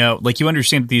don't know. Like, you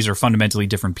understand that these are fundamentally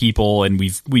different people, and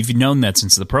we've known that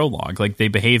since the prologue. Like, they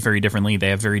behave very differently. They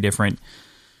have very different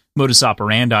modus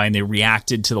operandi, and they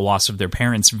reacted to the loss of their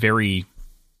parents very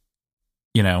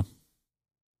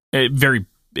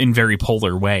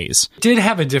polar ways. Did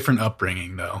have a different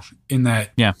upbringing, though, in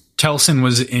that Telsin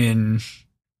was in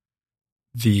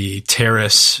the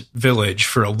Terrace village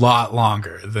for a lot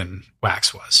longer than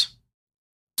Wax was.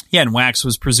 Yeah, and Wax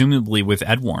was presumably with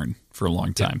Edwarn for a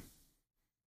long time.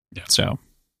 Yeah. So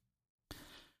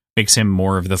makes him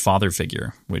more of the father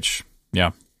figure, which,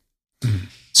 yeah. Mm-hmm.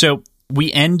 So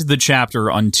we end the chapter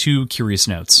on two curious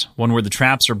notes. One where the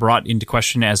traps are brought into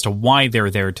question as to why they're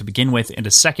there to begin with, and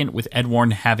a second with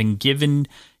Edwarn having given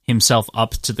himself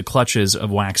up to the clutches of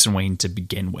Wax and Wayne to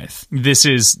begin with.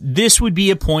 This would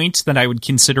be a point that I would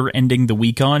consider ending the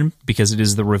week on, because it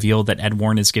is the reveal that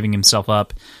Edwarn is giving himself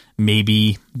up.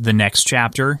 Maybe the next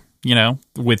chapter,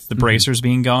 with the bracers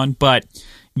being gone. But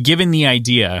given the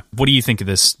idea, what do you think of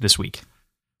this week?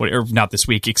 Or not this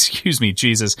week, excuse me,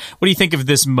 Jesus. What do you think of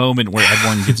this moment where Ed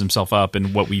Warren gives himself up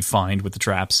and what we find with the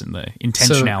traps and the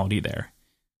intentionality there?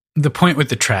 The point with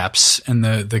the traps and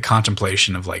the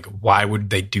contemplation of like, why would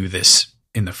they do this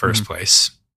in the first place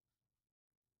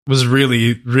was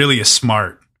really, really a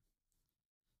smart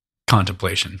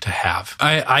contemplation to have.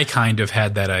 I kind of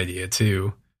had that idea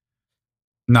too.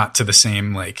 Not to the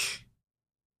same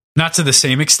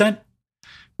extent,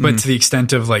 but to the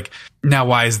extent of like, now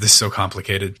why is this so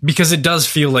complicated? Because it does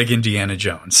feel like Indiana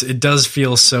Jones. It does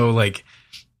feel so like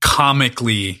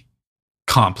comically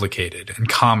complicated and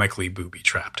comically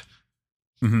booby-trapped.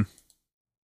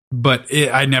 But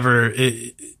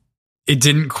it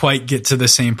didn't quite get to the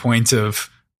same point of,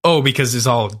 oh, because it's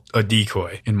all a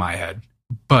decoy in my head.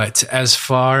 But as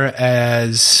far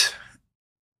as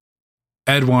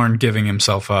Ed Warren giving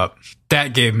himself up,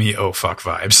 that gave me oh fuck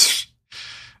vibes.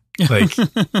 Like,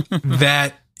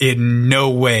 that in no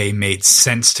way made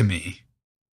sense to me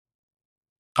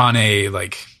on a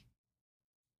like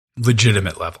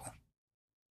legitimate level.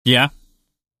 Yeah.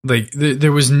 Like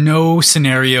there was no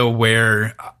scenario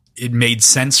where it made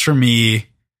sense for me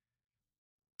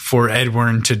for Ed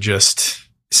Warren to just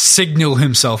signal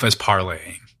himself as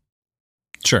parlaying.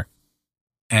 Sure.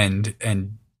 And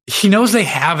he knows they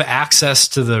have access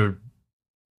to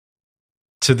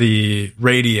the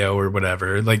radio or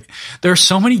whatever. Like, there are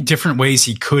so many different ways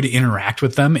he could interact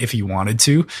with them if he wanted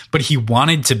to, but he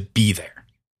wanted to be there.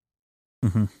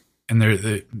 And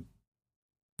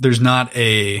there's not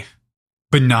a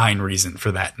benign reason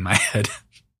for that in my head.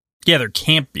 Yeah, there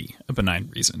can't be a benign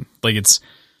reason. Like,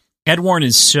 Ed Warren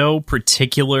is so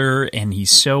particular and he's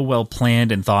so well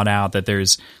planned and thought out that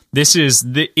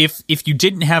if you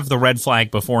didn't have the red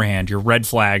flag beforehand, your red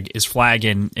flag is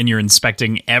flagging and you're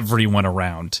inspecting everyone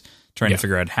around trying to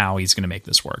figure out how he's going to make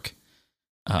this work.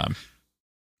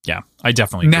 Yeah, I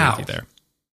definitely agree with you there.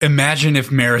 Imagine if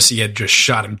Marasi had just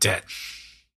shot him dead.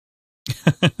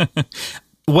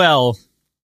 Well,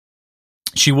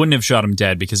 she wouldn't have shot him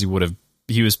dead because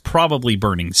he was probably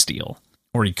burning steel,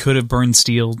 or he could have burned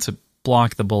steel to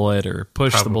block the bullet or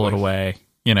push the bullet away.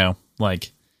 You know,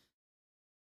 like,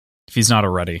 if he's not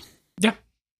already. Yeah,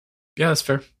 that's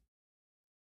fair.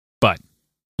 But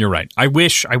you're right. I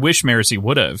wish Marasi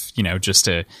would have, just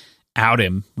to out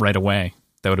him right away.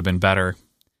 That would have been better.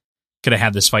 Could have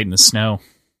had this fight in the snow.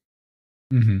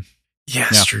 Yeah,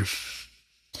 it's true.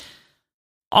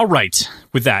 All right,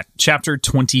 with that, Chapter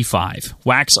 25.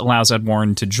 Wax allows Ed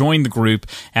Warren to join the group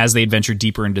as they adventure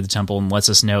deeper into the temple and lets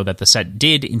us know that the set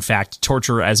did, in fact,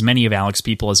 torture as many of Alec's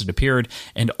people as it appeared,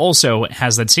 and also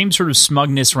has that same sort of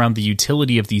smugness around the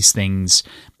utility of these things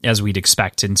as we'd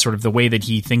expect, and sort of the way that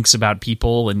he thinks about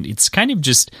people, and it's kind of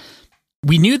just...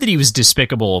 We knew that he was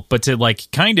despicable, but to like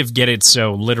kind of get it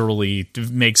so literally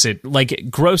makes it like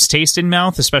gross taste in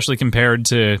mouth, especially compared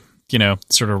to,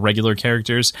 sort of regular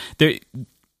characters.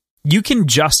 You can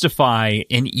justify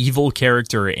an evil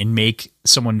character and make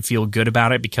someone feel good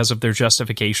about it because of their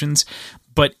justifications.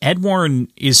 But Ed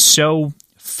Warren is so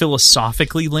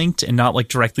philosophically linked and not like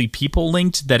directly people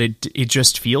linked that it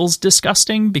just feels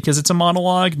disgusting because it's a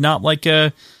monologue, not like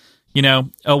a, oh,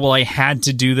 well, I had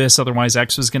to do this, otherwise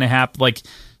X was going to happen. Like,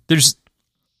 there's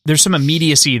some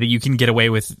immediacy that you can get away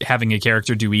with having a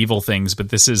character do evil things, but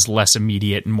this is less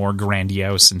immediate and more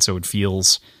grandiose, and so it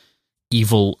feels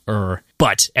evil-er.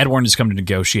 But Ed Warren has come to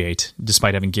negotiate,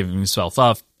 despite having given himself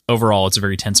up. Overall, it's a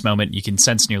very tense moment. You can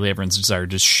sense nearly everyone's desire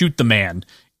to shoot the man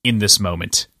in this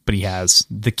moment, but he has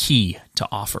the key to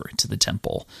offer to the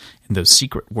temple and those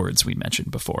secret words we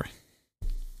mentioned before.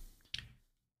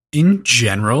 In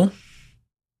general,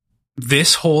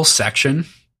 this whole section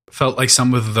felt like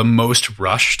some of the most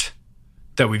rushed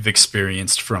that we've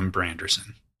experienced from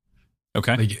Branderson.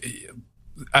 Okay. Like,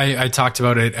 I talked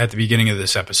about it at the beginning of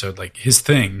this episode, like his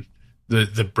thing, the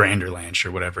Branderlanch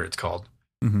or whatever it's called.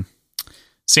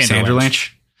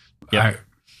 Sanderlanch. Yeah.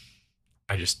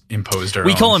 I just imposed our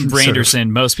We call own him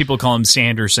Branderson. Most people call him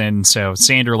Sanderson. So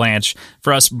Sanderlanch.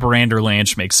 For us,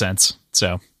 Branderlanch makes sense.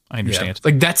 So I understand.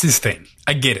 Yeah, like, that's his thing.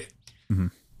 I get it.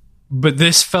 But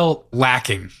this felt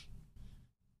lacking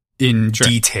in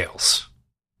details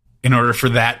in order for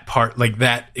that part, like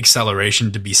that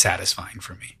acceleration, to be satisfying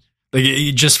for me. Like,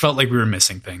 it just felt like we were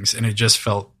missing things, and it just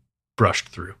felt brushed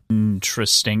through.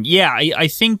 Interesting. Yeah, I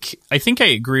think I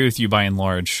agree with you by and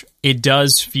large. It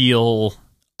does feel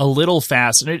a little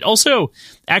fast, and it also,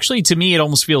 actually, to me, it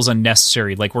almost feels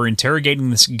unnecessary. Like, we're interrogating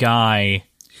this guy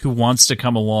who wants to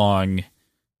come along,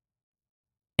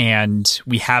 and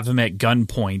we have him at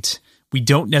gunpoint. We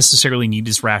don't necessarily need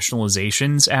his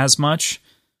rationalizations as much.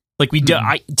 Like we do,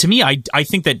 I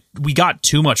think that we got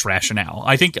too much rationale.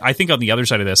 I think on the other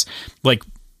side of this, like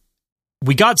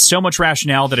we got so much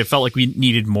rationale that it felt like we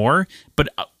needed more, but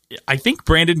I think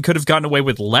Brandon could have gotten away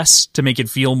with less to make it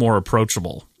feel more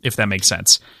approachable, if that makes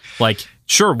sense. Like,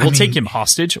 sure, we'll take him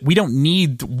hostage. We don't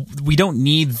need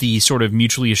the sort of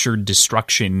mutually assured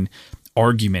destruction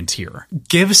argument here.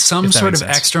 Give some sort of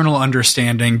external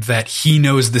understanding that he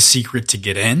knows the secret to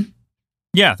get in.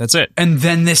 Yeah, that's it. And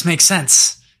then this makes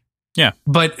sense. Yeah.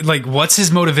 But like, what's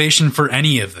his motivation for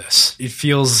any of this? It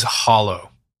feels hollow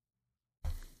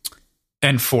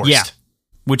and forced. Yeah.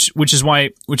 Which is why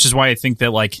I think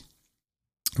that like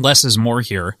less is more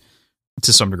here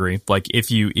to some degree. Like if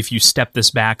you step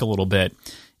this back a little bit,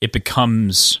 it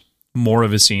becomes more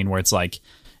of a scene where it's like,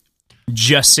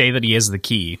 just say that he is the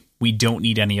key. We don't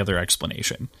need any other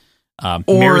explanation. Or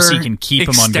Marasi can keep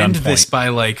him on gunpoint. Extend this by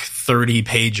like 30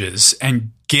 pages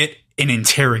and get an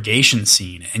interrogation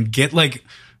scene and get like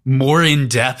more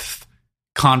in-depth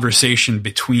conversation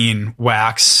between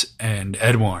Wax and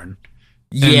Edwarn.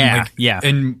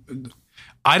 And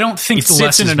I don't think the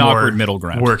less is more awkward middle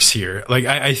ground works here. Like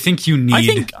I think you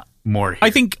need more here. I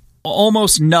think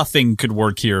almost nothing could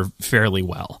work here fairly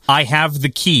well. I have the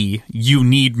key, you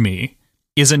need me,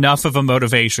 is enough of a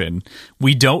motivation.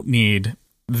 We don't need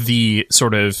the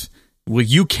sort of, well,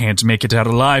 you can't make it out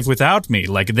alive without me.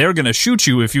 Like, they're going to shoot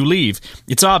you if you leave.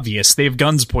 It's obvious. They have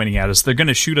guns pointing at us. They're going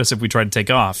to shoot us if we try to take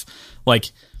off.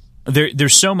 Like,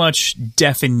 there's so much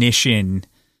definition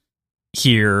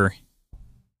here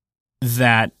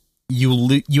that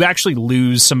you actually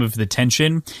lose some of the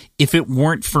tension if it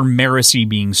weren't for Marasi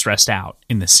being stressed out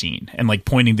in the scene and like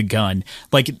pointing the gun.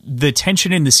 Like the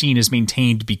tension in the scene is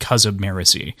maintained because of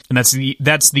Marasi, and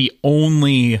that's the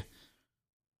only,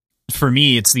 for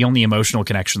me, it's the only emotional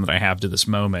connection that I have to this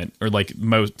moment, or like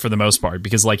for the most part,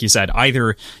 because like you said,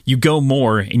 either you go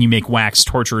more and you make Wax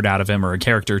tortured out of him or a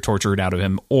character tortured out of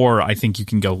him, or I think you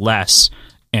can go less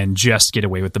and just get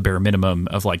away with the bare minimum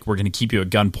of like, we're going to keep you at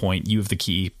gunpoint. You have the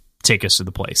key. Take us to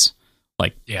the place.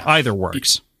 Like, yeah, either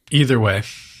works. Either way.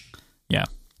 Yeah.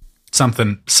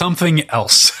 Something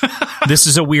else. This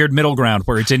is a weird middle ground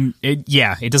where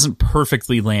it doesn't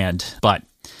perfectly land, but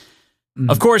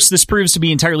of course, this proves to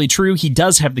be entirely true. He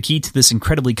does have the key to this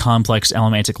incredibly complex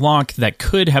allomantic lock that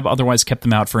could have otherwise kept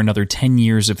them out for another 10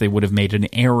 years if they would have made an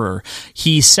error.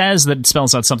 He says that it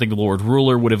spells out something the Lord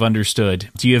Ruler would have understood.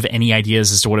 Do you have any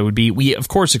ideas as to what it would be? We, of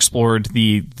course, explored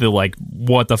the like,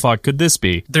 what the fuck could this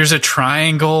be? There's a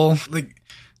triangle. Like,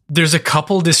 there's a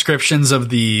couple descriptions of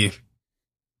the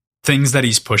things that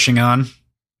he's pushing on.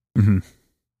 Mm-hmm.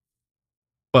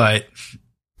 But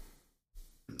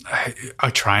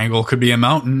a triangle could be a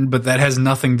mountain, but that has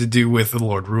nothing to do with the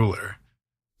Lord Ruler.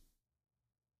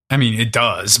 I mean, it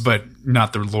does, but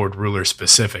not the Lord Ruler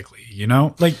specifically, you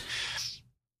know? Like,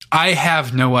 I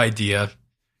have no idea,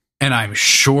 and I'm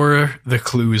sure the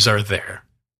clues are there,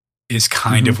 is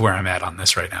kind of where I'm at on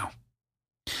this right now.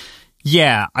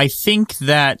 Yeah, I think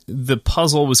that the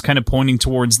puzzle was kind of pointing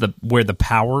towards where the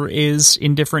power is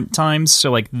in different times.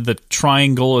 So, like, the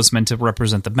triangle is meant to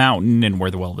represent the mountain and where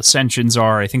the Well of Ascensions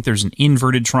are. I think there's an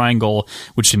inverted triangle,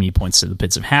 which to me points to the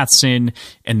Pits of Hathsin.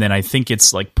 And then I think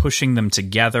it's, like, pushing them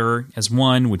together as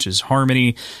one, which is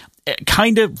harmony.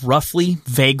 Kind of roughly,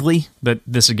 vaguely, but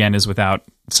this, again, is without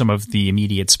some of the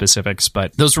immediate specifics.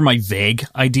 But those were my vague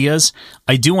ideas.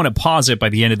 I do want to posit by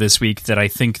the end of this week that I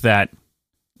think that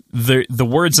the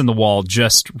words in the wall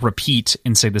just repeat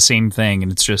and say the same thing,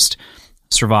 and it's just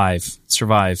survive,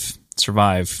 survive,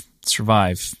 survive,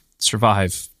 survive,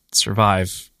 survive,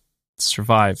 survive,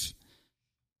 survive.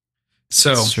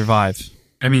 So survive.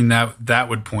 I mean, that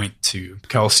would point to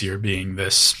Kelsier being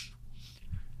this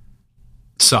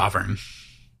sovereign.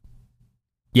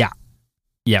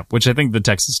 Yeah, which I think the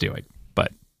text is doing,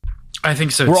 but I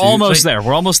think so. We're too. almost there.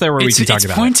 We're almost there where we can talk about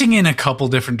it. It's pointing in a couple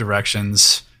different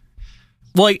directions.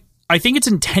 Well, I think it's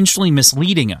intentionally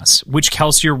misleading us, which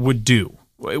Kelsier would do,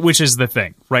 which is the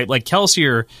thing, right? Like,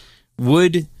 Kelsier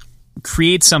would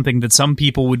create something that some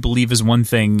people would believe is one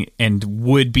thing and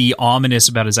would be ominous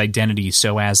about his identity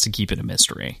so as to keep it a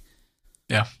mystery.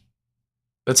 Yeah,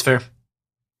 that's fair.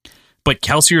 But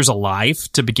Kelsier's alive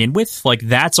to begin with? Like,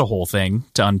 that's a whole thing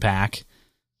to unpack.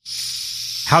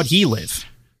 How'd he live?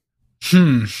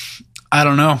 I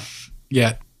don't know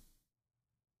yet.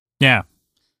 Yeah.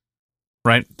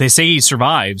 Right? They say he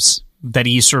survives, that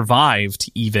he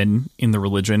survived even in the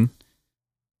religion.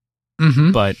 Mm-hmm.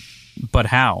 But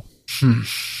how?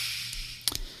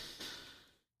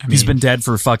 He's been dead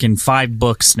for fucking 5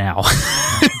 books now.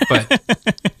 But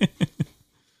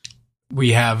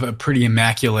we have a pretty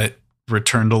immaculate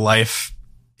return to life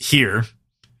here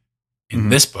in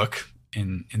this book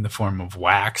in the form of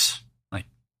Wax. Like,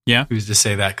 yeah, who's to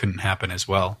say that couldn't happen as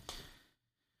well?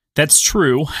 That's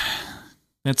true.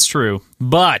 That's true.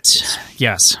 But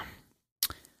yes.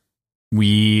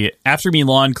 After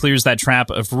Milan clears that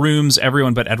trap of rooms,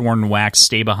 everyone but Edward and Wax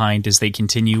stay behind as they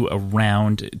continue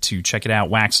around to check it out.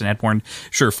 Wax and Edward,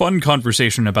 sure, fun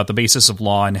conversation about the basis of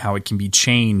law and how it can be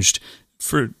changed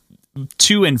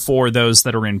to and for those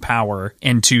that are in power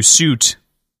and to suit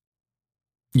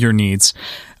your needs.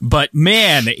 But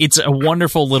man, it's a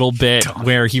wonderful little bit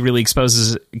where he really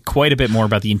exposes quite a bit more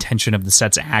about the intention of the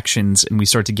set's actions, and we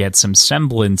start to get some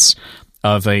semblance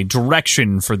of a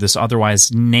direction for this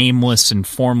otherwise nameless and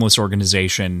formless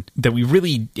organization that we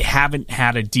really haven't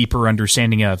had a deeper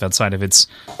understanding of outside of it's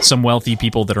some wealthy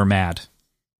people that are mad.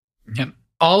 Yep.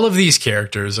 All of these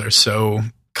characters are so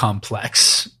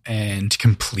complex and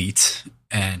complete,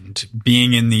 and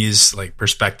being in these like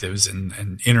perspectives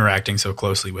and interacting so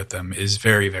closely with them is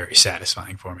very, very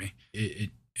satisfying for me.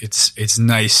 It's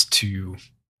nice to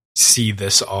see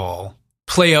this all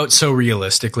play out so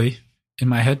realistically in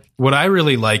my head. What I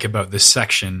really like about this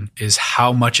section is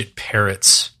how much it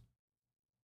parrots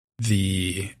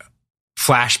the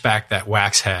flashback that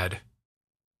Wax had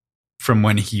from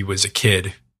when he was a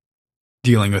kid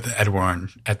dealing with Edward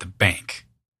at the bank.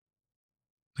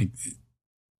 Like,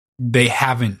 they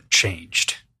haven't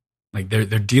changed. Like, they're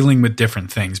dealing with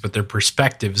different things, but their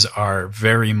perspectives are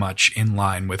very much in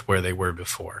line with where they were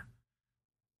before.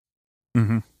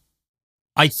 Mm-hmm.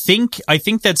 I think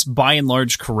that's by and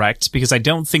large correct, because I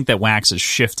don't think that Wax has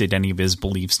shifted any of his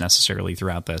beliefs necessarily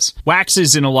throughout this. Wax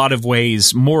is in a lot of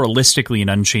ways moralistically an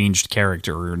unchanged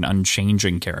character, or an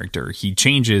unchanging character. He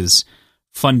changes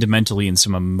fundamentally in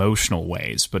some emotional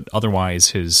ways, but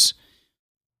otherwise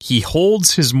he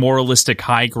holds his moralistic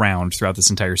high ground throughout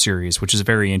this entire series, which is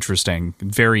very interesting,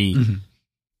 very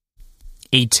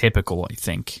atypical, I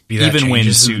think. Even when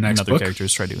Zoot and other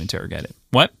characters try to interrogate it.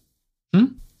 What?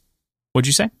 What'd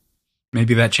you say?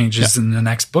 Maybe that changes in the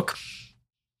next book.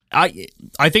 I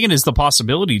think it is the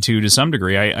possibility to some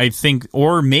degree. I think,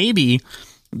 or maybe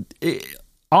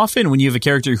often when you have a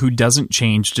character who doesn't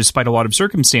change despite a lot of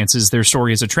circumstances, their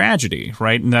story is a tragedy,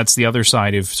 right? And that's the other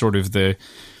side of sort of the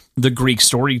Greek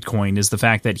story coin, is the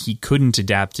fact that he couldn't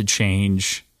adapt to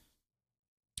change,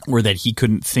 or that he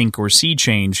couldn't think or see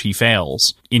change. He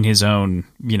fails in his own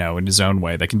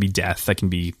way. That can be death. That can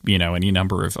be, any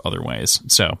number of other ways.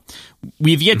 So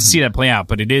we've yet to see that play out,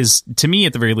 but it is, to me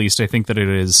at the very least, I think that it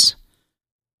is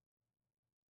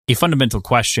a fundamental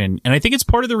question. And I think it's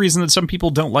part of the reason that some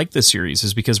people don't like this series,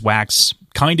 is because Wax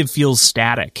kind of feels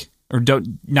static. Or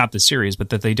not the series,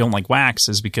 but that they don't like Wax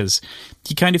is because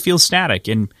he kind of feels static.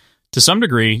 And to some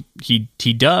degree, he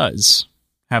does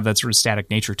have that sort of static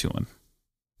nature to him.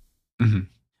 Mm-hmm.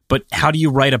 But how do you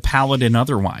write a paladin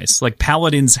otherwise? Like,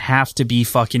 paladins have to be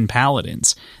fucking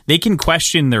paladins. They can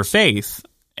question their faith,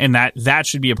 and that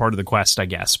should be a part of the quest, I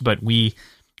guess. But we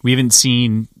haven't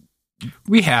seen...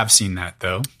 We have seen that,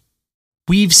 though.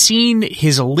 We've seen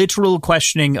his literal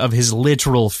questioning of his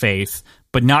literal faith,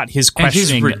 but not his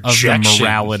questioning of the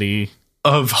morality.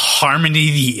 Of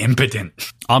Harmony the Impotent.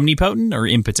 Omnipotent or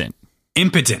impotent?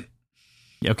 Impotent.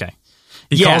 Okay.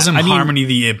 He calls him Harmony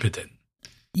the Impotent.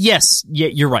 Yes, yeah,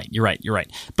 you're right.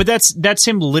 But that's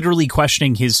him literally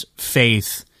questioning his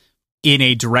faith in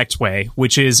a direct way,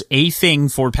 which is a thing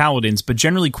for paladins, but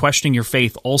generally questioning your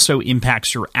faith also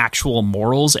impacts your actual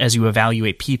morals as you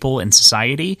evaluate people and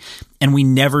society, and we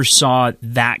never saw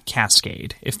that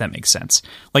cascade, if that makes sense.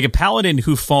 Like, a paladin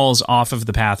who falls off of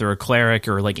the path, or a cleric,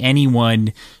 or like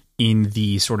anyone in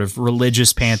the sort of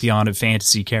religious pantheon of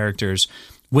fantasy characters,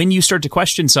 when you start to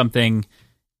question something,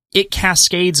 it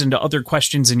cascades into other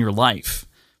questions in your life.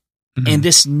 Mm-hmm. And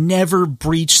this never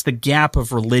breached the gap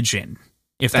of religion,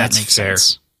 if that makes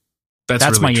sense. That's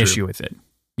really my issue with it.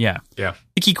 Yeah. Yeah.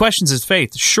 Like, he questions his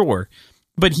faith, sure,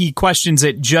 but he questions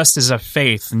it just as a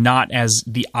faith, not as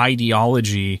the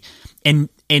ideology. And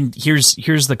here's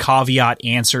the caveat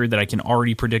answer that I can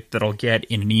already predict that I'll get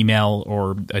in an email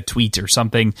or a tweet or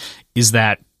something, is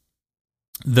that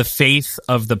the faith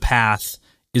of the path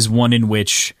is one in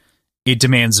which it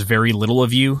demands very little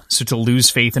of you. So to lose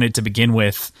faith in it to begin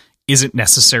with isn't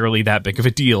necessarily that big of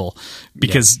a deal,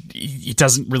 because it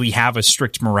doesn't really have a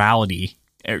strict morality,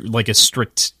 like a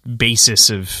strict basis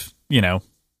of,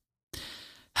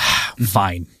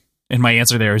 fine. And my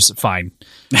answer there is fine.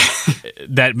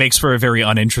 That makes for a very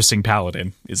uninteresting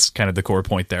paladin, is kind of the core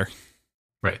point there.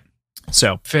 Right.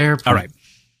 So, fair point. All right.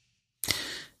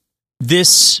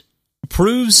 This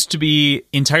proves to be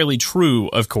entirely true,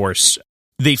 of course.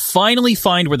 They finally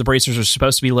find where the bracers are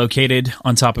supposed to be located,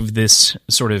 on top of this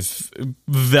sort of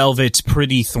velvet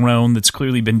pretty throne that's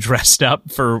clearly been dressed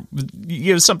up for,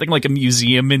 you know, something like a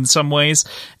museum in some ways.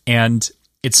 And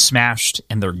it's smashed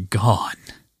and they're gone.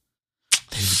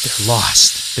 They're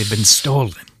lost. They've been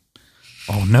stolen.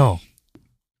 Oh no.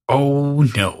 Oh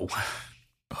no.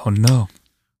 Oh no.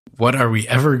 What are we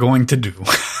ever going to do?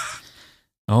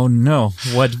 Oh no.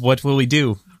 What will we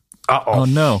do? Uh-oh. Oh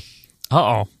no.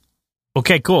 Uh-oh.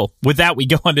 Okay, cool. With that, we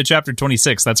go on to chapter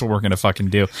 26. That's what we're going to fucking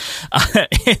do.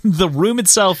 And the room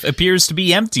itself appears to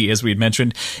be empty, as we had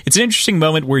mentioned. It's an interesting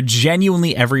moment where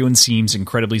genuinely everyone seems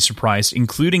incredibly surprised,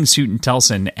 including Soot and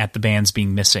Telson, at the bands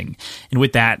being missing. And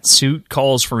with that, Soot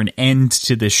calls for an end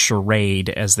to this charade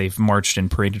as they've marched and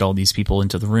paraded all these people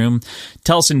into the room.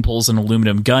 Telson pulls an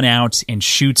aluminum gun out and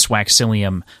shoots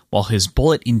Waxilium, while his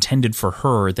bullet intended for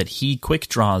her that he quick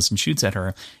draws and shoots at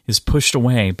her is pushed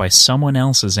away by someone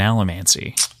else's Allomancy.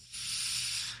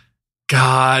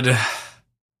 God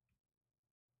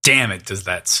damn it, does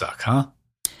that suck, huh?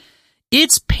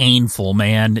 It's painful,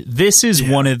 man. This is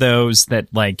one of those that,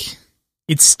 like,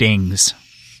 it stings.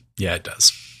 Yeah, it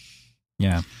does.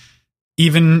 Yeah.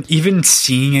 Even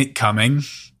seeing it coming,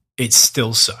 it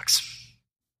still sucks.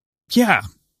 Yeah.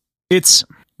 It's,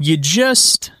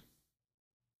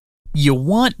 you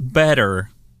want better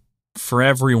for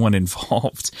everyone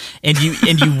involved, and you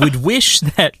would wish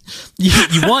that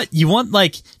you want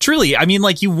like, truly, I mean,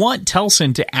 like, you want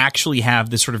Telson to actually have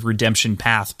this sort of redemption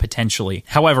path potentially.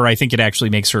 However, I think it actually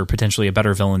makes her potentially a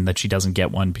better villain that she doesn't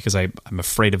get one, because I'm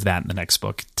afraid of that in the next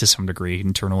book to some degree.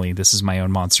 Internally, this is my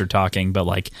own monster talking, but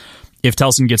like, if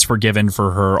Telson gets forgiven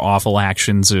for her awful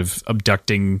actions of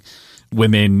abducting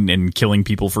women and killing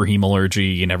people for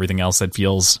hemalurgy and everything else that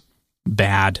feels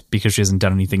bad because she hasn't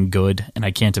done anything good, and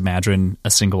I can't imagine a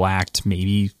single act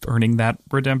maybe earning that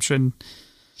redemption.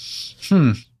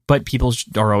 But people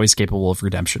are always capable of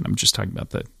redemption. I'm just talking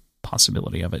about the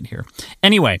possibility of it here.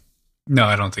 Anyway. No,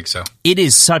 I don't think so. It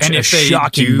is such a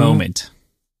shocking moment.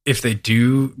 If they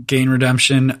do gain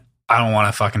redemption, I don't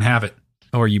want to fucking have it.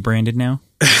 Oh, are you Brandon now?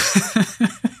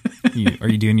 Are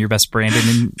you doing your best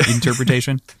Brandon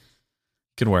interpretation?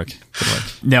 Good work.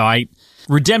 No,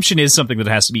 redemption is something that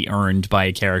has to be earned by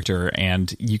a character,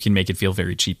 and you can make it feel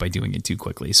very cheap by doing it too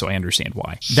quickly, so I understand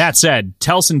why. That said,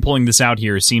 Telson pulling this out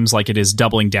here seems like it is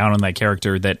doubling down on that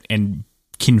character and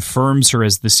confirms her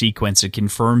as the sequence. It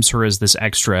confirms her as this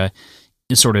extra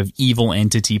sort of evil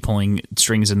entity pulling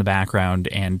strings in the background,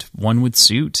 and one with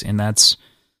Soot, and that's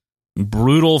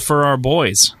brutal for our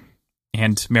boys,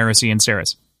 and Marasi and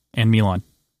Ceres, and Milan.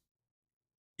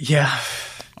 Yeah.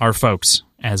 Our folks,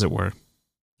 as it were.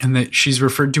 And that she's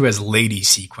referred to as Lady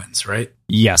Sequence, right?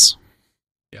 Yes.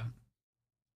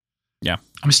 Yeah.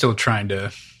 I'm still trying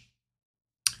to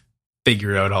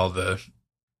figure out all the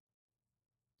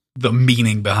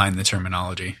meaning behind the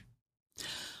terminology.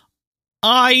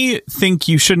 I think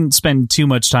you shouldn't spend too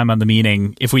much time on the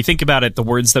meaning. If we think about it, the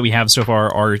words that we have so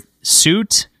far are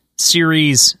Soot,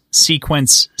 series,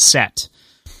 sequence, set.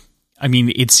 I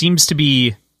mean, it seems to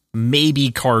be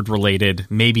maybe card related,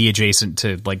 maybe adjacent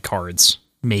to like cards.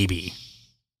 Maybe.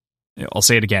 I'll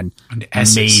say it again. And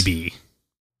S's. Maybe.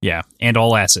 Yeah, and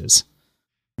all S's.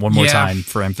 One more time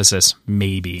for emphasis.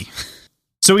 Maybe.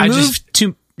 So we moved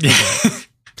to...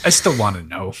 I still want to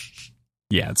know.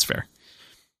 Yeah, it's fair.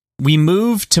 We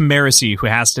move to Marasi, who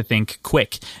has to think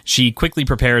quick. She quickly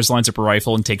prepares, lines up her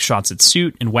rifle, and takes shots at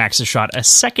Soot, and whacks a shot a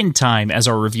second time as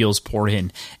our reveals pour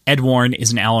in. Edwarn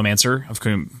is an Allomancer,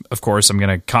 of course, I'm going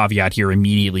to caveat here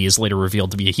immediately, is later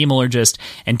revealed to be a Hemalurgist,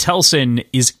 and Telson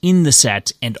is in the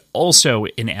set and also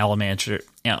an Allomancer.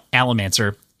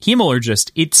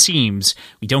 Hemalurgist, it seems.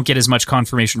 We don't get as much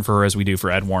confirmation for her as we do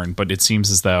for Edwarn, but it seems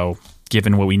as though,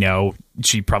 given what we know,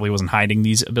 she probably wasn't hiding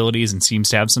these abilities and seems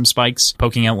to have some spikes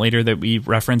poking out later that we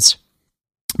reference.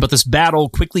 But this battle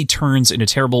quickly turns in a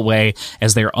terrible way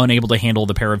as they are unable to handle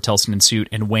the pair of Telson and Soot,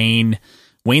 and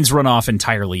Wayne's run off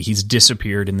entirely. He's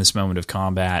disappeared in this moment of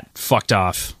combat, fucked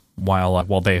off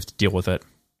while they have to deal with it.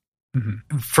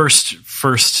 Mm-hmm.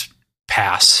 First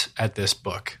pass at this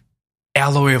book.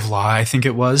 Alloy of Law, I think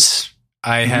it was.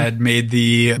 I had made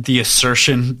the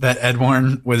assertion that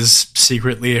Edwarn was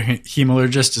secretly a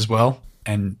Hemalurgist as well,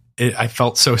 and I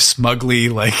felt so smugly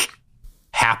like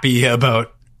happy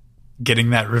about getting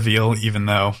that reveal, even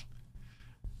though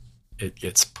it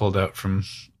gets pulled out from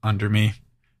under me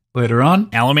later on.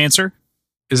 Allomancer?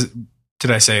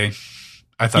 Did I say?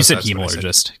 I thought you said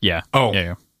Hemalurgist. Yeah. Oh,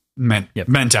 yeah. Meant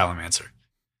Allomancer.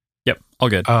 Yep. All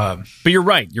good. But you're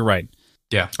right.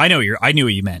 Yeah. I knew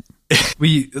what you meant.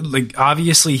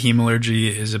 Obviously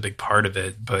Hemalurgy is a big part of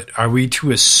it, but are we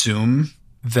to assume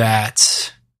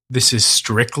that this is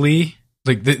strictly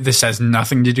like this has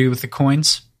nothing to do with the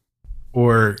coins?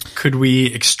 Or could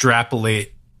we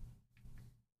extrapolate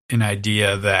an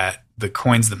idea that the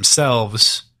coins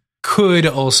themselves could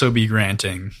also be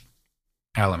granting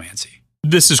allomancy?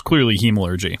 This is clearly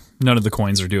hemalurgy. None of the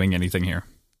coins are doing anything here.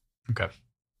 Okay.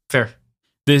 Fair.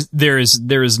 There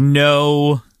is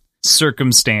no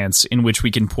circumstance in which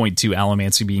we can point to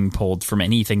allomancy being pulled from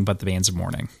anything but the Bands of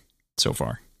Mourning so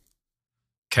far.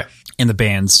 Okay. And the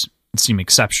bands seem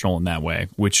exceptional in that way,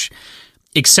 which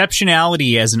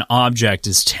exceptionality as an object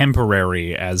is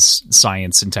temporary as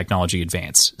science and technology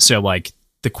advance. So, like,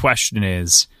 the question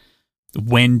is,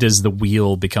 when does the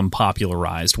wheel become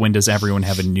popularized? When does everyone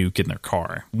have a nuke in their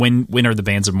car? When are the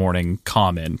Bands of Mourning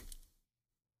common?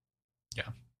 Yeah.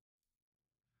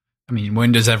 I mean,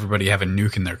 when does everybody have a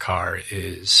nuke in their car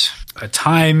is a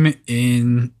time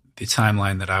in the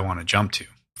timeline that I want to jump to,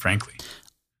 frankly.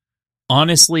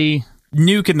 Honestly,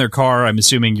 nuke in their car, I'm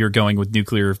assuming you're going with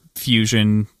nuclear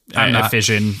fusion,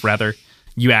 fission, rather.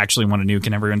 You actually want a nuke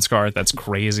in everyone's car? That's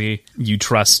crazy. You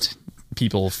trust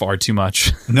people far too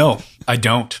much. No, I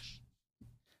don't.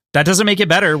 That doesn't make it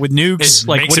better with nukes. It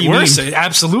like, makes what do it you worse. mean?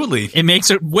 Absolutely. It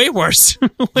makes it way worse.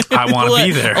 I want to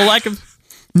be there. A lack of...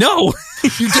 No,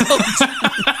 you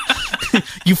don't.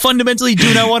 You fundamentally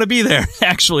do not want to be there,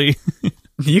 actually.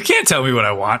 You can't tell me what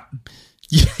I want.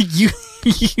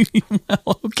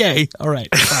 Well, okay. All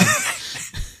right.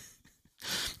 Fine.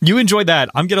 You enjoyed that.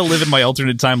 I'm going to live in my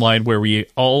alternate timeline where we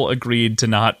all agreed to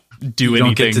not do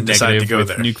anything negative with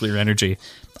there. Nuclear energy.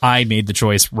 I made the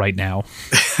choice right now.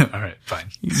 All right, fine.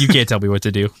 You can't tell me what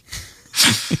to do.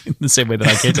 In the same way that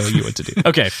I can't tell you what to do.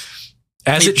 Okay.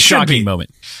 As it shocking should be. Moment.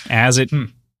 As it...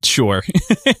 Sure.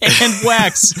 And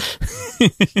Wax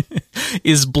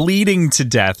is bleeding to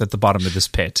death at the bottom of this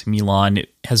pit. Milan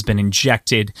has been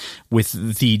injected with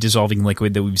the dissolving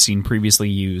liquid that we've seen previously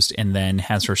used and then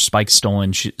has her spike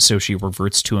stolen so she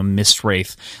reverts to a mist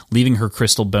wraith, leaving her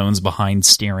crystal bones behind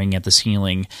staring at the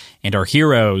ceiling. And our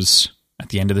heroes, at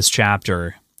the end of this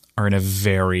chapter, are in a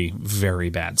very,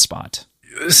 very bad spot.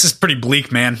 This is pretty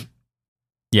bleak, man.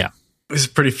 Yeah. This is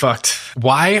pretty fucked.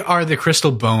 Why are the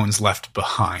crystal bones left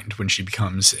behind when she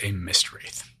becomes a mist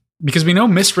wraith? Because we know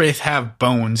mist wraith have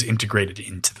bones integrated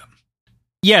into them.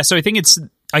 Yeah, so I think it's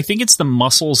the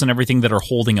muscles and everything that are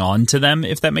holding on to them,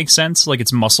 if that makes sense. Like,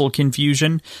 it's muscle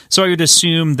confusion. So I would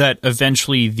assume that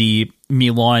eventually the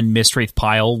Milan mist wraith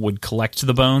pile would collect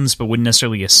the bones, but wouldn't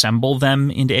necessarily assemble them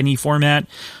into any format.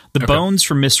 The bones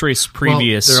from mist wraith's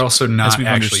previous... Well, they're also not actually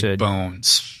understood.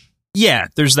 Bones. Yeah,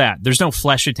 there's that. There's no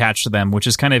flesh attached to them, which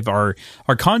is kind of our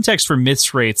context for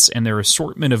mist wraiths and their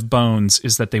assortment of bones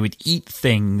is that they would eat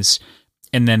things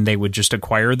and then they would just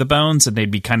acquire the bones and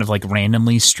they'd be kind of like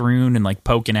randomly strewn and like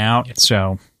poking out. Yeah.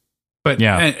 So, but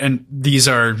yeah, and these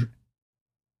are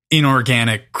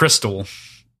inorganic crystal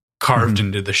carved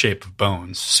into the shape of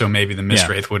bones. So maybe the mist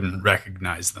wraith wouldn't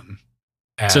recognize them.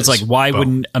 So it's like, why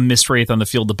wouldn't a mist wraith on the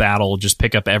field of battle just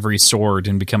pick up every sword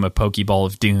and become a Pokeball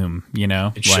of Doom? You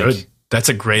know, it should. That's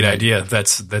a great idea.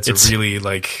 That's a really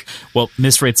like. Well,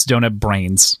 mist wraiths don't have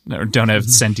brains or don't have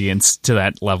sentience to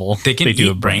that level. They do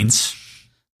have brains.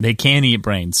 They can eat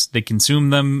brains. They consume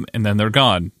them and then they're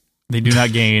gone. They do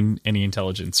not gain any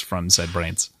intelligence from said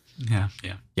brains. Yeah.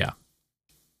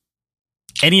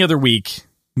 Any other week,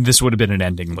 this would have been an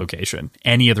ending location.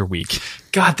 Any other week.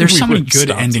 God, there's so many good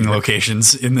ending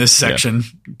locations in this section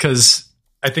because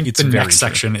I think the next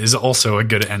section is also a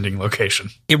good ending location.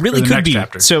 It really could be.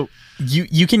 Chapter. So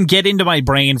you can get into my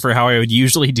brain for how I would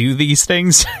usually do these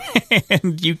things,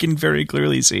 and you can very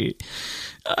clearly see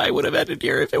I would have ended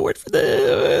here if it weren't for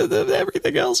the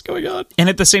everything else going on. And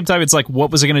at the same time, it's like, what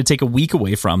was I going to take a week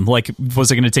away from? Like,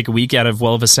 was I going to take a week out of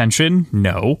Well of Ascension?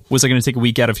 No. Was I going to take a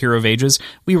week out of Hero of Ages?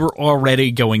 We were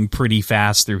already going pretty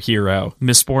fast through Hero.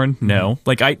 Mistborn? No.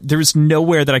 Like, there's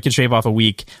nowhere that I could shave off a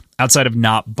week outside of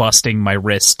not busting my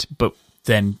wrist, but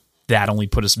then that only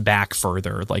put us back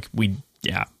further. Like, we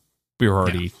were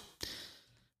already...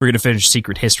 We're going to finish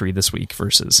Secret History this week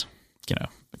versus, the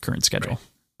current schedule.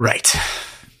 Right.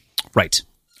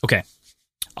 Okay.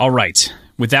 All right.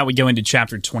 With that, we go into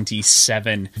chapter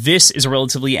 27. This is a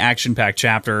relatively action-packed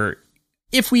chapter.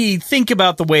 If we think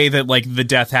about the way that like the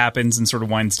death happens and sort of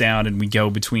winds down and we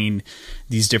go between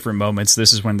these different moments,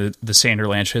 this is when the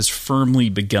Sanderlanche has firmly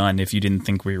begun, if you didn't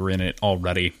think we were in it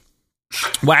already.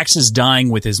 Wax is dying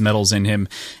with his metals in him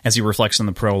as he reflects on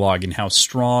the prologue and how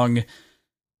strong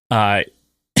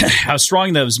how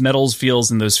strong those metals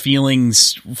feels and those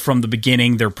feelings from the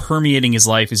beginning. They're permeating his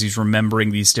life as he's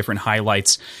remembering these different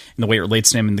highlights and the way it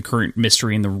relates to him and the current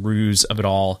mystery and the ruse of it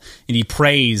all. And he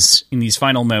prays in these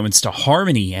final moments to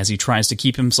harmony as he tries to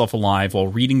keep himself alive while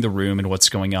reading the room and what's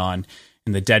going on.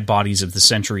 And the dead bodies of the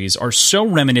centuries are so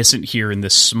reminiscent here in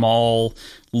this small,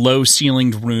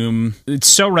 low-ceilinged room. It's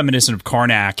so reminiscent of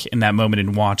Karnak in that moment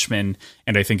in Watchmen,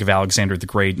 and I think of Alexander the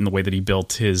Great in the way that he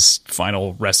built his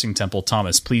final resting temple.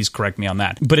 Thomas, please correct me on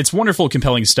that. But it's wonderful,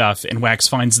 compelling stuff, and Wax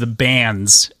finds the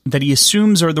bands that he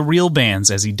assumes are the real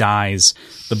bands as he dies,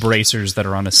 the bracers that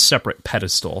are on a separate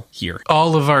pedestal here.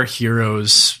 All of our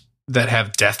heroes that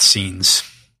have death scenes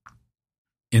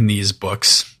in these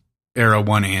books, Era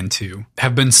 1 and 2,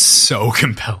 have been so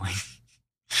compelling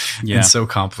and so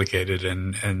complicated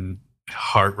and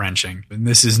heart-wrenching. And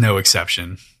this is no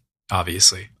exception,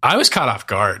 obviously. I was caught off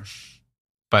guard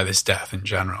by this death in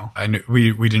general. I knew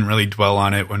we didn't really dwell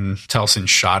on it when Telsin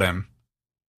shot him,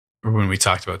 or when we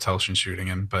talked about Telsin shooting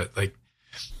him, but like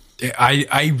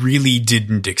I really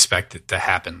didn't expect it to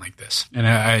happen like this. And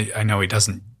I know he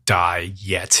doesn't die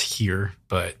yet here,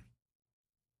 but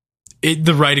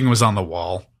the writing was on the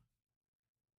wall.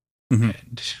 Mm-hmm.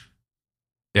 And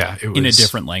yeah, it was in a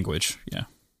different language. Yeah.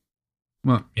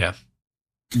 Well, yeah.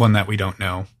 One that we don't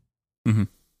know. Mm-hmm.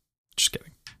 Just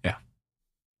kidding. Yeah.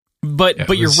 But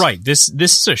you're right. This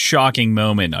is a shocking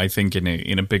moment, I think,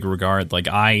 in a big regard. Like,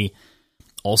 I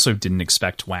also didn't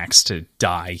expect Wax to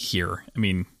die here. I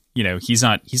mean, you know, he's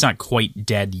not quite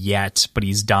dead yet, but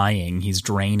he's dying, he's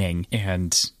draining,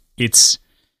 and it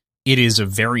is a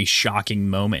very shocking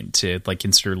moment to like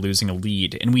consider losing a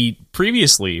lead. And we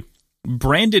previously,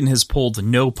 Brandon has pulled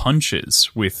no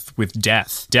punches with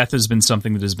death. Death has been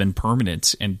something that has been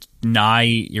permanent and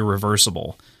nigh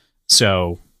irreversible.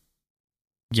 So,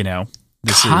 you know,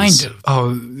 this kind of.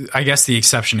 Oh, I guess the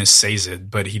exception is Sazed,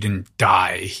 but he didn't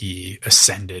die. He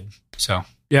ascended. So,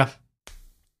 yeah.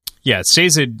 Yeah,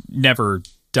 Sazed never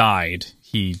died.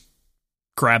 He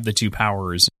grabbed the two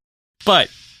powers. But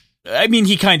I mean,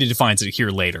 he kind of defines it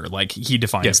here later. Like, he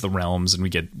defines the realms,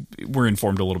 and we're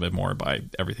informed a little bit more by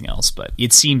everything else. But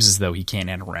it seems as though he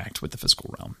can't interact with the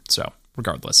physical realm. So,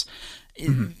 regardless,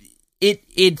 it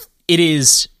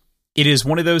is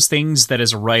one of those things that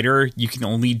as a writer you can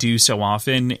only do so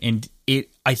often, and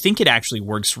I think it actually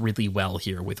works really well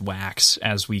here with Wax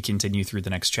as we continue through the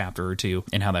next chapter or two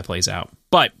and how that plays out.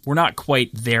 But we're not quite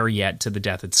there yet to the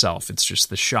death itself. It's just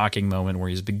the shocking moment where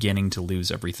he's beginning to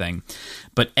lose everything.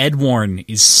 But Edwarn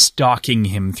is stalking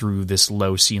him through this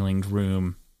low-ceilinged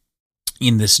room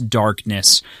in this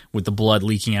darkness with the blood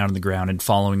leaking out on the ground and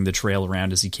following the trail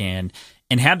around as he can.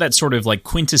 And had that sort of like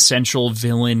quintessential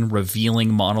villain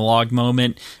revealing monologue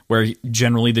moment where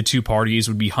generally the two parties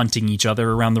would be hunting each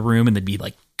other around the room and they'd be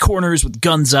like corners with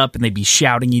guns up and they'd be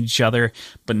shouting at each other.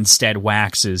 But instead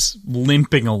Wax is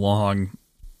limping along,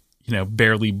 you know,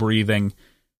 barely breathing.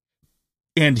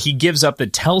 And he gives up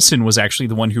that Telsin was actually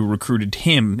the one who recruited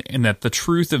him, and that the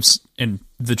truth of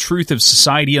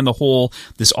society on the whole,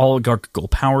 this oligarchical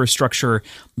power structure,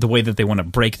 the way that they want to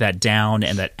break that down,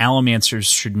 and that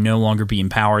Allomancers should no longer be in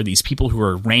power. These people who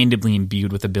are randomly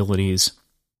imbued with abilities,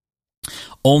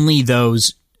 only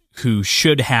those who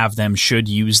should have them should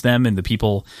use them, and the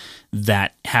people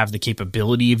that have the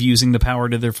capability of using the power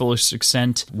to their fullest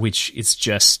extent, which is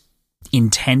just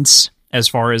intense as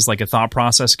far as like a thought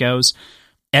process goes.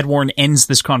 Edwarn ends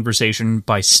this conversation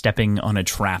by stepping on a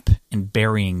trap and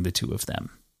burying the two of them.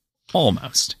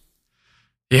 Almost.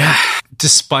 Yeah.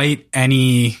 Despite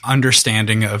any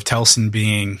understanding of Telsin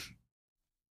being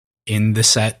in the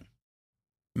set,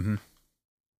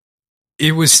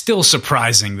 it was still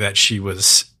surprising that she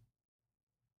was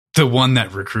the one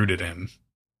that recruited him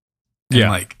and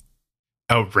like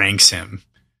outranks him.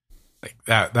 Like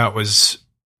that was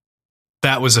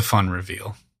a fun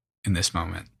reveal in this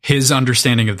moment. His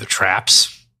understanding of the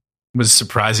traps was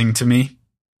surprising to me,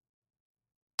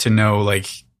 to know like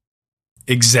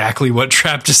exactly what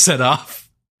trap to set off.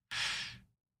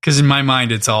 Because in my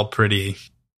mind, it's all pretty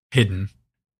hidden,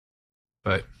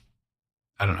 but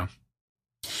I don't know.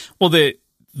 Well,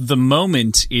 the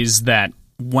moment is that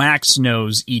Wax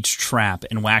knows each trap,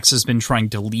 and Wax has been trying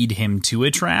to lead him to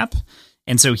a trap,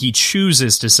 and so he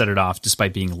chooses to set it off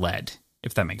despite being led,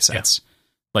 if that makes sense. Yeah.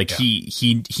 Like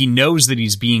he knows that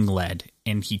he's being led,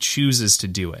 and he chooses to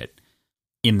do it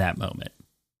in that moment.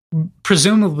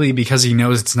 Presumably because he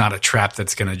knows it's not a trap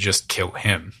that's going to just kill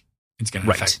him. It's going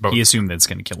to affect both. He assumed that it's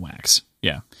going to kill Wax.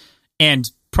 Yeah. And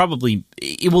probably,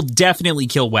 it will definitely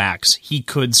kill Wax. He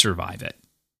could survive it.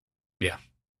 Yeah.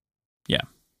 Yeah.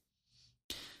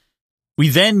 We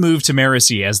then move to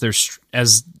Marasi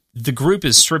as the group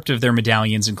is stripped of their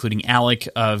medallions, including Alec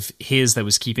of his that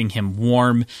was keeping him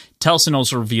warm. Telson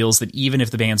also reveals that even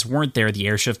if the bands weren't there, the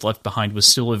airshift left behind was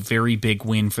still a very big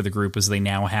win for the group, as they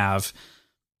now have...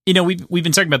 we've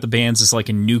been talking about the bands as like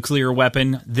a nuclear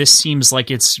weapon. This seems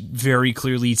like it's very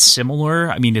clearly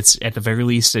similar. I mean, it's at the very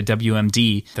least a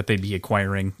WMD that they'd be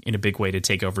acquiring in a big way to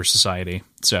take over society.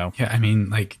 So yeah, I mean,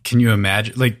 like, can you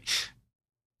imagine? Like,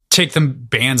 take the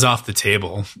bands off the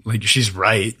table. Like, she's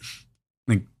right.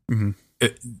 Like,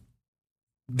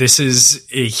 this is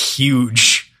a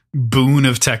huge boon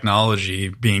of technology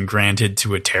being granted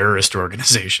to a terrorist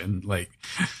organization. Like,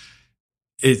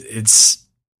 it's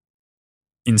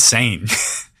insane.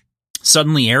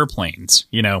 Suddenly airplanes,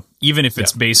 even if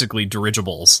it's basically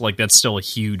dirigibles, like, that's still a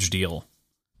huge deal.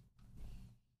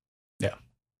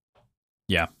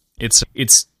 Yeah, it's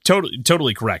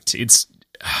totally correct. It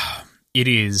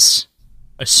is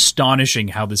astonishing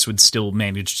how this would still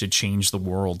manage to change the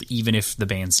world, even if the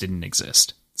bands didn't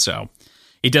exist. So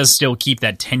it does still keep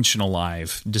that tension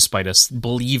alive, despite us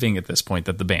believing at this point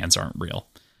that the bands aren't real.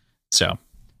 So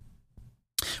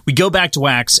we go back to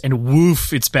Wax, and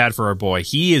woof, it's bad for our boy.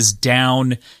 He is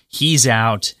down. He's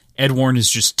out. Ed Warren is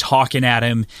just talking at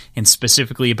him, and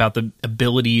specifically about the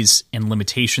abilities and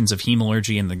limitations of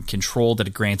hemalurgy and the control that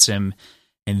it grants him.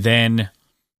 And then,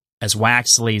 as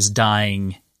Wax lays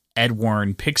dying, Ed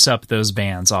Warren picks up those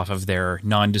bands off of their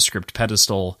nondescript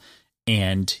pedestal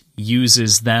and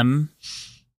uses them,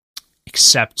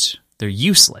 except they're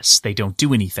useless. They don't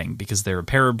do anything because they're a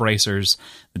pair of bracers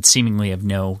that seemingly have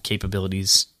no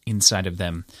capabilities inside of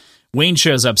them. Wayne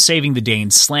shows up, saving the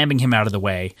Dane, slamming him out of the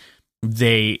way.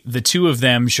 The two of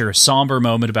them share a somber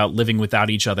moment about living without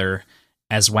each other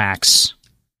as Wax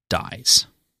dies.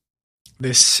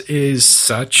 This is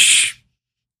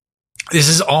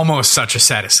almost such a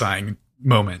satisfying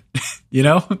moment,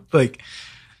 like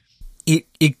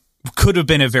it could have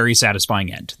been a very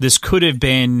satisfying end. This could have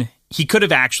been, he could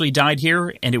have actually died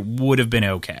here and it would have been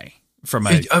okay from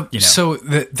a, so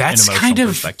that's kind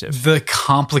of the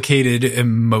complicated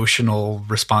emotional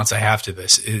response I have to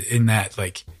this, in that,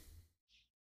 like,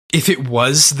 if it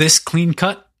was this clean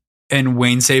cut and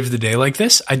Wayne saved the day like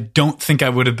this, I don't think I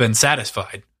would have been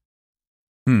satisfied.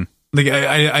 Like,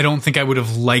 I don't think I would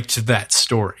have liked that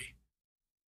story.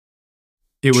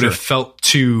 It would have felt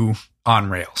too on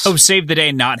rails. Oh, save the day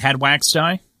and not had Wax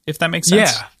die, if that makes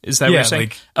sense? Yeah. Is that what you're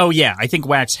saying? I think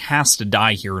Wax has to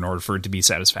die here in order for it to be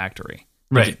satisfactory.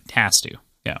 Right. It has to,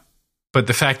 yeah. But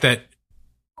the fact that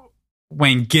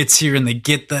Wayne gets here and they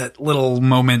get that little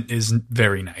moment is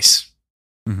very nice.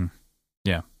 Mm-hmm.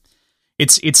 Yeah.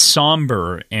 It's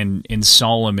somber and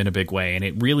solemn in a big way, and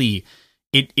it really...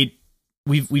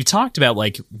 We've talked about,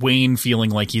 like, Wayne feeling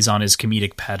like he's on his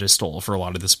comedic pedestal for a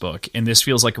lot of this book, and this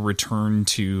feels like a return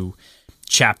to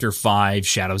Chapter 5,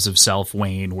 Shadows of Self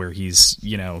Wayne, where he's,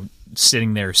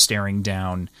 sitting there staring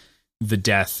down the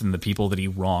death and the people that he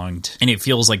wronged. And it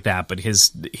feels like that, but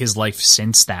his life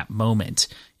since that moment,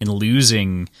 in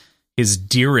losing his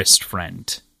dearest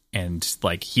friend, and,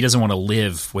 like, he doesn't want to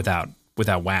live without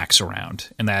Wax around,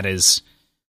 and that is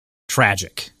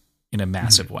tragic in a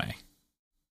massive way.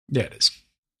 Yeah, it is.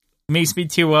 Makes me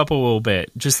tear up a little bit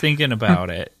just thinking about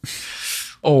it.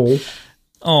 Oh.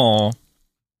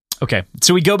 Okay,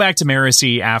 so we go back to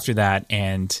Marasi after that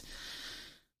and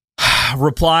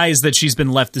replies that she's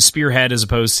been left the spearhead as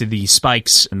opposed to the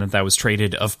spikes, and that was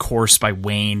traded, of course, by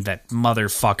Wayne, that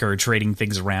motherfucker trading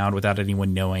things around without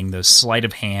anyone knowing, the sleight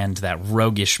of hand, that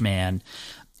roguish man.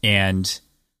 And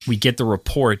we get the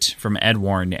report from Ed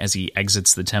Warren as he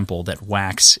exits the temple that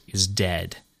Wax is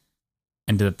dead.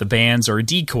 And that the bands are a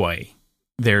decoy.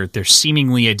 They're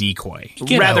seemingly a decoy.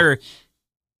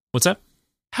 What's up?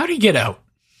 How do you get out?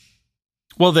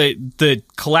 Well, the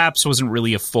collapse wasn't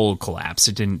really a full collapse.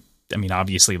 It didn't. I mean,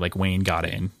 obviously, like, Wayne got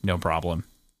in, no problem.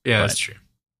 Yeah, that's true.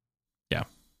 Yeah,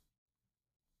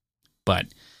 but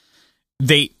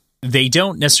they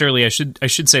don't necessarily. I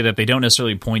should say that they don't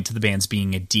necessarily point to the bands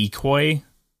being a decoy,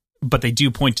 but they do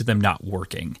point to them not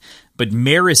working. But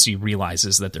Marasi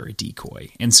realizes that they're a decoy.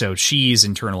 And so she's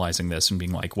internalizing this and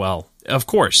being like, well, of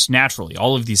course, naturally,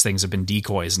 all of these things have been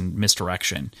decoys and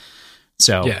misdirection.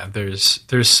 So yeah,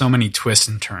 there's so many twists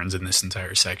and turns in this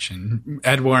entire section.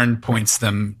 Ed Warren points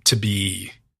them to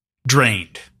be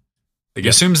drained. He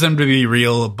assumes them to be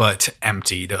real, but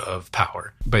emptied of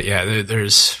power. But yeah,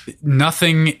 there's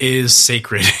nothing is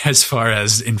sacred as far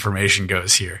as information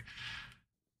goes here.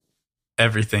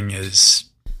 Everything is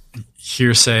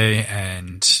hearsay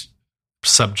and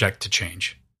subject to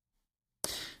change.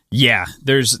 Yeah,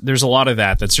 there's a lot of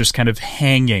that's just kind of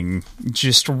hanging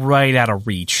just right out of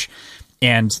reach.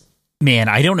 And man,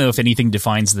 I don't know if anything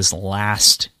defines this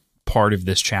last part of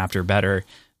this chapter better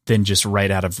than just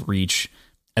right out of reach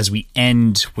as we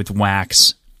end with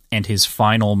Wax and his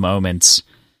final moments,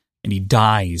 and he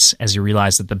dies as he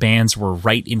realized that the bands were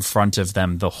right in front of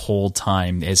them the whole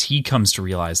time, as he comes to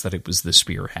realize that it was the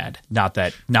spearhead. Not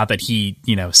that he,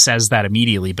 says that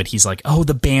immediately, but he's like, oh,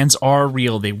 the bands are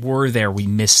real. They were there. We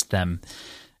missed them.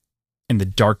 And the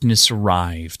darkness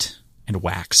arrived and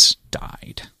Wax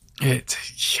died.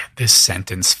 This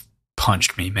sentence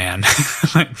punched me, man.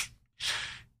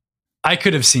 I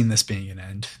could have seen this being an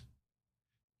end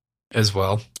as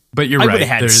well, but you're right. I would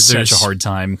have had such a hard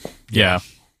time. Yeah.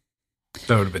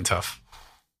 That would have been tough.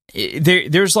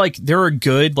 There are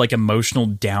good emotional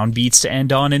downbeats to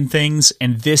end on in things,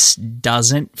 and this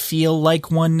doesn't feel like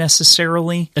one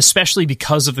necessarily, especially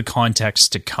because of the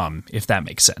context to come, if that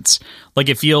makes sense.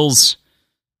 It feels,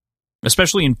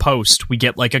 especially in post, we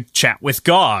get a chat with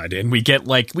God, and we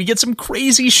get some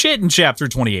crazy shit in chapter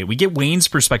 28. We get Wayne's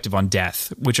perspective on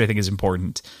death, which I think is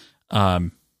important. I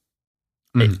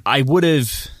would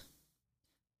have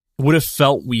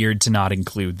felt weird to not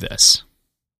include this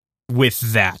with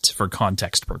that for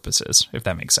context purposes, if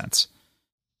that makes sense.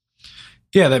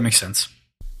 Yeah, that makes sense.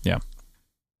 Yeah.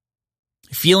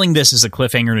 Feeling this as a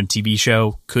cliffhanger in a TV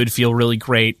show could feel really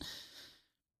great,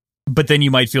 but then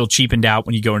you might feel cheapened out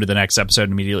when you go into the next episode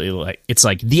and immediately it's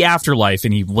like the afterlife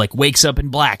and he wakes up in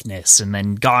blackness and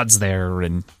then God's there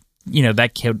and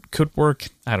that could work.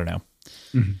 I don't know.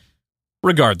 Mm-hmm.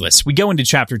 Regardless, we go into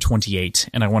chapter 28,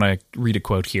 and I want to read a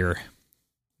quote here.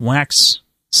 Wax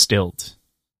stilled.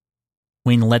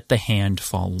 Wayne let the hand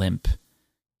fall limp.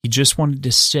 He just wanted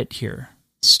to sit here,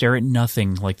 stare at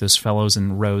nothing like those fellows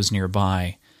in rows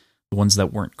nearby, the ones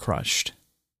that weren't crushed.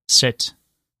 Sit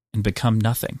and become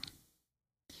nothing.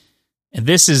 And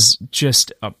this is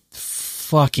just a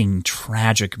fucking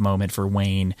tragic moment for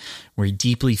Wayne, where he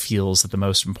deeply feels that the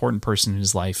most important person in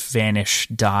his life vanish,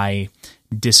 die,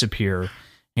 disappear,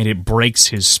 and it breaks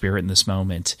his spirit in this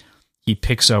moment. He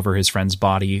picks over his friend's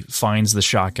body, finds the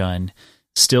shotgun,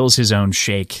 stills his own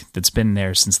shake that's been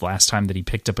there since the last time that he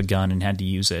picked up a gun and had to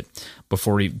use it,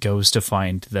 before he goes to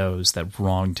find those that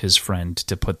wronged his friend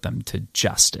to put them to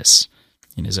justice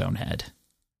in his own head.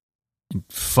 And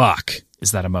fuck,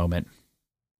 is that a moment?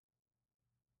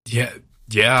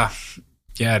 Yeah,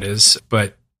 it is.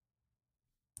 But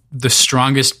the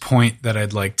strongest point that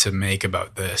I'd like to make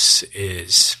about this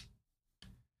is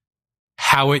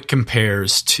how it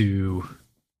compares to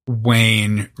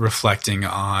Wayne reflecting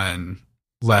on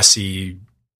Lessie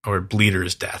or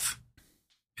Bleeder's death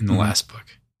in the last book.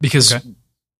 Because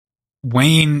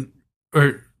Wayne,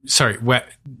 I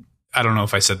don't know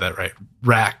if I said that right,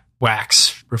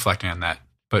 Wax reflecting on that,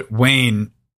 but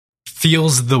Wayne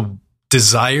feels the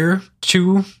desire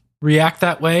to react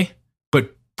that way,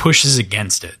 but pushes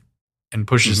against it and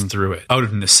pushes through it out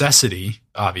of necessity,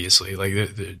 obviously.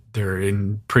 They're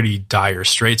in pretty dire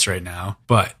straits right now,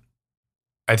 but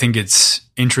I think it's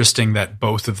interesting that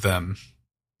both of them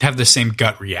have the same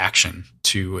gut reaction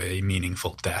to a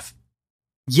meaningful death.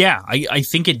 Yeah, I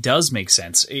think it does make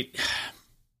sense. It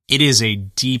is a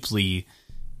deeply,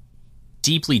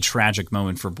 deeply tragic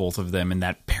moment for both of them, and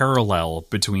that parallel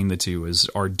between the two as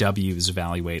RWs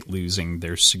evaluate losing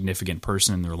their significant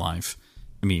person in their life.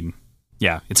 I mean,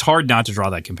 yeah, it's hard not to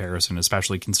draw that comparison,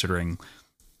 especially considering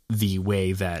the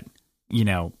way that,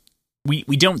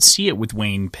 we don't see it with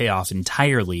Wayne pay off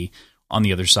entirely on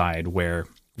the other side, where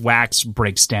Wax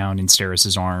breaks down in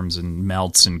Steris's arms and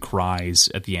melts and cries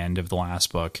at the end of the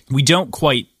last book. We don't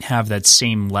quite have that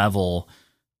same level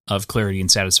of clarity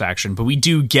and satisfaction, but we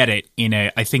do get it in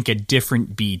I think a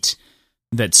different beat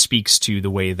that speaks to the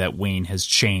way that Wayne has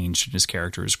changed and his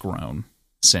character has grown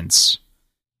since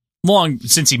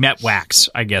he met Wax,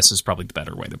 I guess is probably the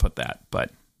better way to put that, but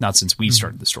not since we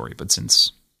started the story, but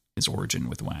since his origin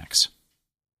with Wax.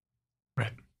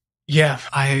 Right. Yeah,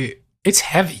 it's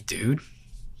heavy, dude.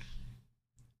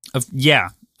 Yeah.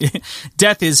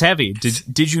 Death is heavy.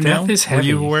 Did you know? Death is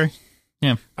heavy. Were you aware?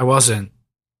 Yeah. I wasn't.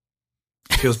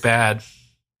 It feels bad.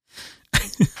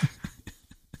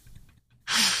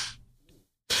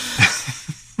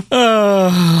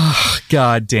 Oh,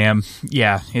 God damn.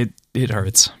 Yeah, it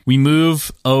hurts. We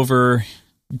move over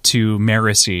to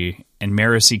Marasi, and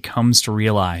Marasi comes to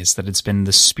realize that it's been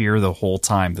the spear the whole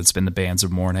time that's been the bands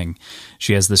of mourning.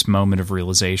 She has this moment of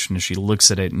realization as she looks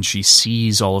at it, and she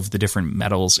sees all of the different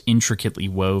metals intricately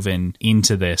woven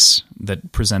into this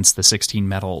that presents the 16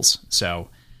 metals. So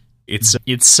it's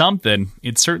something.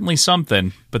 It's certainly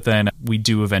something, but then we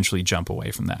do eventually jump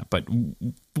away from that. But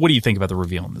what do you think about the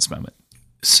reveal in this moment?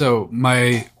 So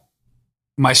my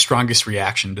strongest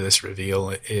reaction to this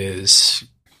reveal is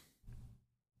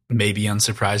maybe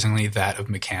unsurprisingly, that of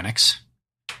mechanics.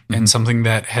 And something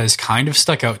that has kind of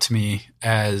stuck out to me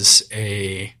as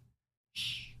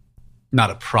not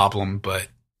a problem, but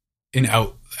an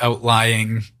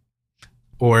outlying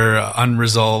or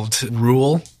unresolved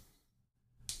rule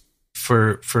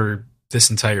for this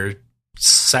entire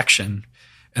section.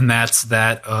 And that's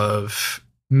that of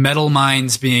metal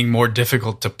mines being more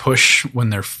difficult to push when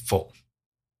they're full.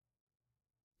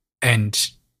 And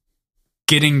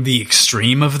getting the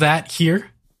extreme of that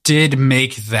here did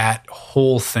make that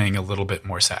whole thing a little bit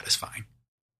more satisfying.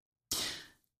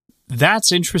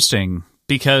 That's interesting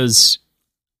because,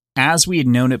 as we had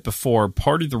known it before,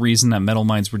 part of the reason that metal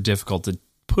mines were difficult to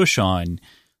push on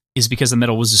is because the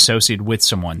metal was associated with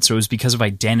someone. So it was because of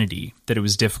identity that it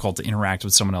was difficult to interact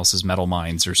with someone else's metal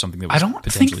mines or something that was I don't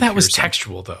think that was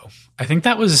textual, though. I think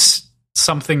that was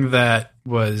something that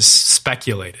was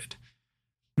speculated.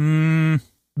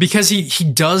 Because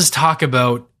he does talk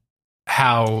about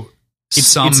how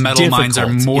some metal mines are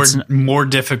more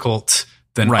difficult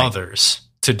than others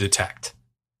to detect.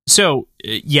 So,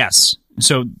 yes.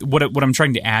 So what I'm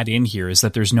trying to add in here is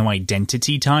that there's no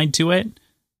identity tied to it.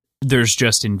 There's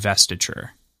just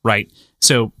investiture, right?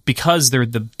 So because they're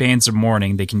the bands of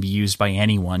mourning, they can be used by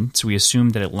anyone. So we assume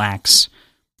that it lacks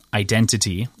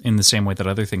identity in the same way that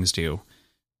other things do.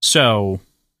 So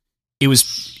it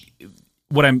was...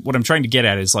 What I'm trying to get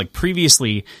at is, like,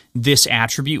 previously this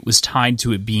attribute was tied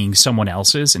to it being someone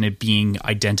else's and it being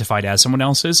identified as someone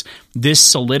else's. This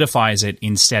solidifies it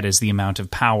instead as the amount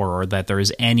of power, or that there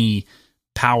is any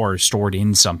power stored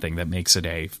in something that makes it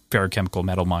a ferrochemical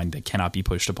metal mine that cannot be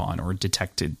pushed upon or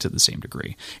detected to the same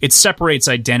degree. It separates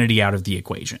identity out of the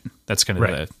equation. That's kind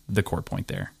of the core point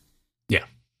there. Yeah.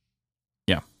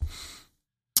 Yeah.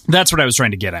 That's what I was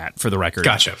trying to get at, for the record.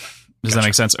 Gotcha. Does that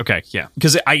make sense? Okay, yeah.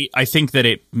 Because I think that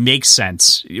it makes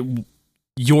sense.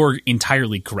 You're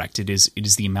entirely correct. It is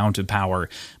the amount of power.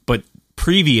 But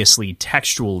previously,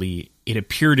 textually, it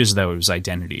appeared as though it was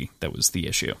identity that was the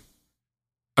issue.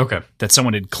 Okay. That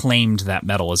someone had claimed that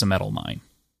metal as a metal mine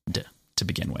to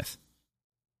begin with.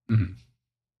 Mm-hmm.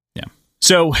 Yeah.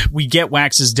 So we get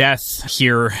Wax's death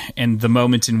here, and the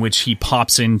moment in which he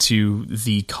pops into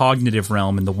the cognitive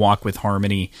realm in the Walk with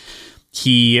Harmony.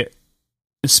 He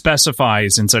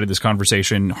specifies inside of this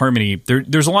conversation, Harmony,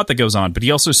 there's a lot that goes on, but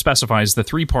he also specifies the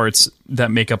three parts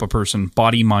that make up a person: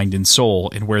 body, mind, and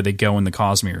soul, and where they go in the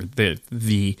cosmere,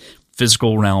 the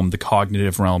physical realm, the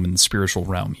cognitive realm, and the spiritual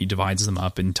realm. He divides them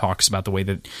up and talks about the way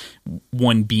that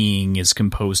one being is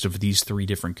composed of these three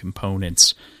different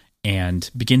components,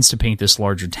 and begins to paint this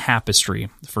larger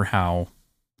tapestry for how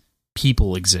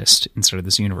people exist inside of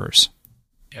this universe.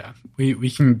 Yeah,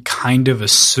 we can kind of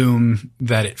assume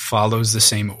that it follows the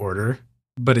same order,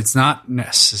 but it's not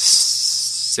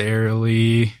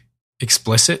necessarily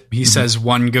explicit. He says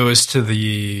one goes to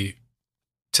the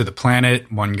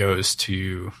planet, one goes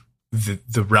to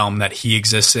the realm that he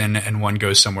exists in, and one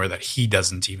goes somewhere that he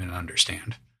doesn't even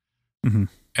understand. Mm-hmm.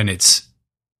 And it's,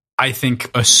 I think,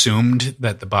 assumed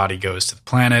that the body goes to the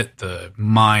planet, the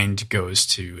mind goes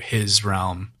to his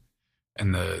realm,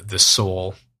 and the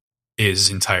soul is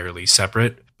entirely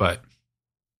separate. But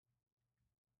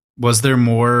was there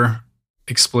more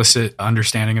explicit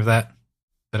understanding of that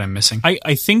I'm missing?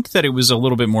 I think that it was a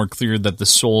little bit more clear that the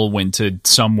soul went to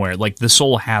somewhere. Like, the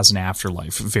soul has an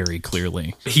afterlife, very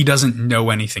clearly. He doesn't know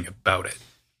anything about it.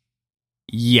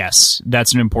 Yes,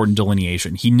 that's an important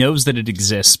delineation. He knows that it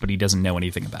exists, but he doesn't know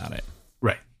anything about it.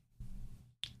 Right.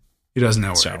 He doesn't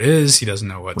know where it is. He doesn't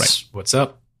know what's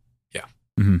up. Yeah.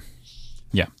 Mm-hmm.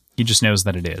 Yeah. He just knows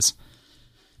that it is.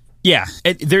 Yeah.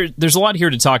 There's a lot here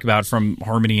to talk about from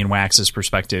Harmony and Wax's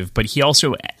perspective, but he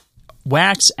also...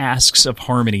 Wax asks of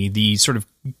Harmony the sort of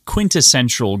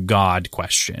quintessential God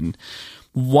question.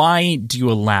 Why do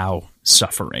you allow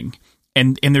suffering?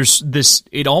 And there's this,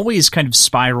 it always kind of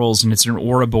spirals, and it's an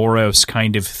Ouroboros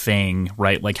kind of thing,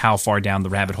 right? Like, how far down the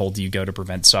rabbit hole do you go to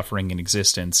prevent suffering in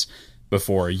existence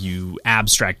before you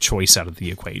abstract choice out of the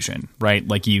equation, right?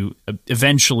 Like, you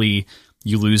eventually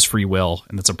you lose free will,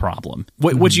 and that's a problem.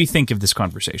 What do you think of this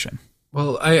conversation?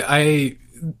 Well, I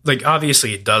like,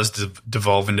 obviously it does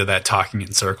devolve into that talking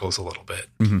in circles a little bit.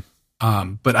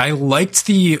 Mm-hmm. But I liked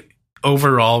the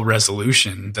overall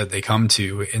resolution that they come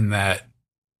to, in that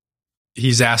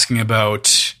he's asking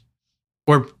about,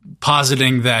 or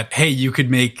positing that, hey, you could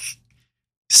make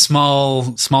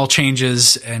small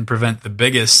changes and prevent the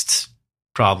biggest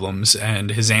problems. And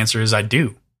his answer is, I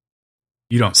do.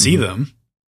 You don't see them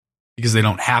because they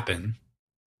don't happen.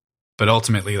 But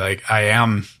ultimately, like, I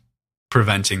am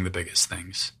preventing the biggest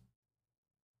things.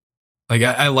 Like,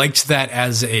 I liked that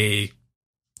as an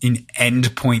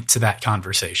end point to that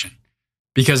conversation.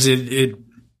 because it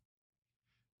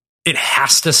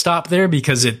has to stop there,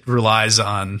 because it relies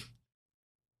on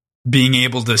being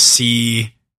able to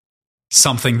see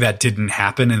something that didn't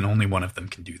happen, and only one of them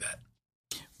can do that.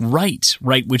 Right,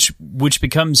 which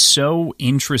becomes so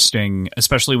interesting,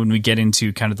 especially when we get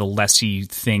into kind of the Lessie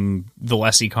thing, the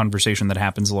Lessie conversation that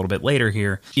happens a little bit later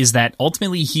here, is that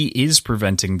ultimately he is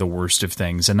preventing the worst of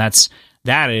things, and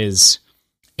that is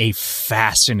a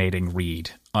fascinating read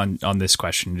on this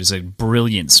question. It is a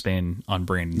brilliant spin on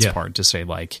Brandon's part to say,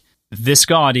 like, this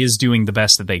god is doing the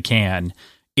best that they can.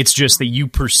 It's just that you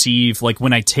perceive, like,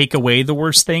 when I take away the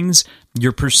worst things,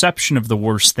 your perception of the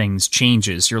worst things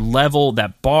changes. Your level,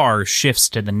 that bar shifts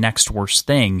to the next worst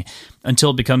thing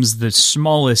until it becomes the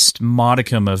smallest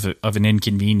modicum of an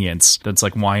inconvenience. That's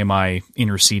like, why am I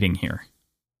interceding here?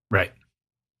 Right.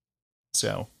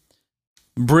 So,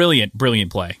 brilliant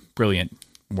play. Brilliant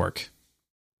work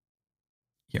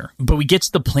here. But we get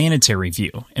to the planetary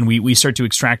view, and we start to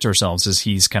extract ourselves as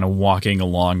he's kind of walking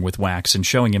along with Wax and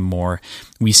showing him more.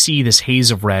 We see this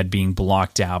haze of red being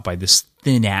blocked out by this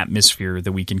thin atmosphere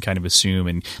that we can kind of assume,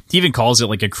 and he even calls it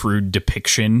like a crude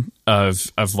depiction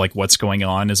of like what's going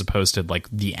on as opposed to like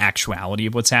the actuality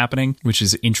of what's happening, which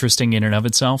is interesting in and of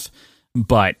itself.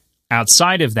 But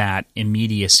outside of that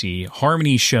immediacy,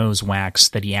 Harmony shows Wax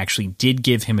that he actually did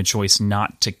give him a choice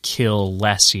not to kill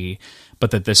Lessie,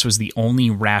 but that this was the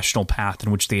only rational path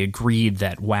in which they agreed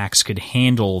that Wax could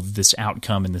handle this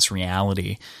outcome and this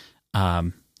reality,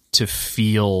 to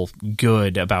feel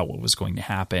good about what was going to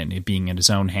happen, it being in his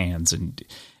own hands,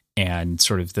 and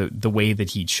sort of the way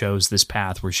that he chose this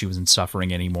path where she wasn't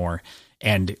suffering anymore.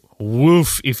 And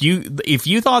woof, if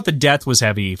you thought the death was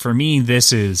heavy, for me, it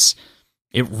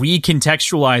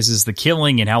recontextualizes the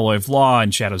killing in Alloy of Law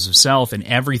and Shadows of Self and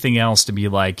everything else to be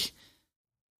like,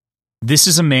 this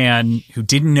is a man who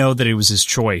didn't know that it was his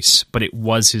choice, but it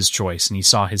was his choice, and he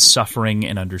saw his suffering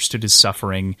and understood his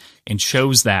suffering and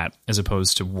chose that as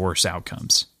opposed to worse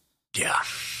outcomes. Yeah.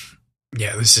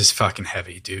 Yeah, this is fucking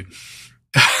heavy, dude.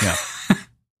 Yeah.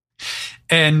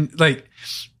 And like,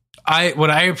 what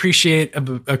I appreciate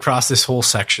across this whole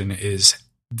section is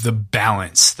the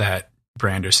balance that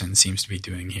Branderson seems to be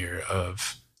doing here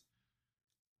of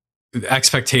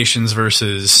expectations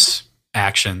versus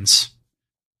actions.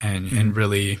 And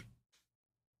really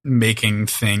making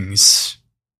things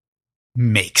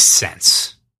make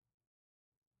sense,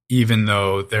 even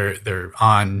though they're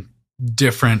on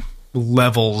different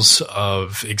levels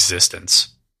of existence.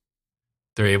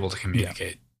 They're able to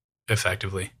communicate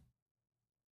effectively.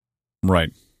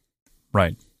 Right.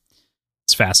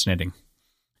 It's fascinating.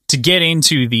 To get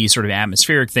into the sort of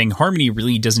atmospheric thing, Harmony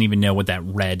really doesn't even know what that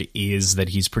red is that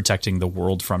he's protecting the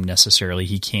world from necessarily.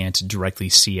 He can't directly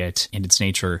see it in its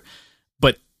nature.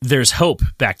 But there's hope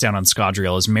back down on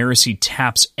Scadrial as Marasi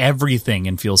taps everything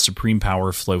and feels supreme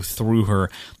power flow through her.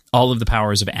 All of the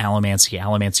powers of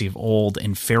Allomancy of old,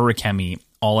 and Feruchemy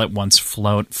all at once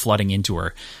flooding into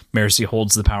her. Marasi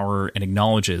holds the power and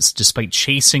acknowledges, despite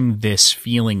chasing this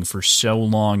feeling for so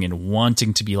long and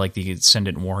wanting to be like the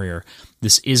Ascendant Warrior,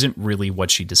 this isn't really what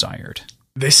she desired.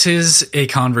 This is a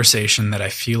conversation that I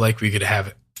feel like we could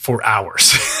have for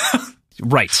hours.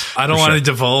 Right. I don't want to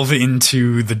devolve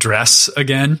into the dress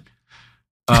again,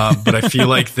 but I feel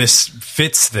like this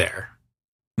fits there.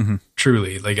 Mm-hmm.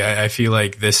 Truly. Like, I feel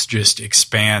like this just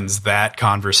expands that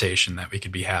conversation that we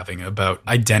could be having about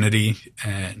identity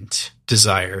and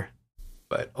desire.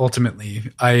 But ultimately,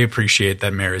 I appreciate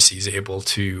that Marasi is able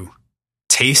to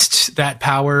taste that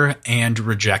power and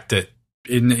reject it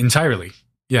entirely.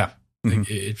 Yeah. Mm-hmm.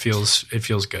 It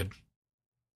feels good.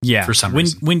 Yeah. For some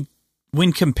reason.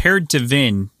 When compared to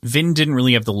Vin didn't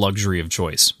really have the luxury of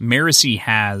choice.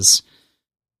 Marasi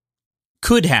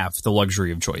could have the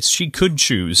luxury of choice. She could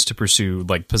choose to pursue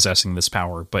like possessing this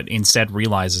power, but instead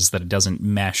realizes that it doesn't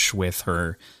mesh with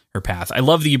her path. I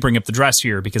love that you bring up the dress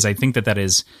here, because I think that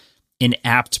is an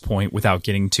apt point without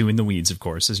getting too in the weeds, of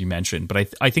course, as you mentioned.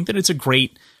 But I think that it's a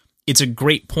great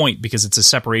point, because it's a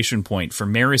separation point for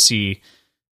Marasi.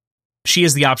 She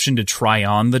has the option to try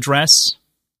on the dress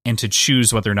and to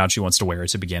choose whether or not she wants to wear it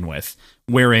to begin with,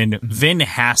 wherein Vin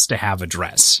has to have a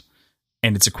dress,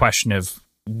 and it's a question of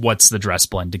what's the dress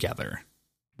blend together.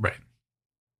 Right.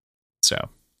 So,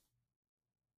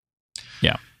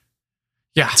 yeah.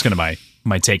 It's kind of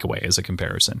my takeaway as a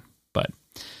comparison. But,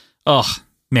 oh,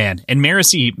 man. And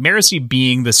Marasi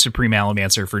being the Supreme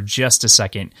Allomancer for just a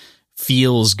second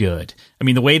feels good. I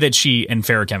mean, the way that she, and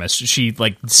Ferrochemist, she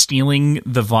like stealing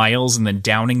the vials and then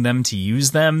downing them to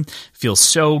use them feels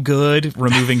so good.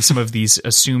 Removing some of these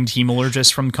assumed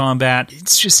hemologist from combat.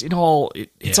 It's just,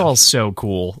 it's all so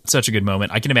cool. Such a good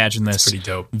moment. I can imagine this pretty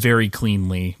dope. Very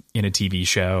cleanly in a TV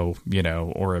show,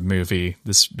 or a movie.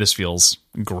 This feels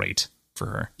great for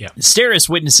her. Yeah. Steris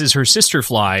witnesses her sister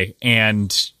fly,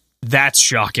 and that's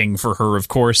shocking for her, of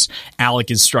course. Alec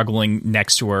is struggling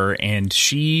next to her, and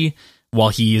she, while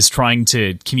he is trying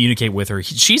to communicate with her,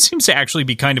 she seems to actually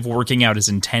be kind of working out his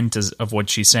intent of what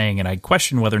she's saying, and I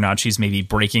question whether or not she's maybe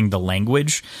breaking the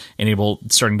language and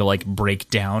starting to like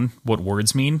break down what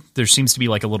words mean. There seems to be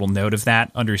like a little note of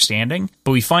that understanding,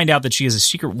 but we find out that she has a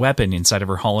secret weapon inside of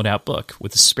her hollowed out book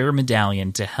with a spare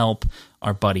medallion to help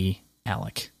our buddy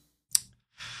Alec.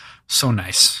 So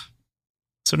nice.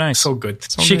 So nice. So good.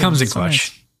 So she good. comes in So clutch,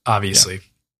 nice. obviously,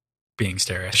 being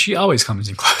Steris. She always comes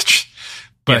in clutch.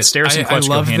 But Steris and clutch I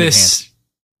love go hand this.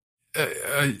 in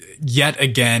hand. Yet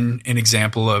again, an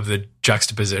example of the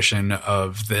juxtaposition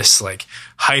of this like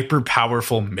hyper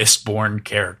powerful Mistborn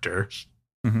character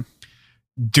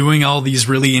doing all these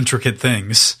really intricate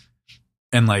things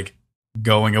and like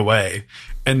going away,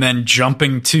 and then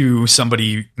jumping to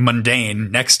somebody mundane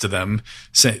next to them,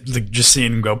 just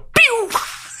seeing him go pew,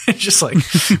 and just like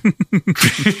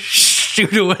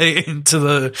shoot away into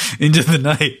the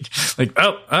night. Like,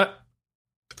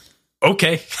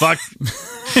 okay, fuck.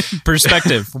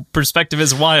 Perspective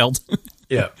is wild.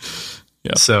 Yeah.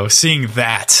 So seeing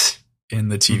that in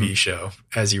the TV show,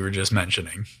 as you were just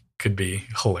mentioning, could be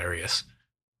hilarious.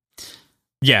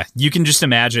 Yeah, you can just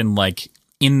imagine, like,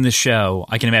 in the show,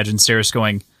 I can imagine Steris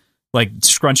going, like,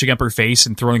 scrunching up her face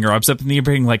and throwing her arms up in the air,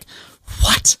 being like,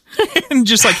 what? And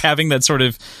just, like, having that sort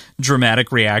of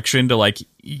dramatic reaction to, like,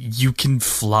 you can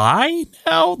fly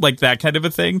now? Like, that kind of a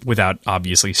thing, without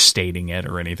obviously stating it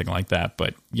or anything like that,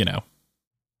 but, you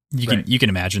can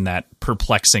imagine that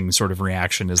perplexing sort of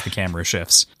reaction as the camera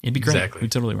shifts. It'd be great. Exactly. It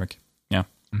would totally work. Yeah.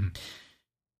 Mm-hmm.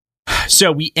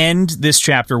 So we end this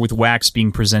chapter with Wax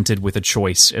being presented with a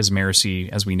choice as Marasi,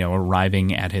 as we know,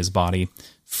 arriving at his body.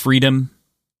 Freedom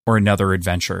or another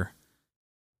adventure.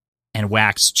 And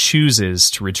Wax chooses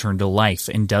to return to life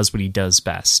and does what he does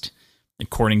best.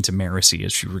 According to Marasi,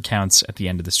 as she recounts at the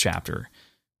end of this chapter,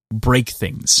 break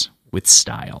things with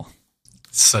style.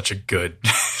 Such a good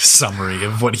summary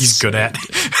of what he's good at.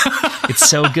 It's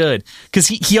so good. Because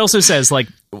he also says, like,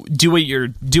 do what you're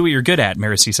good at,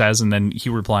 Marasi says, and then he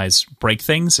replies, break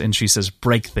things, and she says,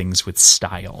 break things with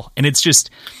style. And it's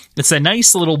a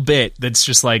nice little bit that's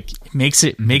just like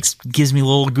gives me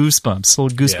little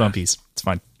goosebumpies. It's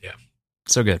fun. Yeah.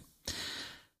 So good.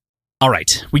 All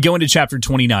right, we go into chapter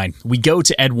 29. We go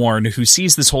to Edwarn, who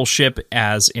sees this whole ship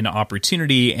as an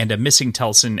opportunity and a missing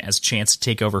Telsin as a chance to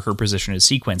take over her position as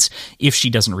Sequence if she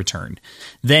doesn't return.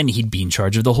 Then he'd be in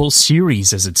charge of the whole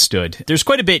series as it stood. There's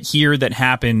quite a bit here that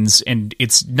happens, and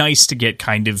it's nice to get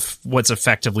kind of what's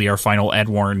effectively our final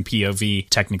Edwarn POV.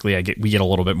 Technically, we get a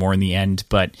little bit more in the end,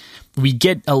 but we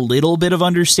get a little bit of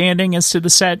understanding as to the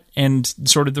set and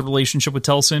sort of the relationship with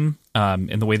Telsin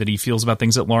and the way that he feels about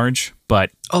things at large. But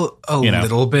a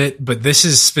little bit, but this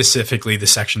is specifically the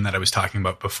section that I was talking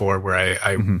about before, where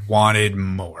I wanted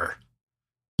more.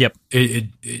 Yep.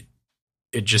 It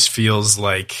just feels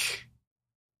like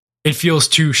it feels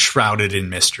too shrouded in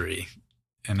mystery,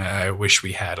 and I wish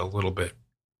we had a little bit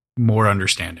more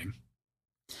understanding.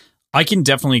 I can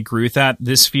definitely agree with that.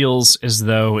 This feels as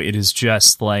though it is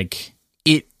just like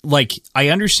it. Like, I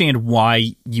understand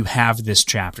why you have this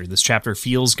chapter. This chapter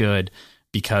feels good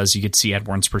because you get to see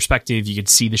Edwarn's perspective. You get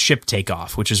to see the ship take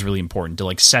off, which is really important to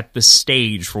like set the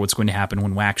stage for what's going to happen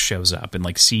when Wax shows up, and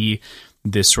like see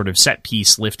this sort of set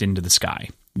piece lift into the sky.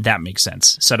 That makes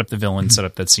sense. Set up the villain, set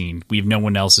up that scene. We have no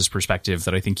one else's perspective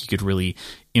that I think you could really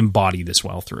embody this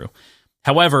well through.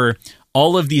 However,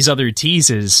 all of these other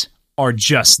teases are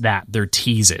just that. They're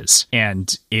teases,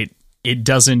 and it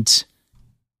does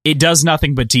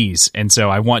nothing but tease. And so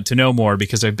I want to know more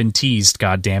because I've been teased,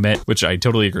 God damn it, which I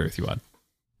totally agree with you on.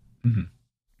 Mm-hmm.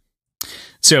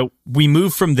 So we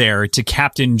move from there to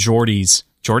Captain Jordis,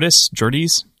 I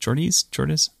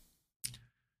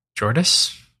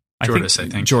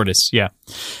think. Jordis, yeah.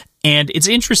 And it's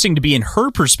interesting to be in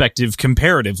her perspective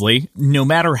comparatively, no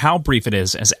matter how brief it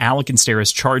is, as Alec and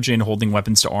Steris charge in holding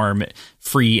weapons to arm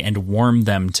free and warm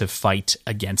them to fight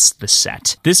against the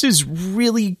set. This is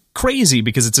really crazy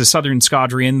because it's a Southern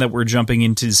Squadron that we're jumping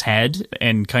into his head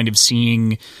and kind of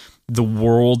seeing the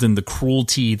world and the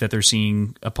cruelty that they're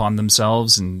seeing upon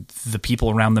themselves and the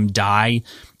people around them die.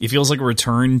 It feels like a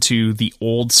return to the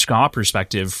old Ska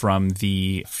perspective from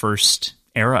the first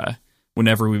era.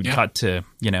 Whenever we would cut to,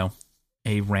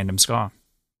 a random ska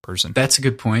person. That's a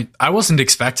good point. I wasn't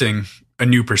expecting a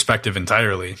new perspective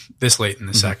entirely this late in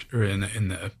the or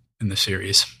in the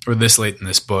series, or this late in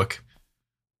this book,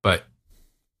 but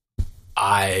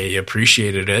I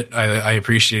appreciated it. I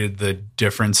appreciated the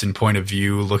difference in point of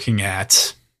view, looking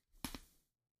at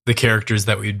the characters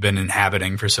that we'd been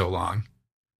inhabiting for so long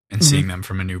and seeing them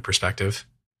from a new perspective.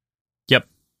 Yep.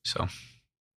 So,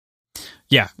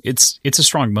 yeah, it's a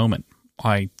strong moment.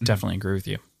 I definitely agree with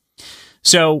you.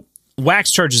 So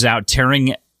Wax charges out,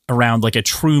 tearing around like a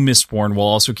true Mistborn, while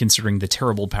also considering the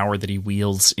terrible power that he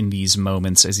wields in these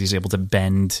moments as he's able to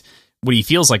bend what he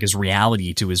feels like is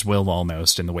reality to his will,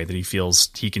 almost, in the way that he feels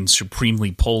he can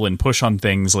supremely pull and push on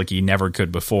things like he never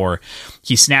could before.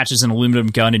 He snatches an aluminum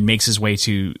gun and makes his way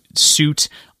to Soot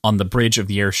on the bridge of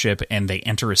the airship, and they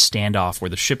enter a standoff where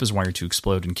the ship is wired to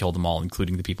explode and kill them all,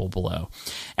 including the people below.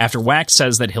 After Wax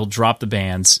says that he'll drop the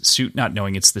bands, Soot not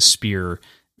knowing it's the spear,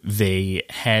 they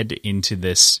head into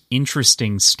this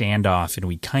interesting standoff, and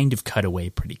we kind of cut away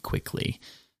pretty quickly.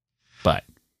 But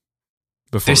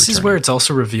this is where it's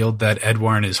also revealed that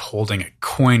Edwarn is holding a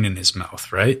coin in his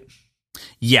mouth, right?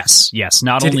 Yes.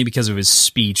 Not only because of his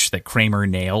speech that Kramer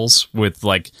nails with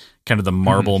like kind of the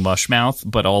marble mush mouth,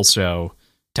 but also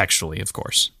textually, of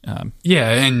course. Yeah,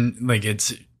 and like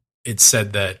it's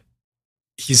said that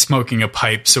he's smoking a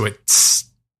pipe, so it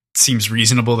seems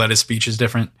reasonable that his speech is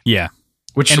different. Yeah.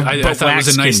 Which I thought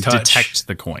was a nice touch. Detect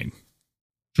the coin.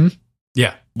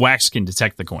 Yeah. Wax can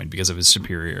detect the coin because of his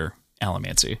superior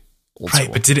allomancy.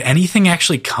 Right, but did anything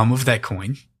actually come of that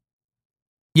coin?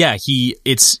 Yeah,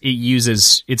 it's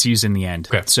used in the end.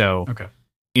 Okay. So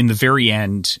in the very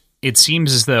end, it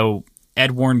seems as though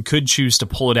Edwarn could choose to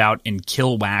pull it out and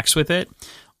kill Wax with it,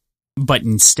 but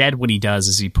instead what he does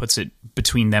is he puts it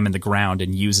between them and the ground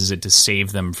and uses it to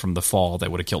save them from the fall that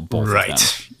would have killed both of them.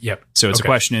 Right. Yep. So it's a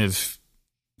question of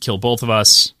kill both of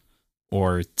us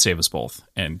or save us both,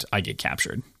 and I get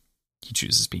captured. He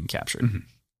chooses being captured.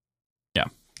 Yeah.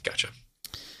 Gotcha.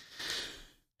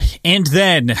 And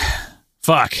then,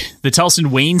 the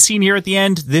Telson Wayne scene here at the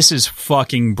end, this is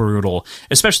fucking brutal.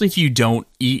 Especially if you don't,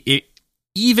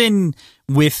 even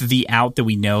with the out that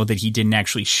we know that he didn't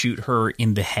actually shoot her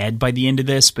in the head by the end of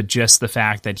this, but just the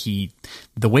fact that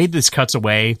the way this cuts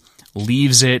away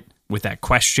leaves it with that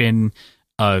question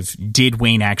of, did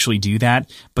Wayne actually do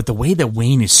that? But the way that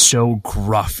Wayne is so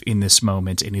gruff in this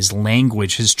moment, and his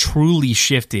language has truly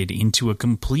shifted into a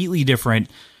completely different,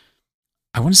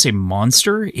 I want to say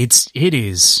monster. It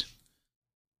is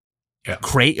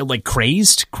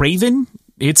crazed, craven.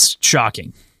 It's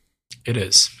shocking. It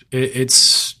is.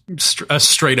 It's a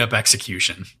straight up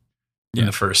execution in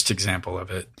the first example of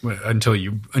it, until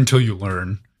you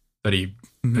learn that he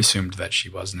assumed that she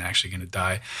wasn't actually going to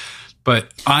die.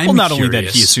 But I'm not curious. Only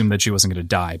that he assumed that she wasn't going to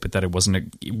die, but that it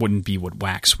wouldn't be what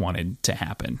Wax wanted to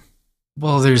happen.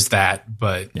 Well, there's that,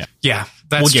 but yeah,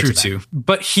 that's true too.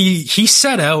 But he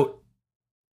set out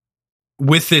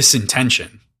with this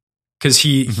intention, because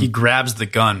he grabs the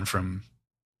gun from,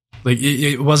 like,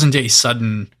 it wasn't a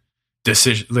sudden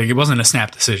decision, like it wasn't a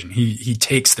snap decision. He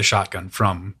takes the shotgun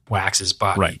from Wax's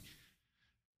body, right,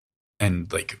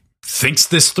 and like thinks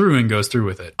this through and goes through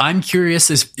with it. I'm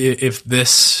curious if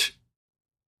this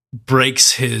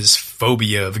breaks his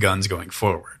phobia of guns going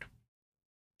forward.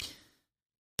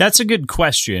 That's a good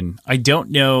question. I don't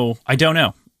know.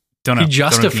 He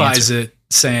justifies it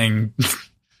saying,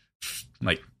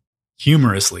 like,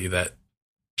 humorously, that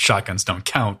shotguns don't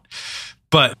count.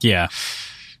 But yeah,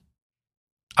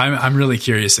 I'm really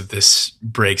curious if this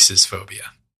breaks his phobia.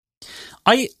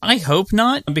 I hope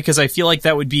not, because I feel like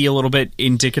that would be a little bit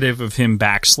indicative of him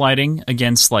backsliding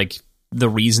against, like, the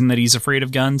reason that he's afraid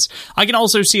of guns. I can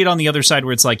also see it on the other side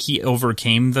where it's like he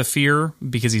overcame the fear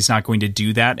because he's not going to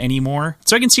do that anymore.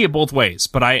 So I can see it both ways.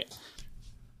 But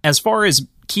as far as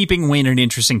keeping Wayne an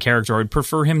interesting character, I'd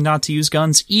prefer him not to use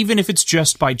guns, even if it's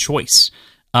just by choice.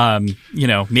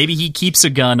 Maybe he keeps a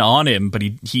gun on him, but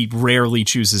he rarely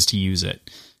chooses to use it.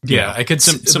 I could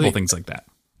simple things like that.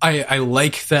 I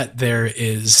like that there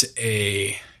is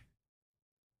he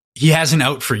has an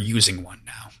out for using one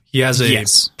now. He has a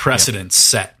precedent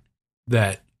set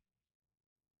that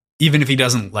even if he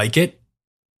doesn't like it,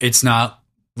 it's not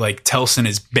like Telson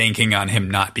is banking on him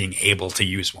not being able to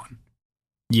use one.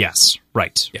 Yes,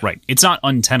 right. It's not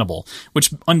untenable,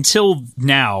 which until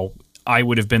now I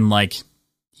would have been like,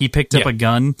 he picked up a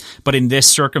gun, but in this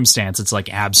circumstance, it's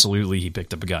like, absolutely he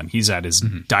picked up a gun. He's at his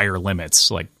dire limits.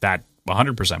 Like, that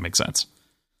 100% makes sense.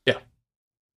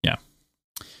 Yeah.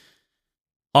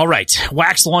 All right.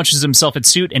 Wax launches himself at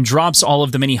Suit and drops all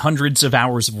of the many hundreds of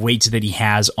hours of weight that he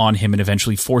has on him and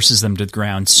eventually forces them to the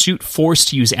ground. Suit forced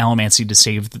to use Allomancy to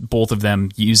save both of them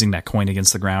using that coin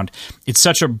against the ground. It's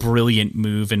such a brilliant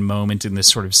move and moment in this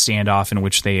sort of standoff in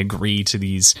which they agree to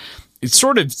these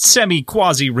sort of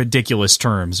semi-quasi-ridiculous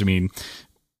terms. I mean,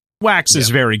 Wax is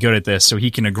very good at this, so he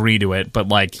can agree to it, but,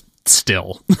 like,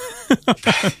 still.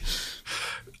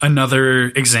 Another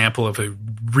example of a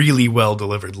really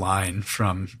well-delivered line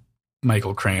from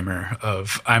Michael Kramer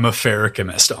of, "I'm a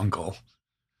ferrochemist, uncle,"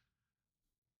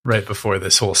 right before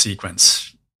this whole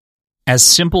sequence. As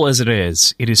simple as it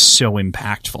is so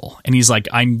impactful. And he's like,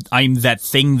 I'm that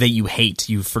thing that you hate.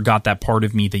 You forgot that part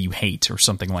of me that you hate, or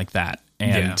something like that.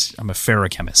 And I'm a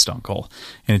ferrochemist, uncle.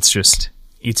 And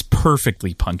it's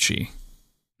perfectly punchy.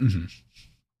 Mm-hmm.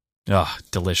 Oh,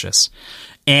 delicious.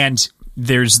 And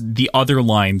there's the other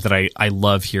line that I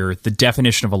love here. The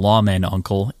definition of a lawman,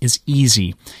 uncle, is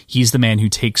easy. He's the man who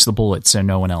takes the bullet so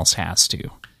no one else has to.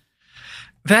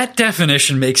 That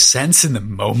definition makes sense in the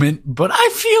moment, but I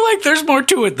feel like there's more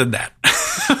to it than that.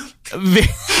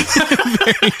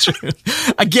 Very true.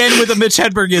 Again, with the Mitch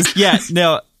Hedberg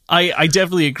I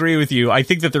definitely agree with you. I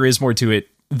think that there is more to it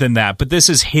than that, but this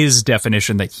is his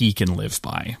definition that he can live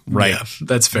by, right? Yeah,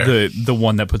 that's fair. The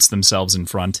one that puts themselves in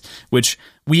front, which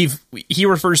he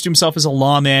refers to himself as a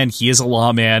lawman. He is a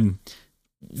lawman.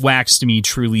 Wax to me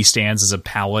truly stands as a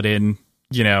paladin.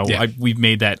 You know, I've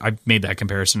made that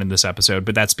comparison in this episode,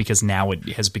 but that's because now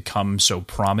it has become so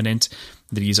prominent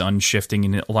that he's unshifting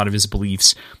in a lot of his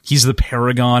beliefs. He's the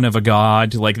paragon of a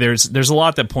god. Like there's a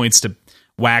lot that points to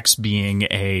Wax being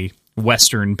a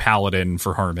Western paladin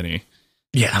for Harmony.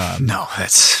 Yeah, no,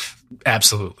 that's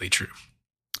absolutely true.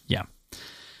 Yeah.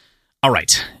 All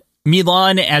right.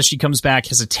 Milan, as she comes back,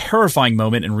 has a terrifying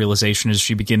moment and realization as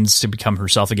she begins to become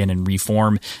herself again and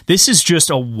reform. This is just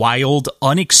a wild,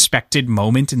 unexpected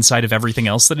moment inside of everything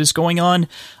else that is going on.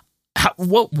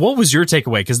 What was your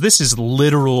takeaway? Because this is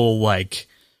literal, like...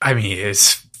 I mean,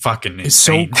 it's fucking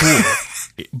insane. It's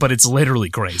so cool, but it's literally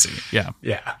crazy. Yeah.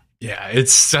 Yeah. Yeah,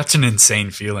 it's such an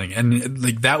insane feeling. And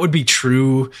like that would be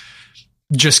true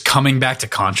just coming back to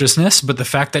consciousness, but the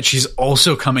fact that she's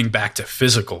also coming back to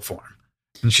physical form.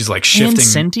 And she's like shifting and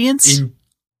sentience.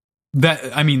 That's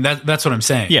what I'm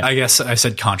saying. Yeah. I guess I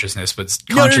said consciousness, but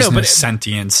consciousness, but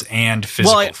sentience, and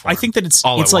physical form. I think that it's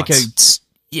like once.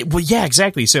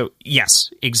 Exactly. So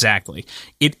yes, exactly.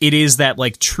 It is that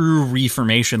like true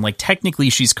reformation. Like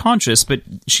technically she's conscious, but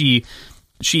she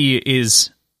is,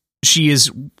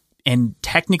 and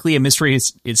technically a mystery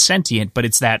is sentient, but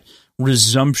it's that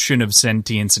resumption of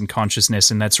sentience and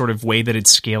consciousness in that sort of way that it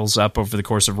scales up over the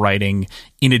course of writing,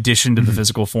 in addition to the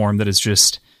physical form, that is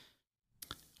just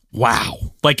wow,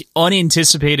 like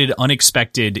unanticipated,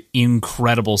 unexpected,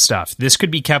 incredible stuff. This could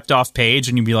be kept off page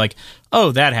and you'd be like,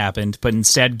 oh, that happened, but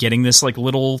instead getting this like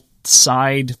little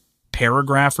side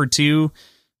paragraph or two,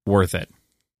 worth it.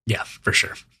 Yeah, for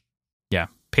sure. Yeah,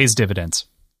 pays dividends.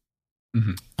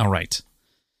 All right.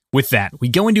 With that, we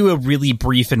go into a really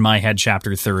brief in my head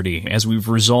chapter 30, as we've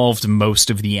resolved most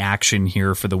of the action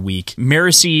here for the week.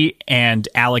 Marcy and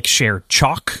Alec share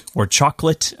chalk, or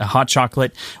chocolate, a hot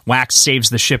chocolate. Wax saves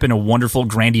the ship in a wonderful,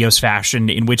 grandiose fashion,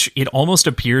 in which it almost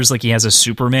appears like he has a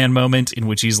Superman moment, in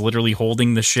which he's literally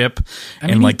holding the ship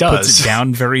and like puts it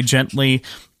down very gently.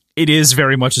 It is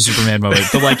very much a Superman moment,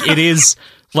 but like it is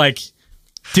like...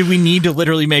 Do we need to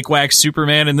literally make Wax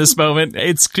Superman in this moment?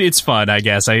 It's fun, I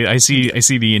guess. I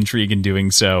see the intrigue in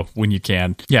doing so when you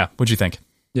can. Yeah, what'd you think?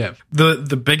 Yeah.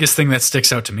 The biggest thing that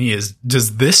sticks out to me is,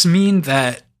 does this mean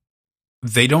that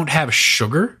they don't have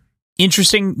sugar?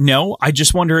 Interesting. No, I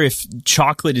just wonder if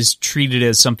chocolate is treated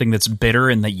as something that's bitter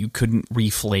and that you couldn't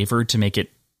reflavor to make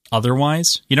it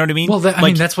otherwise. You know what I mean? Well, I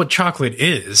mean, that's what chocolate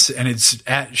is, and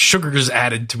sugar is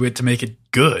added to it to make it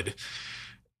good.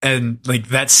 And like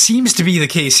that seems to be the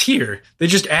case here. They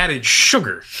just added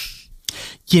sugar.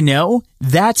 You know,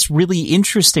 that's really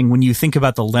interesting when you think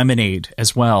about the lemonade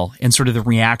as well, and sort of the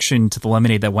reaction to the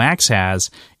lemonade that Wax has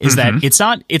is that it's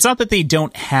not that they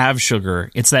don't have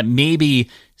sugar. It's that maybe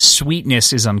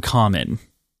sweetness is uncommon.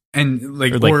 And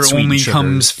like or only sugar,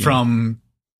 comes from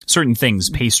certain things,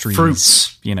 pastries,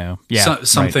 fruits, you know. Yeah.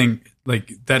 Something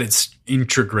like that it's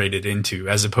integrated into,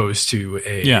 as opposed to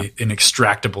an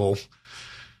extractable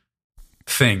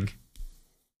thing.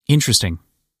 Interesting.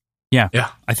 Yeah.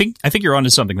 I think you're onto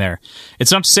something there.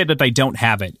 It's not to say that they don't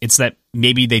have it. It's that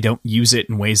maybe they don't use it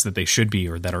in ways that they should be,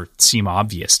 or that seem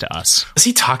obvious to us. Does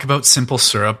he talk about simple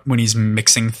syrup when he's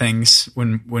mixing things,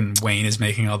 when Wayne is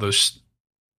making all those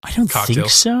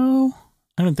cocktails?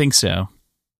 I don't think so.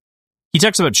 He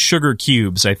talks about sugar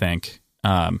cubes, I think.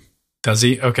 Does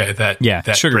he? Okay, that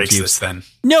sugar breaks cubes. this then.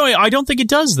 No, I don't think it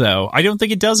does, though. I don't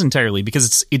think it does entirely,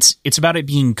 because it's about it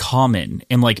being common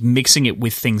and like mixing it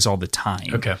with things all the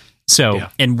time. Okay. So, Yeah.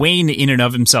 and Wayne in and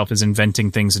of himself is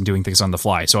inventing things and doing things on the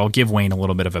fly. So I'll give Wayne a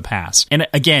little bit of a pass. And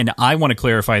again, I want to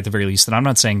clarify at the very least that I'm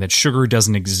not saying that sugar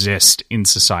doesn't exist in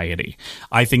society.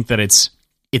 I think that it's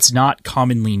not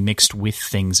commonly mixed with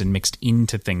things and mixed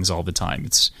into things all the time.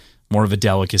 It's more of a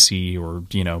delicacy, or,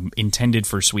 you know, intended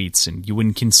for sweets, and you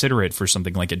wouldn't consider it for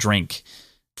something like a drink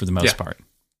for the most part.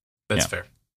 That's fair.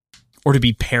 Or to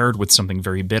be paired with something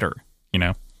very bitter, you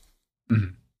know?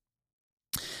 Mm-hmm.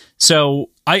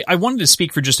 So I wanted to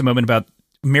speak for just a moment about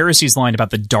Maricy's line about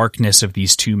the darkness of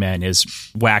these two men as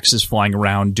Wax is flying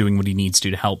around doing what he needs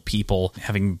to help people,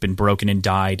 having been broken and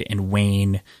died, and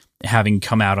Wayne having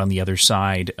come out on the other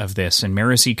side of this, and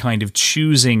Maricy kind of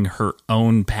choosing her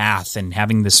own path and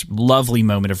having this lovely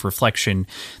moment of reflection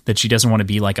that she doesn't want to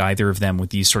be like either of them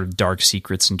with these sort of dark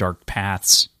secrets and dark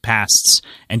pasts,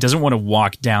 and doesn't want to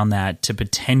walk down that to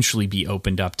potentially be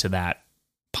opened up to that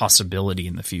possibility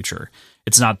in the future.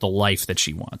 It's not the life that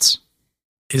she wants.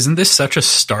 Isn't this such a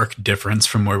stark difference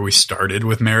from where we started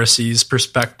with Maricy's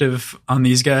perspective on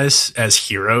these guys as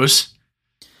heroes?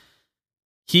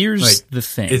 Here's the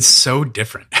thing. It's so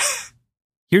different.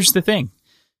 Here's the thing.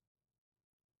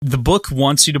 The book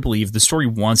wants you to believe, the story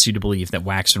wants you to believe that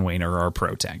Wax and Wayne are our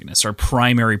protagonists, our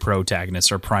primary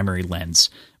protagonists, our primary lens.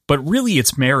 But really,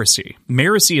 it's Maricy.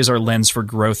 Maricy is our lens for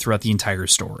growth throughout the entire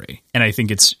story. And I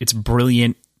think it's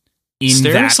brilliant in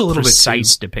Steris that a little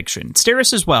precise bit depiction.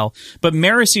 Steris as well, but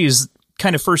Maricy is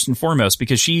kind of first and foremost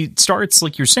because she starts,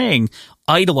 like you're saying,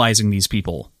 idolizing these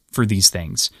people for these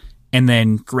things, and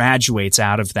then graduates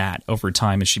out of that over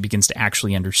time as she begins to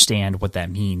actually understand what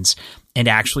that means and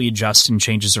actually adjusts and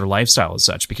changes her lifestyle as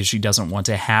such, because she doesn't want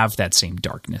to have that same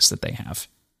darkness that they have.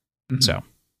 Mm-hmm. So,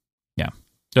 yeah.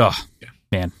 Oh, yeah.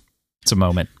 Man, it's a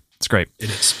moment. It's great. It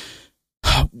is.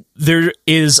 There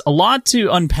is a lot to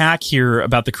unpack here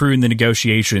about the crew and the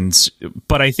negotiations,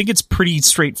 but I think it's pretty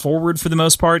straightforward for the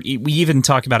most part. We even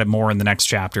talk about it more in the next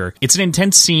chapter. It's an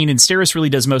intense scene, and Steris really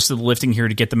does most of the lifting here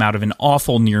to get them out of an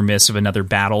awful near miss of another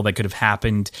battle that could have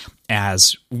happened,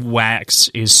 as Wax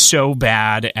is so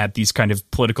bad at these kind of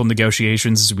political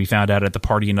negotiations, as we found out at the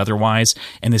party and otherwise,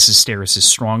 and this is Steris'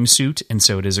 strong suit, and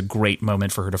so it is a great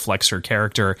moment for her to flex her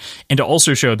character, and to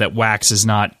also show that Wax is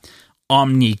not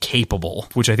omni-capable,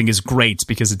 which I think is great,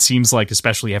 because it seems like,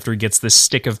 especially after he gets this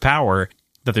stick of power,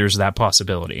 that there's that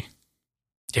possibility.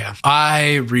 Yeah.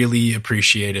 I really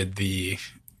appreciated the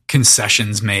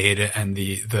concessions made and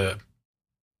the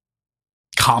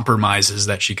compromises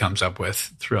that she comes up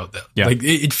with throughout the... Yeah. Like,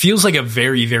 it feels like a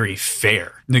very, very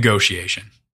fair negotiation.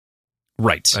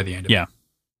 Right. By the end of it.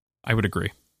 I would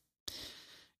agree.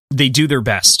 They do their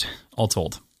best, all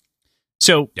told.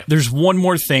 So there's one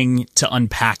more thing to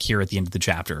unpack here at the end of the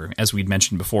chapter. As we'd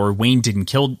mentioned before, Wayne didn't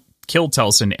kill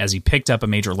Telson as he picked up a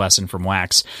major lesson from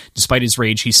Wax. Despite his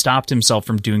rage, he stopped himself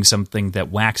from doing something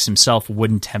that Wax himself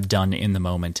wouldn't have done in the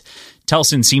moment.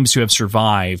 Telson seems to have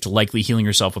survived, likely healing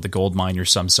herself with a gold mine or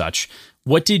some such.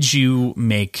 What did you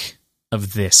make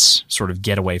of this sort of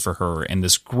getaway for her and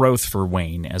this growth for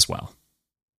Wayne as well?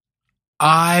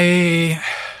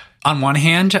 On one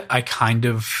hand, I kind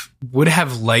of would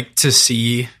have liked to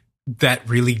see that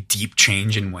really deep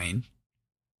change in Wayne.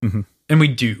 Mm-hmm. And we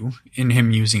do in him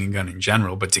using a gun in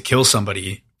general, but to kill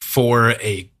somebody for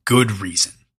a good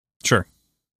reason. Sure.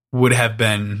 Would have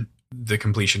been the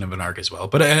completion of an arc as well.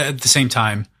 But at the same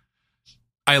time,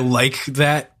 I like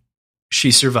that she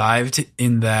survived,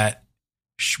 in that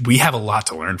we have a lot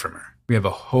to learn from her. We have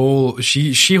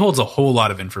she holds a whole lot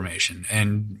of information,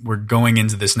 and we're going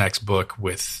into this next book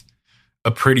with a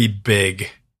pretty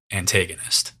big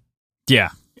antagonist. Yeah,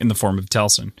 in the form of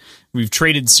Telson. We've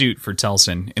traded suit for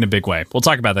Telson in a big way. We'll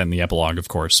talk about that in the epilogue, of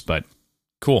course, but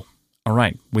cool. All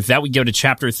right. With that, we go to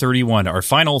chapter 31, our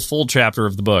final full chapter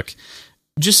of the book.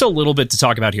 Just a little bit to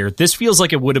talk about here. This feels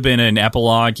like it would have been an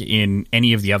epilogue in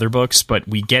any of the other books, but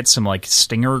we get some like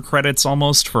stinger credits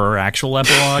almost for our actual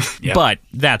epilogue. Yeah. But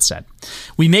that said,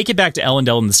 we make it back to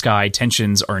Elendel in the sky.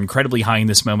 Tensions are incredibly high in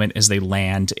this moment as they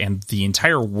land, and the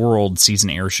entire world sees an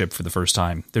airship for the first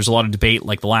time. There's a lot of debate,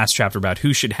 like the last chapter, about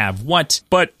who should have what,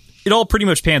 but it all pretty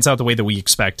much pans out the way that we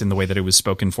expect and the way that it was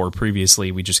spoken for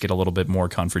previously. We just get a little bit more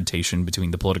confrontation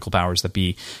between the political powers that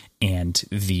be and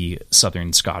the Southern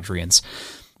Scadrians.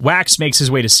 Wax makes his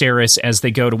way to Steris as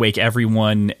they go to wake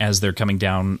everyone as they're coming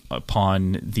down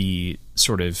upon the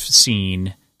sort of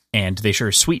scene, and they share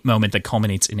a sweet moment that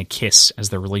culminates in a kiss as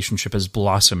their relationship has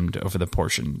blossomed over the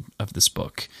portion of this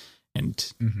book.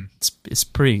 And it's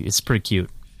pretty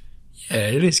cute. Yeah,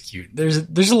 it is cute.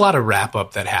 There's a lot of wrap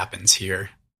up that happens here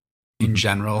in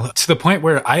general, to the point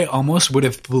where I almost would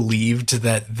have believed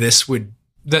that this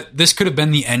could have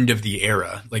been the end of the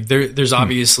era. Like there's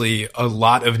obviously a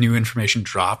lot of new information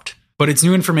dropped, but it's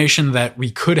new information that we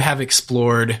could have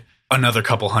explored another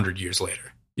couple hundred years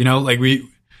later. You know, like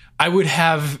I would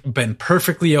have been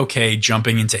perfectly okay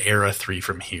jumping into era 3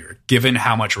 from here, given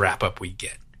how much wrap up we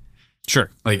get.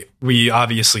 Sure. Like, we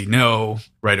obviously know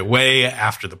right away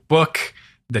after the book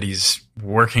that he's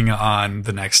working on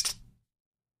the next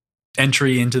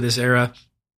entry into this era.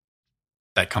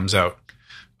 That comes out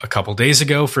a couple days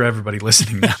ago for everybody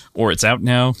listening now. Or it's out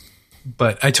now.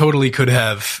 But I totally could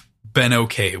have been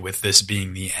okay with this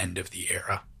being the end of the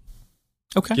era.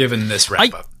 Okay. Given this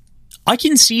wrap up. I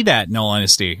can see that, in all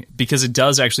honesty, because it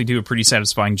does actually do a pretty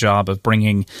satisfying job of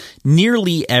bringing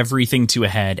nearly everything to a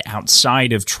head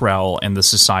outside of Trell and the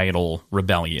societal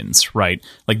rebellions, right?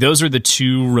 Like, those are the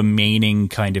two remaining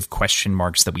kind of question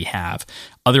marks that we have.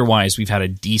 Otherwise, we've had a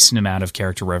decent amount of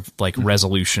character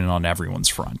resolution on everyone's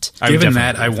front. Given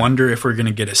that, I wonder if we're going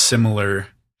to get a similar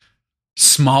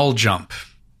small jump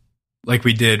like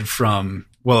we did from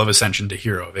Well of Ascension to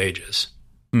Hero of Ages.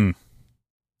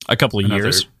 A couple of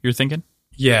years, you're thinking?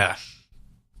 Yeah.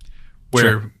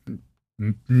 Where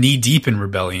knee deep in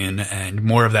rebellion and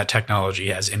more of that technology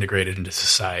has integrated into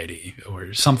society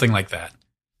or something like that.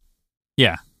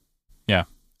 Yeah. Yeah.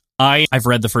 I've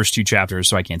read the first 2 chapters,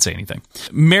 so I can't say anything.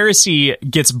 Marasi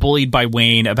gets bullied by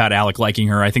Wayne about Alec liking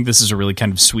her. I think this is a really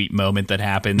kind of sweet moment that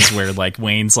happens where like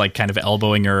Wayne's like kind of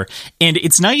elbowing her. And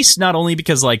it's nice not only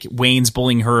because like Wayne's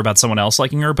bullying her about someone else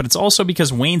liking her, but it's also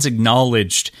because Wayne's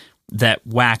acknowledged that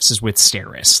Wax is with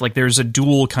Steris. Like, there's a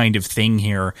dual kind of thing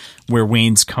here where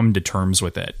Wayne's come to terms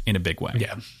with it in a big way.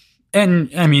 Yeah. And,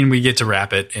 I mean, we get to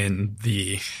wrap it in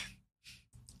the,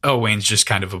 Wayne's just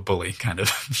kind of a bully kind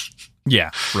of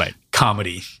yeah, right.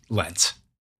 comedy lens.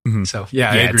 Mm-hmm. So,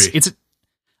 yeah, I agree.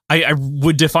 I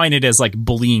would define it as, like,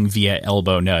 bullying via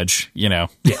elbow nudge, you know?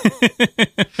 Yeah.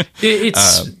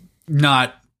 It's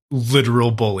not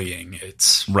literal bullying.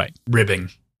 It's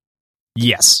ribbing.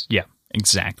 Yes, yeah.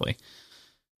 Exactly.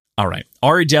 All right.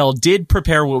 Aradel did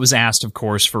prepare what was asked, of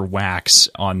course, for Wax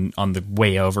on the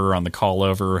way over, on the call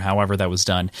over, however that was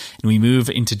done. And we move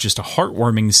into just a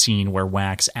heartwarming scene where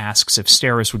Wax asks if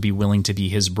Steris would be willing to be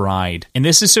his bride. And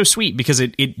this is so sweet because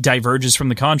it diverges from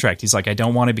the contract. He's like, I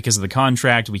don't want it because of the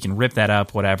contract. We can rip that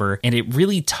up, whatever. And it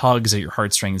really tugs at your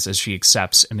heartstrings as she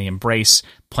accepts and they embrace,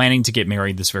 planning to get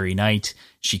married this very night.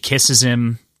 She kisses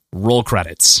him. Roll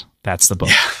credits. That's the book.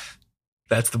 Yeah.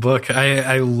 That's the book.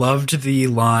 I loved the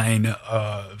line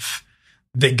of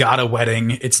they got a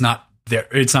wedding. It's not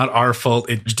our fault.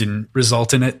 It didn't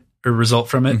result from it.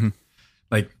 Mm-hmm.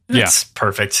 Like, that's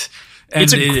perfect.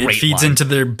 And it feeds into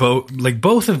their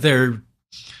both of their,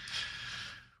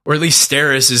 or at least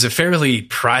Steris is a fairly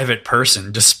private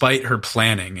person, despite her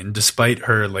planning and despite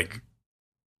her like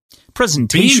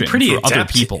presentation pretty for adept. Other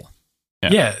people.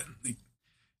 Yeah.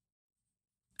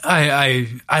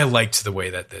 I liked the way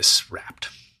that this wrapped.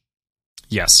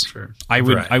 Yes, I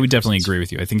would definitely agree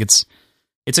with you. I think it's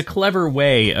a clever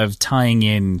way of tying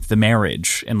in the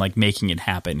marriage and like making it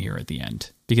happen here at the end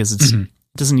because it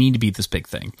doesn't need to be this big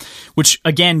thing, which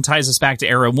again ties us back to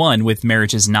Era 1 with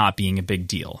marriages not being a big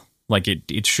deal. Like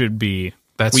it should be.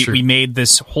 That's true. We made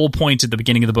this whole point at the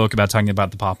beginning of the book about talking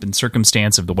about the pomp and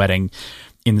circumstance of the wedding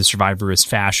in the survivorist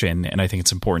fashion, and I think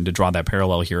it's important to draw that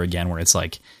parallel here again, where it's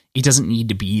like. It doesn't need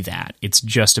to be that. It's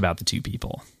just about the two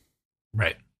people.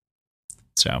 Right.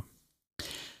 So.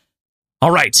 All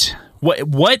right.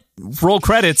 What roll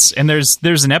credits? And there's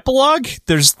an epilogue?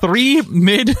 There's 3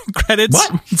 mid-credits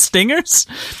stingers?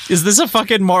 Is this a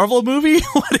fucking Marvel movie?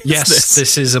 What is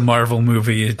this is a Marvel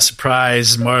movie. It's a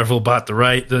surprise. Marvel bought the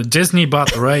right. Disney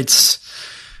bought the rights,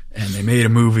 and they made a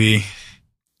movie.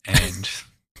 And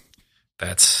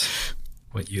that's...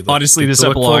 Honestly, this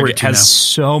epilogue has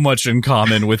so much in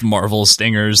common with Marvel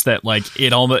stingers that like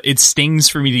it stings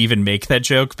for me to even make that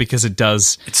joke because it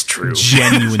does. It's true.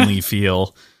 Genuinely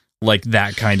feel like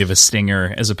that kind of a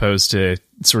stinger as opposed to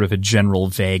sort of a general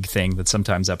vague thing that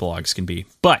sometimes epilogues can be.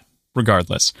 But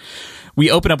regardless,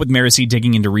 we open up with Marasi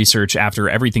digging into research after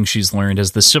everything she's learned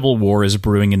as the Civil War is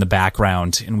brewing in the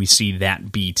background, and we see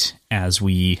that beat as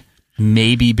we.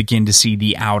 Maybe begin to see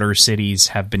the outer cities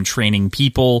have been training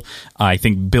people. I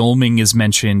think Bilming is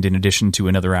mentioned in addition to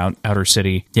another outer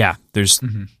city. Yeah, there's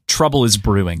trouble is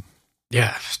brewing.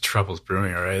 Yeah, trouble's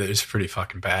brewing, all right. It's pretty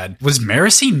fucking bad. Was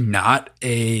Marasi not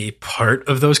a part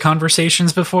of those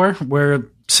conversations before where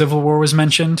Civil War was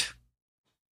mentioned?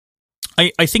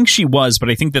 I think she was,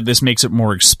 but I think that this makes it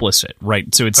more explicit,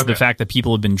 right? So it's the fact that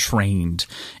people have been trained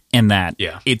and that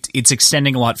Yeah. it's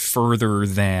extending a lot further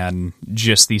than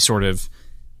just the sort of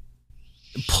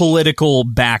political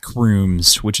back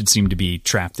rooms which it seemed to be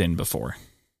trapped in before.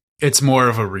 It's more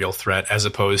of a real threat as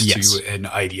opposed Yes. to an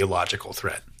ideological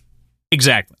threat.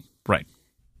 Exactly. Right.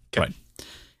 Okay. Right.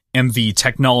 And the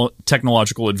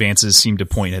technological advances seem to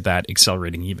point at that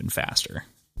accelerating even faster.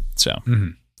 So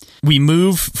we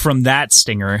move from that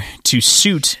stinger to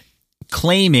Suit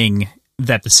claiming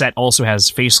that the set also has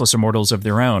faceless immortals of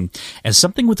their own, as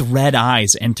something with red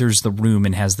eyes enters the room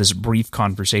and has this brief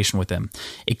conversation with him.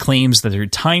 It claims that their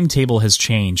timetable has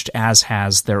changed, as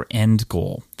has their end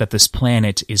goal, that this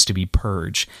planet is to be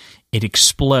purged. It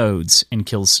explodes and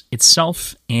kills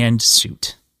itself and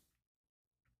Suit.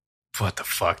 What the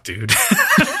fuck, dude?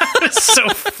 It's so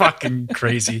fucking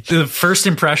crazy. The first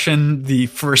impression, the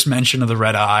first mention of the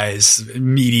red eyes,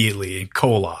 immediately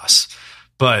Koloss.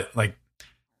 But like,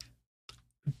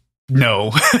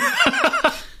 no.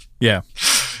 Yeah.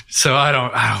 So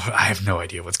I have no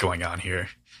idea what's going on here.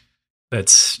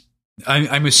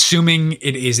 I'm assuming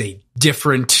it is a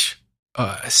different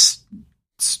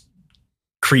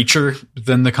creature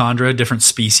than the Kandra, different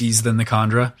species than the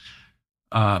Kandra.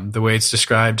 The way it's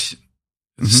described,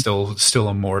 still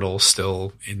immortal,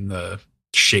 still in the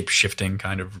shape-shifting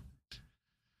kind of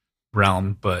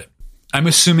realm, but I'm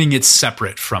assuming it's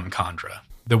separate from Kandra,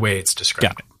 the way it's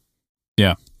described.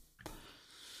 Yeah.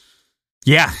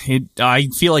 Yeah, I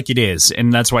feel like it is,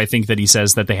 and that's why I think that he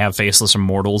says that they have faceless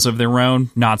immortals of their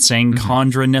own, not saying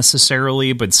Kandra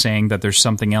necessarily, but saying that there's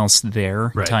something else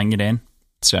there, tying it in.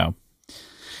 So,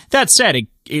 that said,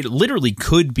 it literally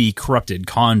could be corrupted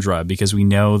Kandra, because we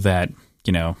know that,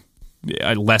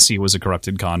 Lessie was a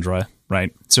corrupted Kandra,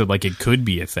 right? So, like, it could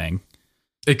be a thing.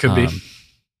 It could be.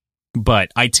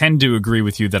 But I tend to agree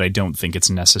with you that I don't think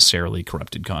it's necessarily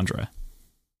corrupted Kandra.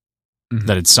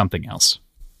 That it's something else.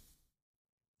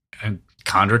 And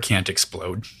Kandra can't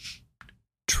explode.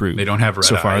 True. They don't have red eyes.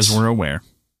 So far as we're aware.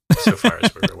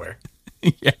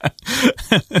 Yeah.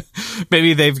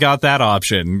 Maybe they've got that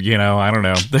option. I don't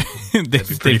know.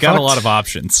 They've got a lot of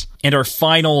options. And our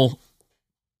final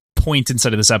point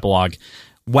inside of this epilogue,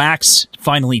 Wax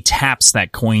finally taps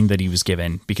that coin that he was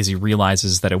given because he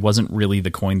realizes that it wasn't really the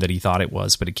coin that he thought it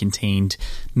was, but it contained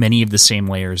many of the same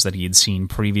layers that he had seen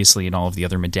previously in all of the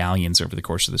other medallions over the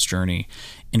course of this journey.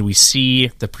 And we see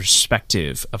the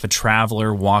perspective of a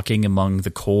traveler walking among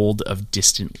the cold of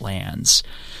distant lands,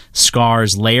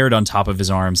 scars layered on top of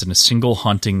his arms, and a single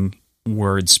haunting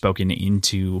word spoken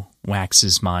into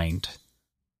Wax's mind: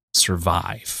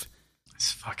 survive.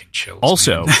 It's fucking chills.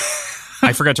 Also, man.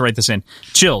 I forgot to write this in.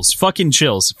 Chills. Fucking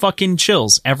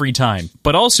chills every time.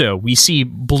 But also, we see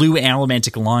blue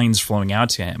allomantic lines flowing out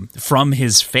to him from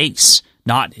his face,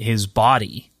 not his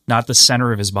body, not the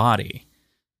center of his body.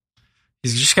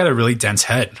 He's just got a really dense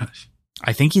head.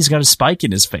 I think he's got a spike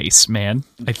in his face, man.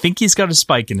 I think he's got a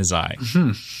spike in his eye.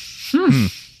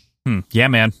 Yeah,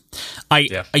 man.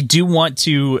 I do want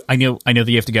to... I know that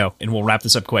you have to go, and we'll wrap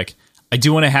this up quick. I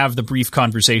do want to have the brief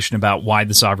conversation about why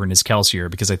the Sovereign is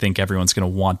Kelsier, because I think everyone's going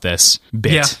to want this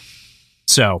bit. Yeah.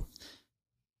 So,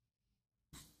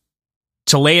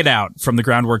 to lay it out from the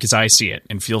groundwork as I see it,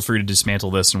 and feel free to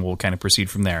dismantle this and we'll kind of proceed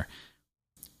from there.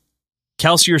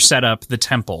 Kelsier set up the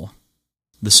temple.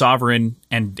 The Sovereign,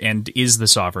 and is the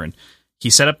Sovereign. He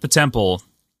set up the temple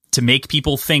to make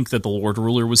people think that the Lord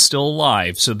Ruler was still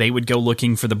alive, so they would go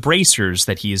looking for the bracers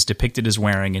that he is depicted as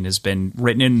wearing and has been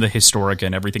written in the Historica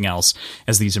and everything else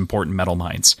as these important metal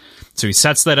mines. So he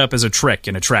sets that up as a trick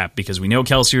and a trap, because we know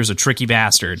Kelsier is a tricky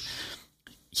bastard.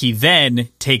 He then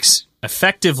takes,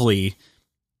 effectively,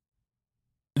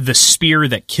 the spear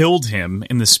that killed him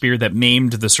and the spear that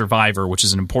maimed the survivor, which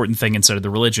is an important thing inside of the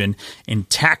religion, and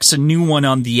tacks a new one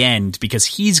on the end, because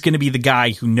he's going to be the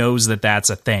guy who knows that that's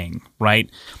a thing, right?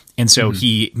 And so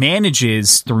he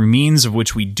manages, through means of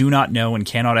which we do not know and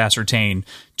cannot ascertain,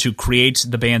 to create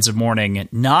the bands of mourning,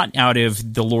 not out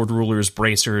of the Lord Ruler's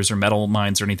bracers or metal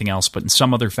mines or anything else, but in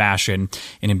some other fashion,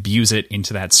 and imbues it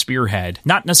into that spearhead.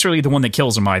 Not necessarily the one that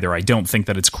kills him either. I don't think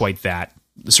that it's quite that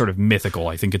sort of mythical.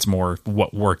 I think it's more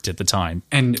what worked at the time.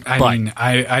 And I mean,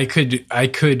 I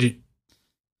could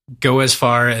go as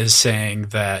far as saying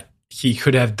that he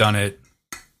could have done it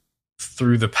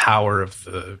through the power of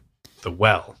the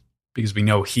well, because we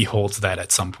know he holds that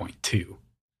at some point too,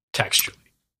 textually.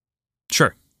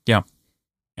 Sure. Yeah.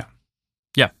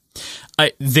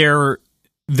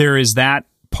 There is that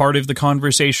part of the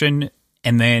conversation,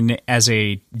 and then as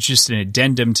just an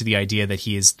addendum to the idea that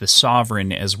he is the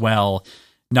Sovereign as well,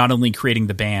 not only creating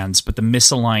the bands, but the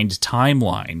misaligned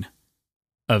timeline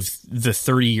of the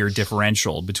 30-year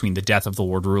differential between the death of the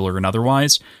Lord Ruler and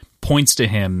otherwise points to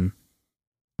him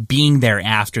being there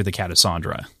after the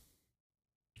Catacondra.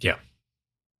 Yeah.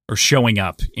 Or showing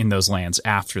up in those lands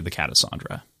after the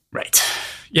Catacondra. Right.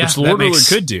 Yeah, which Lord Ruler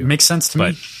could do. Makes sense to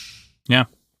me. Yeah.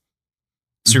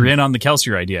 So you're in on the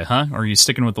Kelsier idea, huh? Or are you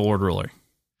sticking with the Lord Ruler?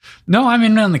 No, I'm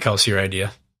in on the Kelsier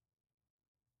idea.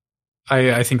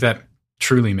 I think that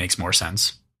truly makes more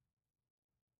sense.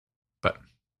 But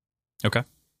okay.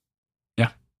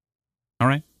 Yeah. All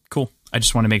right. Cool. I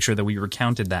just want to make sure that we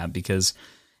recounted that because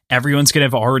everyone's going to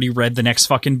have already read the next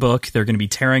fucking book. They're going to be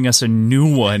tearing us a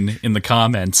new one in the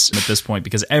comments at this point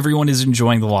because everyone is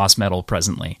enjoying the Lost Metal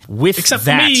presently. Except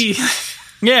for me.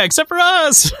 Yeah, except for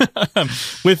us.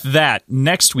 With that,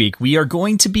 next week, we are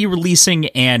going to be releasing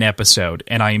an episode,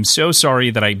 and I am so sorry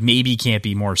that I maybe can't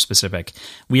be more specific.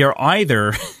 We are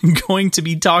either going to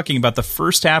be talking about the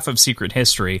first half of Secret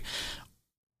History,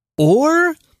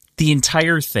 or the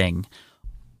entire thing,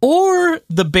 or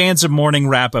the Bands of Mourning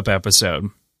wrap-up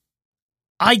episode.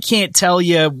 I can't tell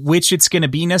you which it's going to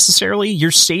be necessarily.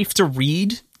 You're safe to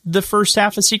read the first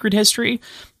half of Secret History.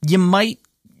 You might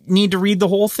need to read the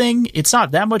whole thing. It's not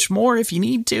that much more if you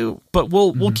need to, but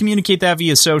we'll communicate that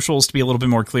via socials to be a little bit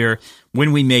more clear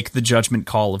when we make the judgment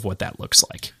call of what that looks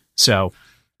like. So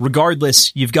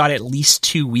regardless, you've got at least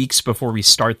 2 weeks before we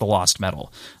start the Lost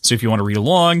Metal. So if you want to read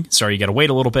along, sorry, you got to wait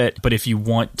a little bit, but if you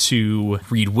want to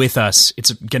read with us,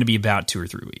 it's going to be about 2 or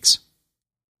 3 weeks.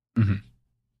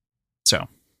 So.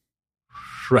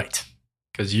 Right.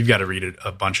 Because you've got to read it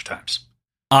a bunch of times.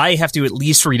 I have to at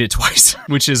least read it twice,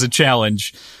 which is a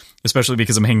challenge, especially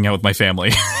because I'm hanging out with my family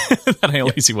that I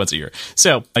only see once a year.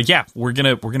 So, yeah, we're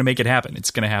gonna make it happen.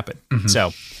 It's gonna happen.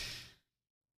 So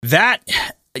that,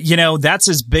 that's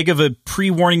as big of a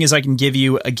pre-warning as I can give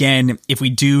you. Again, if we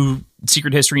do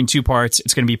Secret History in 2 parts,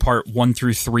 it's going to be part 1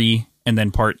 through 3 and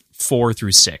then part 4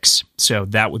 through 6. So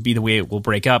that would be the way it will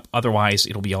break up. Otherwise,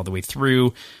 it'll be all the way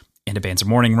through and a Bands of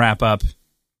Mourning wrap up.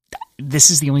 This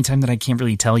is the only time that I can't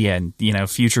really tell you, and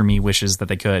future me wishes that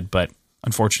they could, but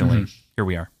unfortunately, here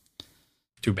we are.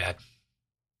 Too bad.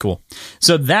 Cool.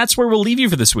 So that's where we'll leave you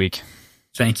for this week.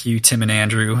 Thank you, Tim and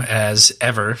Andrew, as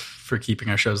ever, for keeping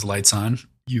our show's lights on.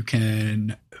 You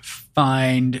can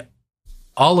find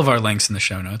all of our links in the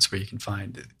show notes, where you can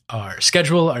find our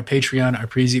schedule, our Patreon, our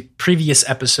previous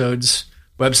episodes,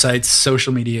 websites,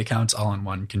 social media accounts, all in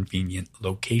one convenient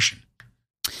location.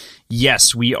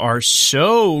 Yes, we are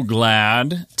so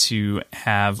glad to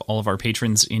have all of our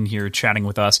patrons in here chatting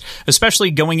with us,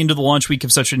 especially going into the launch week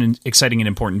of such an exciting and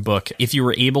important book. If you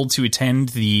were able to attend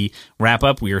the wrap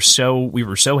up, we were so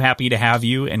happy to have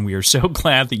you, and we are so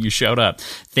glad that you showed up.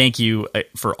 Thank you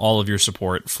for all of your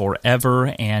support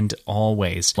forever and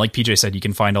always. Like PJ said, you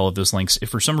can find all of those links.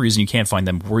 If for some reason you can't find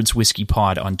them, Words Whiskey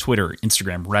Pod on Twitter,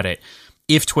 Instagram, Reddit.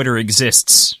 If Twitter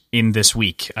exists in this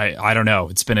week, I don't know.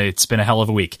 It's been a hell of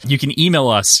a week. You can email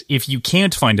us if you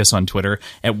can't find us on Twitter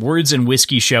at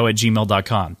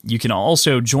wordsandwhiskeyshow@gmail.com. You can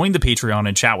also join the Patreon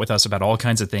and chat with us about all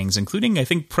kinds of things, including, I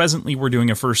think presently we're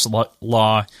doing a First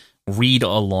Law read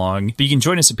along. But you can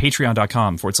join us at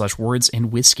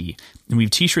patreon.com/wordsandwhiskey. And we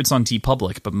have t-shirts on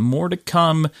TeePublic, but more to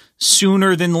come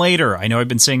sooner than later. I know I've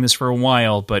been saying this for a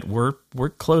while, but we're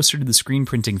closer to the screen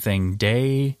printing thing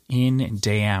day in and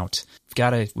day out.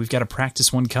 We've got to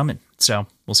practice one coming. So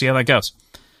we'll see how that goes.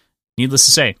 Needless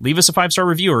to say, leave us a 5-star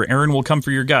review or Erin will come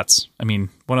for your guts. I mean,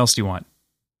 what else do you want?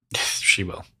 She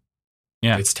will.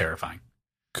 Yeah. It's terrifying.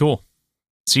 Cool.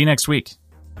 See you next week.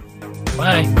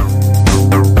 Bye.